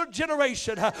for another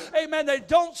generation. Amen. They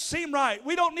don't seem right.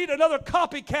 We don't need another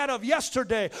copycat of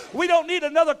yesterday. We don't need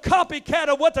another copycat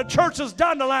of what the church has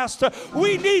done the last.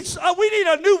 We need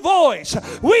a new voice.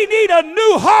 We need a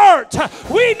new heart.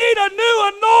 We need a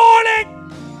new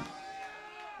anointing.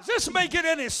 Is this making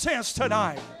any sense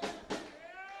tonight?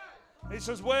 He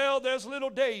says, well, there's little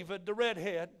David, the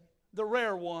redhead, the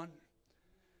rare one.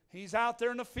 He's out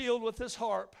there in the field with his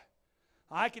harp.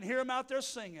 I can hear him out there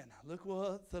singing. Look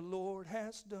what the Lord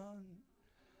has done.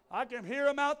 I can hear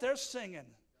him out there singing.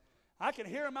 I can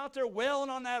hear him out there wailing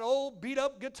on that old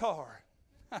beat-up guitar.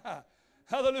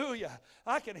 Hallelujah.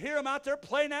 I can hear him out there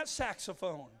playing that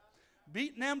saxophone.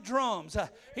 Beating them drums.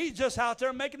 He's just out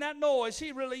there making that noise.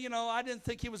 He really, I didn't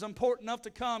think he was important enough to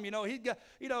come. He's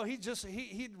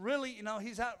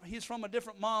from a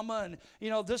different mama,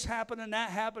 and this happened and that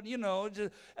happened.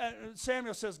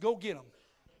 Samuel says, "Go get him.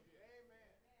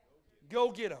 Go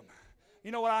get him." You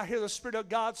know what I hear the Spirit of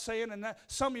God saying? And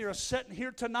some of you are sitting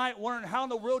here tonight wondering how in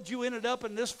the world you ended up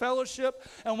in this fellowship,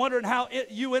 and wondering how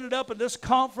you ended up in this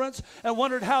conference, and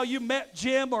wondering how you met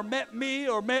Jim or met me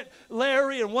or met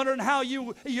Larry, and wondering how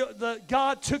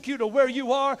God took you to where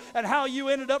you are, and how you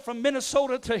ended up from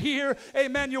Minnesota to here.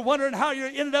 Amen. You're wondering how you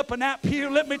ended up in that pew.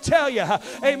 Let me tell you,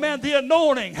 amen, the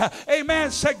anointing,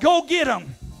 amen, said go get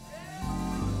him.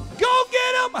 Go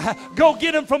get him. Go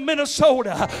get him from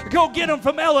Minnesota. Go get him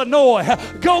from Illinois.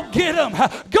 Go get him.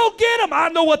 Go get him. I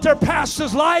know what their past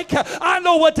is like. I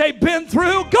know what they've been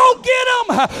through. Go get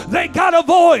them. They got a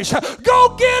voice.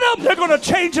 Go get them. They're going to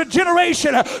change a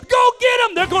generation. Go get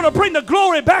them. They're going to bring the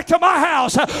glory back to my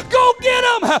house. Go get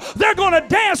them. They're going to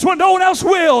dance when no one else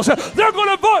wills. They're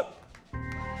going to vote.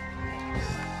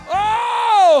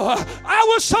 Oh! Oh, I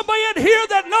wish somebody in here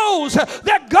that knows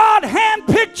that God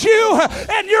handpicked you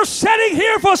and you're sitting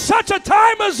here for such a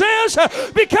time as this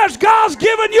because God's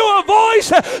given you a voice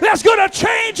that's going to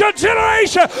change a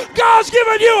generation. God's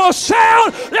given you a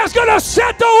sound that's going to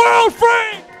set the world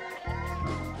free.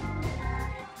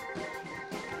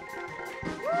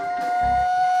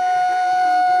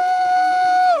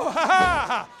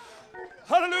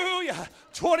 Hallelujah.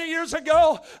 20 years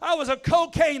ago, I was a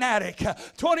cocaine addict.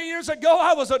 20 years ago,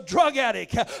 I was a drug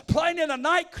addict. Playing in the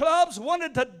nightclubs,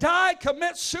 wanted to die,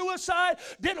 commit suicide,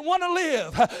 didn't want to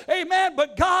live. Amen.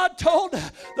 But God told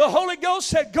the Holy Ghost,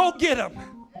 said, go get him.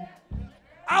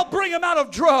 I'll bring him out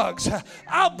of drugs.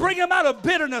 I'll bring him out of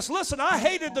bitterness. Listen, I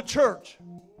hated the church.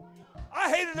 I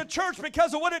hated the church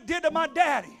because of what it did to my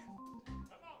daddy.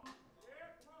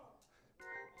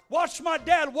 Watched my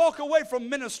dad walk away from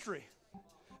ministry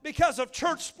because of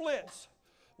church splits.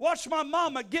 Watched my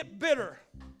mama get bitter.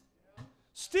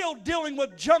 Still dealing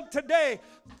with junk today,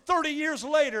 30 years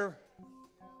later.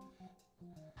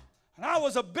 And I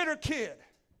was a bitter kid.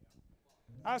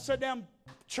 I said, damn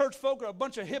church folk are a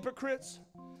bunch of hypocrites.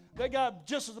 They got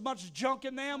just as much junk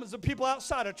in them as the people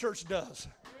outside of church does.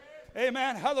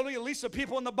 Amen. Hallelujah. At least the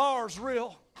people in the bar's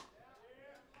real.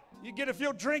 You get a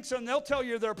few drinks and they'll tell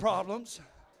you their problems.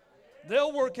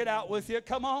 They'll work it out with you.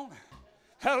 Come on.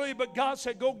 Hallelujah. But God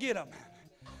said, go get them.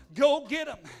 Go get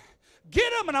them.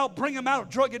 Get them and I'll bring them out of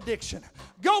drug addiction.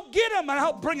 Go get them and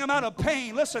I'll bring them out of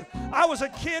pain. Listen, I was a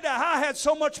kid. I had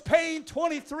so much pain,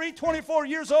 23, 24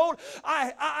 years old.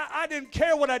 I didn't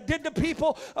care what I did to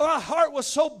people. My heart was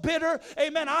so bitter.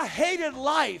 Amen. I hated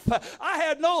life. I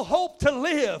had no hope to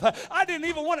live. I didn't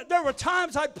even want it. There were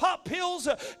times I'd pop pills.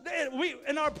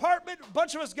 In our apartment, a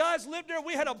bunch of us guys lived there.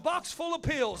 We had a box full of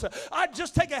pills. I'd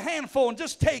just take a handful and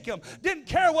just take them. Didn't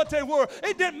care what they were.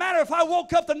 It didn't matter if I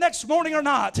woke up the next morning or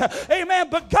not. Amen.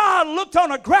 But God looked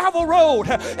on a gravel road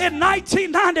in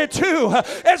 1992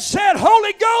 and said,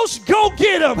 Holy Ghost, go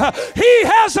get him. He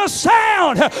has a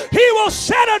sound. He will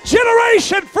set a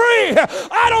generation free.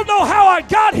 I don't know how I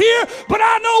got here, but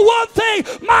I know one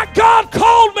thing. My God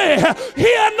called me.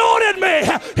 He anointed me.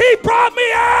 He brought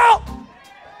me out.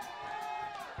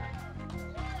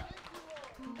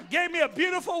 Gave me a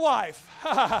beautiful wife.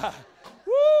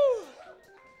 Woo.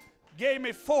 Gave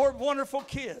me 4 wonderful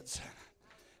kids.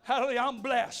 Hallelujah, I'm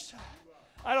blessed.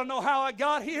 I don't know how I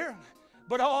got here,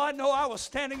 but all I know, I was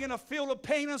standing in a field of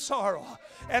pain and sorrow.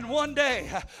 And one day,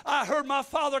 I heard my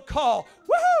father call,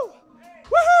 woohoo,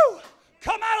 woohoo,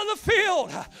 come out of the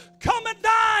field. Come and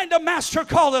dine. The master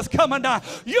calleth, come and dine.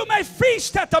 You may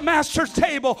feast at the master's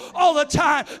table all the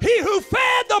time. He who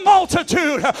fed the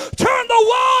multitude turned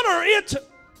the water into...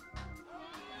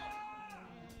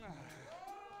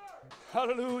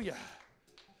 Hallelujah.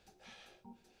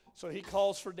 So he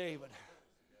calls for David.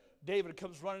 David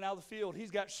comes running out of the field.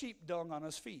 He's got sheep dung on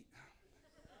his feet.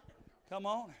 Come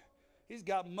on. He's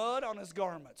got mud on his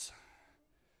garments.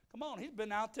 Come on. He's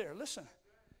been out there. Listen.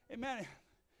 Amen.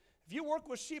 If you work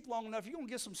with sheep long enough, you're going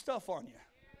to get some stuff on you.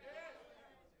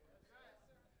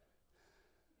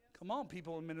 Come on,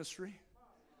 people in ministry.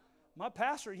 My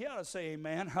pastor, he ought to say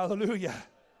amen. Hallelujah.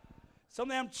 Some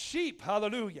of them sheep.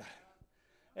 Hallelujah.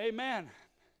 Amen.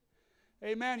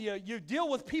 Amen. You deal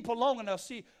with people long enough.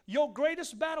 See, your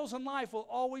greatest battles in life will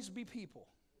always be people.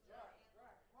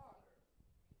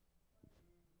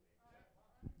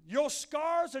 Your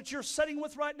scars that you're sitting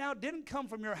with right now didn't come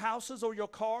from your houses or your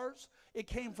cars. It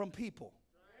came from people.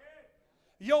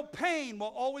 Your pain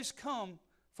will always come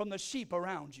from the sheep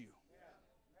around you.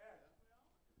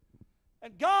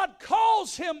 And God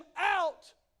calls him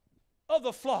out of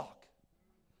the flock.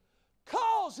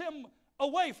 Calls him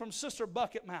away from Sister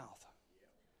Bucket Mouth.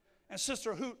 And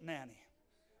Sister Hootenanny,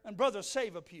 and Brother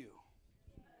Save-A-Pew.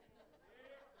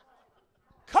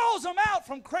 Calls them out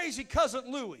from crazy Cousin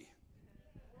Louie.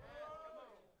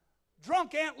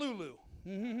 Drunk Aunt Lulu.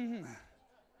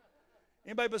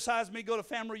 Anybody besides me go to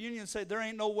family reunion and say, there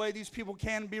ain't no way these people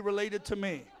can be related to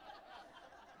me.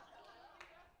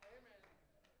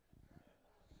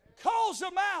 Calls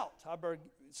them out.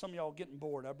 Some of y'all getting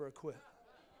bored. I better quit.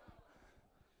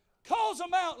 Calls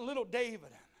them out, and little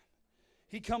David.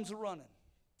 He comes running.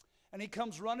 And he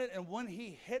comes running, and when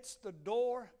he hits the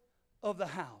door of the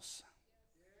house,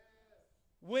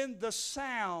 when the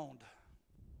sound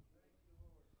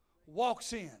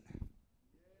walks in,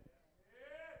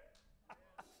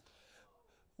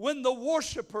 when the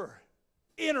worshiper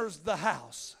enters the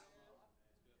house,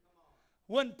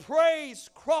 when praise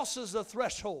crosses the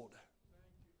threshold.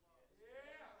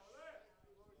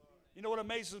 You know what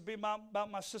amazes me about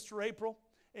my sister April?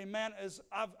 Amen, is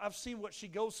I've seen what she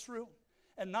goes through.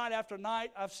 And night after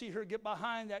night, I've seen her get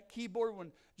behind that keyboard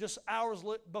when just hours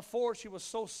before she was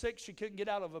so sick she couldn't get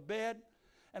out of a bed,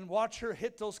 and watch her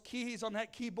hit those keys on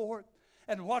that keyboard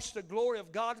and watch the glory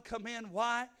of God come in.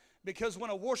 Why? Because when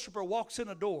a worshiper walks in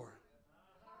a door,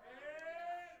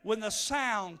 when the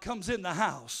sound comes in the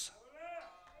house,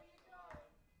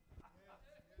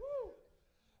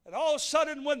 and all of a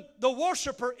sudden when the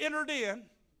worshiper entered in,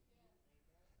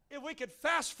 if we could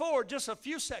fast forward just a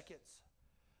few seconds,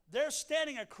 there's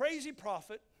standing a crazy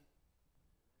prophet,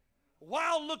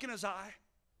 wild look in his eye,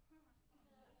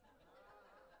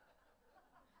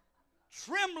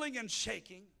 trembling and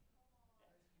shaking,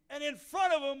 and in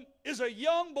front of him is a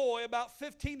young boy about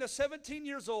 15 to 17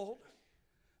 years old,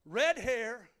 red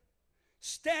hair,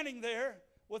 standing there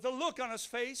with a look on his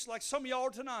face like some of y'all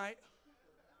are tonight.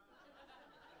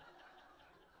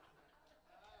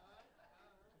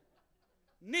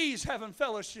 Knees having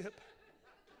fellowship.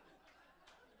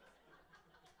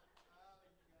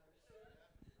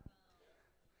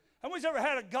 How many's ever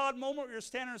had a God moment where you're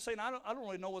standing there saying, I don't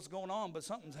really know what's going on, but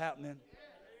something's happening?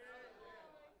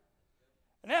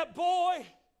 And that boy,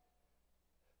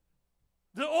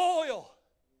 the oil,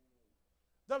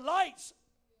 the lights,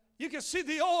 you can see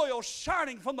the oil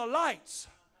shining from the lights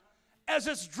as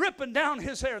it's dripping down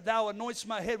his hair. Thou anointest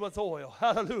my head with oil.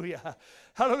 Hallelujah.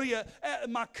 Hallelujah.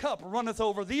 My cup runneth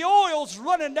over. The oil's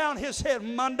running down his head.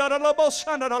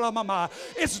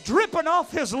 It's dripping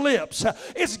off his lips.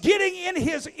 It's getting in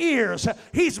his ears.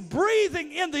 He's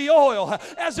breathing in the oil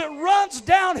as it runs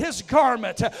down his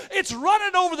garment. It's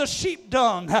running over the sheep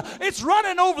dung. It's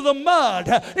running over the mud.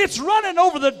 It's running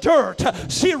over the dirt.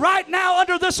 See, right now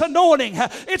under this anointing,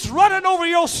 it's running over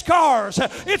your scars.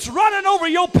 It's running over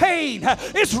your pain.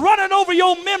 It's running over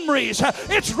your memories.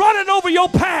 It's running over your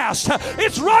past.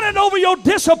 It's running over your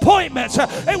disappointments.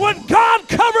 And when God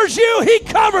covers you, He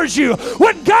covers you.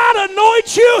 When God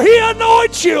anoints you, He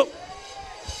anoints you.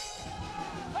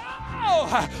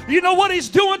 Oh, you know what He's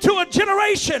doing to a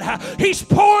generation? He's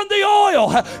pouring the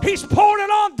oil. He's pouring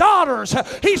it on daughters.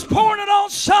 He's pouring it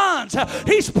on sons.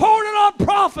 He's pouring it on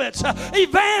prophets,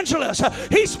 evangelists.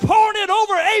 He's pouring it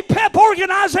over APEP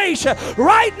organization.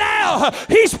 Right now,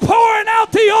 He's pouring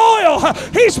out the oil.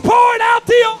 He's pouring out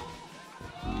the oil.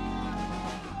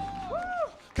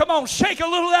 Come on, shake a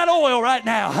little of that oil right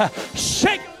now.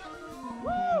 Shake.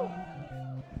 Woo.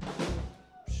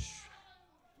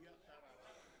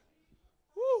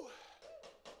 Woo.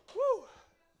 Woo.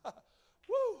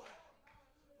 Woo.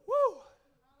 Woo.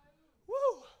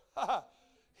 Woo.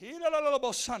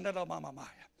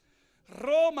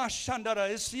 Roma Shandara.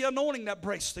 It's the anointing that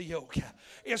breaks the yoke.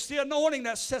 It's the anointing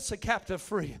that sets the captive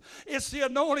free. It's the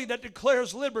anointing that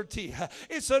declares liberty.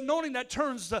 It's the anointing that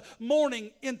turns the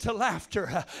mourning into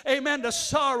laughter. Amen. The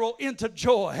sorrow into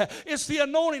joy. It's the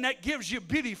anointing that gives you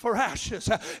beauty for ashes.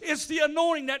 It's the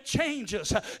anointing that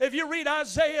changes. If you read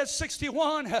Isaiah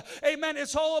 61, amen,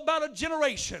 it's all about a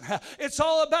generation. It's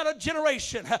all about a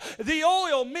generation. The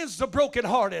oil mends the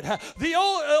brokenhearted. The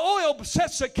oil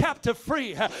sets the captive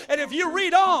free. And if you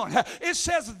read on, it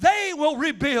says they will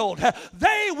rebuild.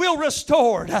 They will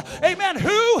restore. Amen.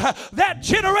 Who? That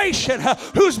generation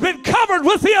who's been covered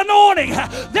with the anointing.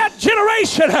 That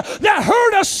generation that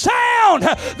heard a sound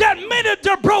that mended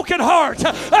their broken heart.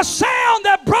 A sound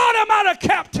that brought them out of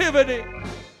captivity.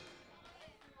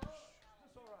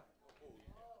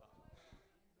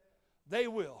 They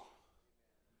will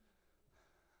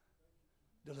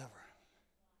deliver.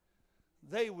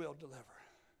 They will deliver.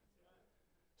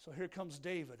 So here comes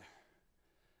David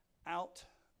out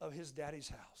of his daddy's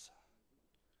house.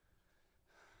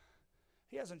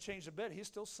 He hasn't changed a bit. He's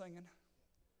still singing.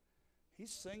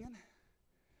 He's singing.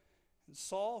 And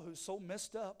Saul, who's so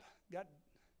messed up, got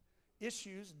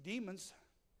issues, demons,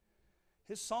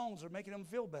 his songs are making him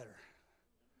feel better.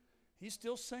 He's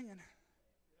still singing.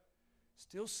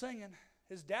 Still singing.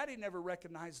 His daddy never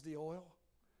recognized the oil,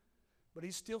 but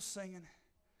he's still singing.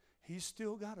 He's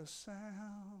still got a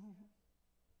sound.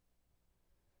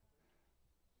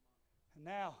 And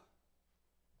now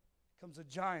comes the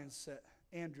giants that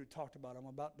Andrew talked about. I'm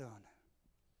about done.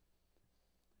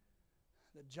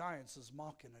 The giants is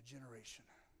mocking a generation.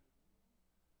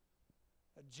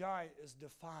 A giant is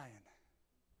defying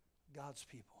God's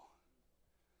people.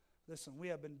 Listen, we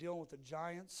have been dealing with the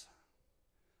giants.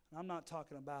 And I'm not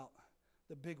talking about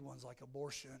the big ones like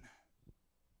abortion,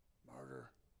 murder.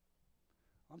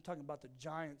 I'm talking about the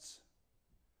giants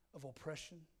of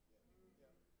oppression,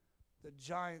 the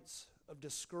giants of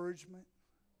discouragement,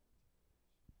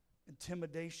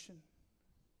 intimidation.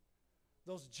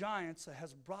 Those giants that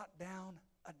has brought down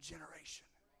a generation.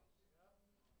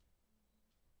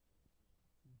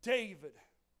 David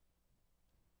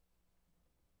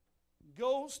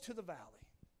goes to the valley,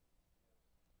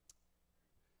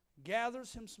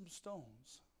 gathers him some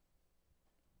stones,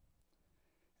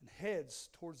 and heads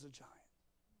towards the giant.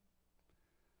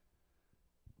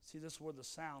 See, this is where the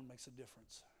sound makes a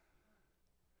difference.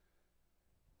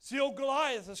 See, old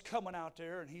Goliath is coming out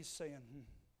there, and he's saying,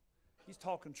 he's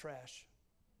talking trash.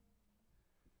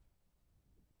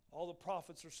 All the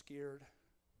prophets are scared.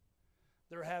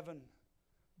 They're having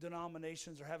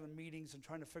denominations, they're having meetings and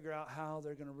trying to figure out how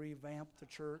they're going to revamp the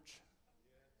church.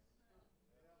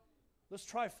 Let's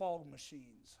try fog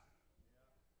machines.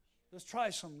 Let's try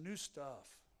some new stuff.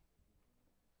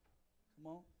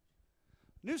 Come on.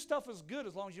 New stuff is good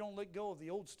as long as you don't let go of the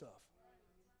old stuff.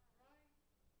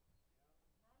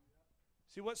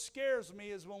 See, what scares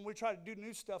me is when we try to do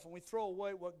new stuff and we throw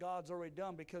away what God's already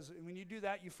done, because when you do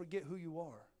that, you forget who you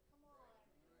are.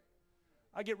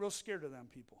 I get real scared of them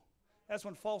people. That's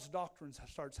when false doctrine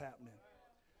starts happening.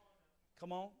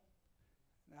 Come on.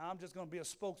 Now, I'm just going to be a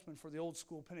spokesman for the old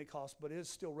school Pentecost, but it is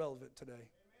still relevant today.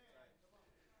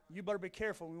 You better be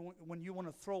careful when you want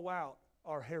to throw out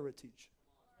our heritage.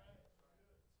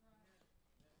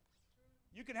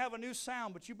 You can have a new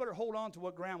sound, but you better hold on to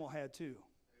what Grandma had too.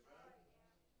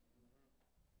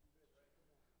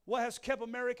 What has kept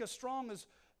America strong is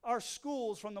our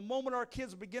schools. From the moment our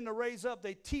kids begin to raise up,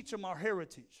 they teach them our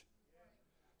heritage.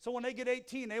 So when they get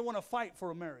 18, they want to fight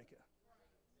for America.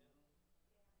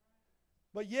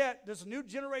 But yet, this new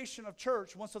generation of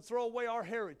church wants to throw away our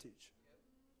heritage.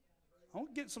 I'm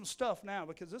going to get some stuff now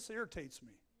because this irritates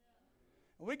me.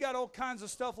 And we got all kinds of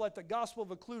stuff like the gospel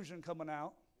of inclusion coming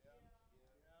out.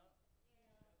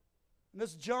 And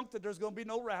this junk that there's going to be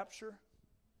no rapture.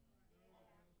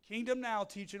 Kingdom Now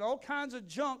teaching, all kinds of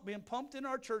junk being pumped in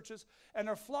our churches, and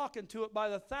they're flocking to it by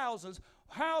the thousands.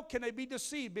 How can they be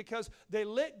deceived? Because they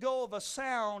let go of a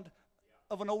sound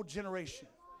of an old generation.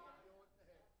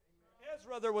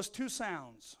 Ezra, there was two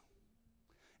sounds.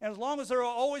 And as long as there will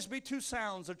always be two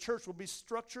sounds, the church will be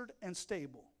structured and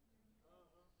stable.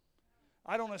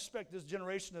 I don't expect this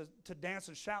generation to dance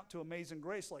and shout to Amazing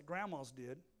Grace like grandmas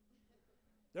did.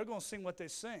 They're going to sing what they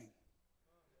sing.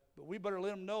 But we better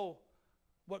let them know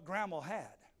what Grandma had.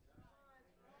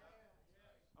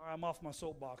 All right, I'm off my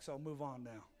soapbox. I'll move on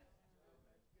now.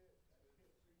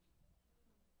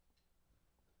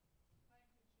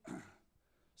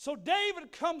 So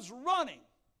David comes running,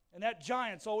 and that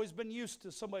giant's always been used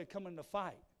to somebody coming to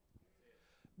fight.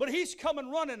 But he's coming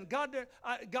running.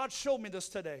 God showed me this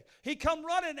today. He come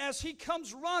running. As he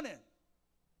comes running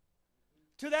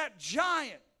to that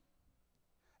giant,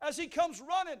 as he comes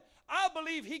running, I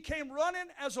believe he came running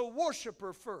as a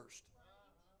worshiper first.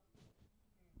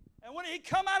 And when he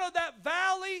come out of that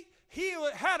valley, he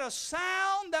had a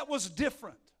sound that was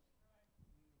different.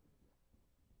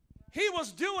 He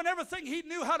was doing everything he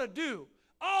knew how to do.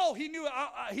 Oh, he knew.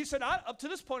 He said, up to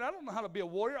this point, I don't know how to be a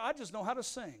warrior. I just know how to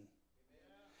sing.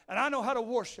 And I know how to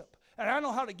worship. And I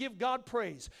know how to give God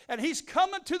praise. And he's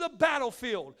coming to the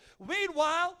battlefield.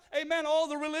 Meanwhile, amen, all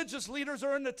the religious leaders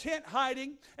are in the tent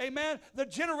hiding. Amen. The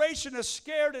generation is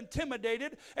scared,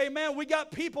 intimidated. Amen. We got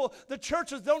people, the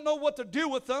churches don't know what to do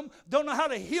with them, don't know how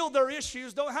to heal their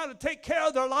issues, don't know how to take care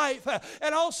of their life.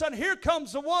 And all of a sudden, here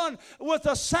comes the one with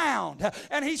a sound.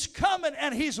 And he's coming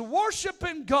and he's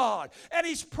worshiping God. And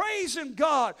he's praising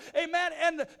God. Amen.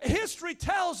 And history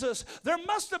tells us there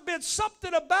must have been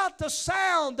something about the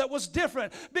sound that was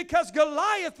different, because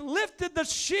Goliath lifted the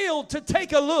shield to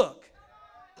take a look.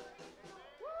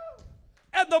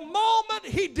 And the moment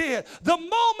he did, the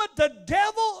moment the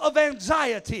devil of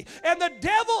anxiety and the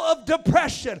devil of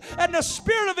depression and the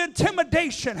spirit of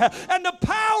intimidation and the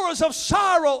powers of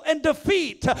sorrow and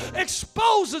defeat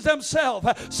exposes themselves.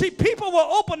 See, people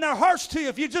will open their hearts to you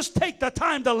if you just take the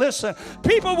time to listen.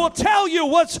 People will tell you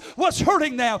what's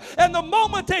hurting them. And the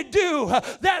moment they do,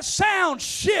 that sound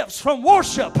shifts from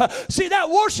worship. See, that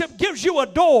worship gives you a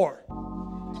door.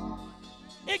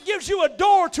 It gives you a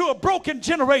door to a broken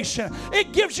generation.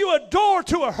 It gives you a door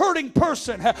to a hurting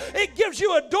person. It gives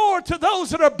you a door to those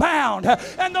that are bound.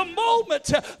 And the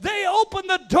moment they open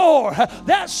the door,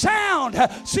 that sound,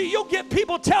 see, you'll get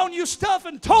people telling you stuff,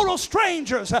 and total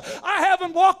strangers. I have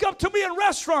them walk up to me in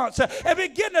restaurants and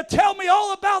begin to tell me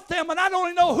all about them, and I don't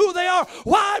even know who they are.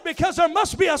 Why? Because there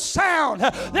must be a sound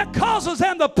that causes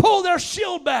them to pull their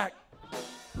shield back.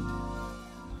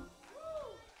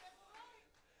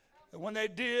 When they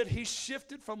did, he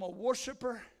shifted from a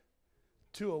worshiper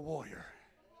to a warrior.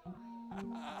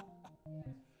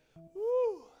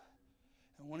 Woo.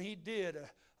 And when he did,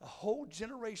 a whole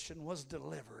generation was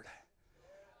delivered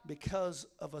because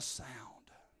of a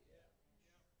sound.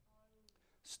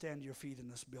 Stand to your feet in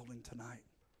this building tonight.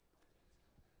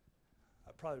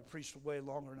 I probably preached way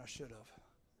longer than I should have.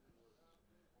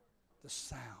 The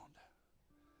sound.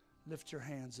 Lift your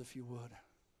hands if you would.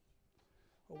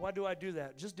 Well, why do I do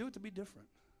that? Just do it to be different.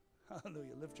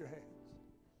 Hallelujah. Lift your hands.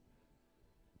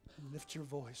 Lift your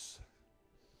voice.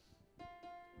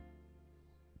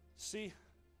 See,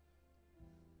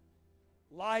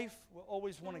 life will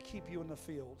always want to keep you in the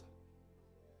field.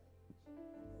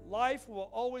 Life will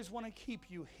always want to keep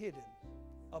you hidden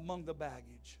among the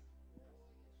baggage.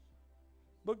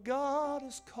 But God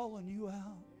is calling you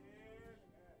out.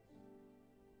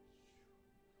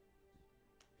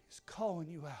 He's calling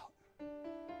you out.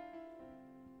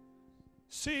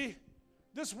 See,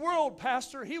 this world,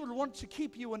 pastor, he would want to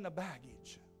keep you in the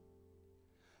baggage.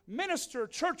 Minister,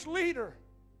 church leader,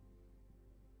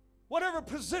 whatever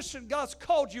position God's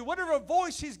called you, whatever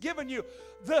voice He's given you,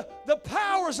 the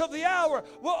powers of the hour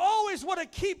will always want to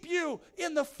keep you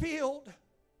in the field.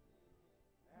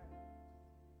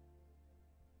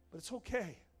 But it's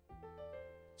okay.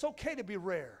 It's okay to be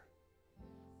rare.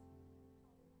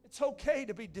 It's okay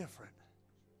to be different.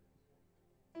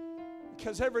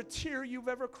 Because every tear you've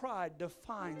ever cried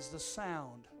defines the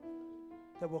sound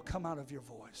that will come out of your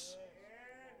voice.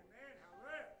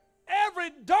 Every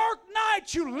dark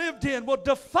night you lived in will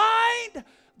define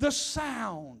the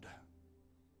sound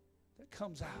that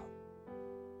comes out.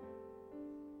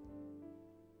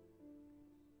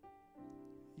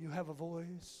 You have a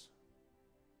voice.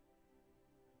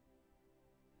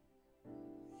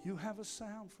 You have a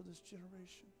sound for this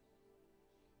generation.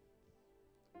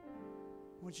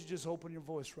 Why don't you just open your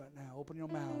voice right now? Open your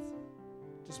mouth.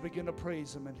 Just begin to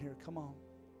praise Him in here. Come on.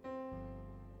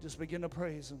 Just begin to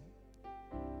praise Him.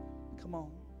 Come on.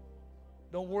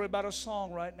 Don't worry about a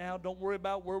song right now. Don't worry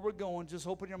about where we're going. Just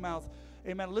open your mouth.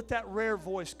 Amen. Let that rare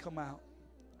voice come out.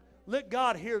 Let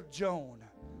God hear Joan.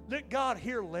 Let God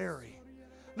hear Larry.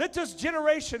 Let this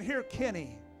generation hear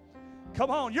Kenny. Come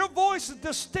on. Your voice is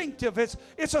distinctive.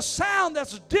 It's a sound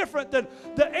that's different than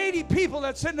the 80 people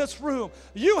that's in this room.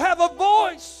 You have a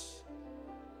voice.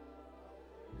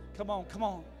 Come on. Come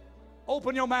on.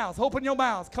 Open your mouth. Open your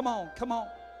mouth. Come on. Come on.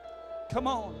 Come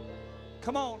on.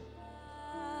 Come on.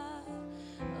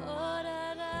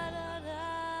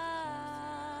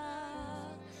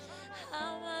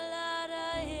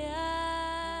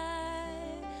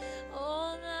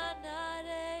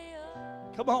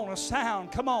 Come on, a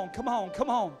sound. Come on, come on, come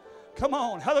on. Come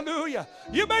on, hallelujah.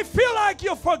 You may feel like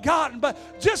you're forgotten, but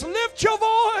just lift your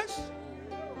voice.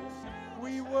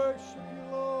 We worship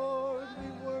you, Lord. We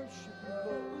worship you,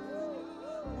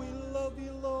 Lord. We love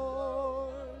you,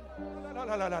 Lord.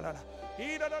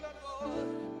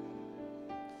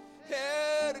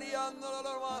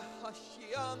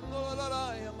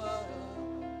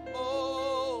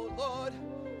 Oh, Lord.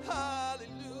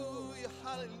 Hallelujah,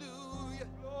 hallelujah.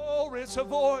 Glory, it's a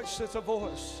voice, it's a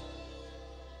voice.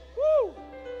 Woo!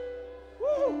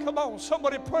 Woo! Come on,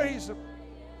 somebody praise Him.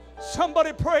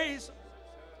 Somebody praise Him.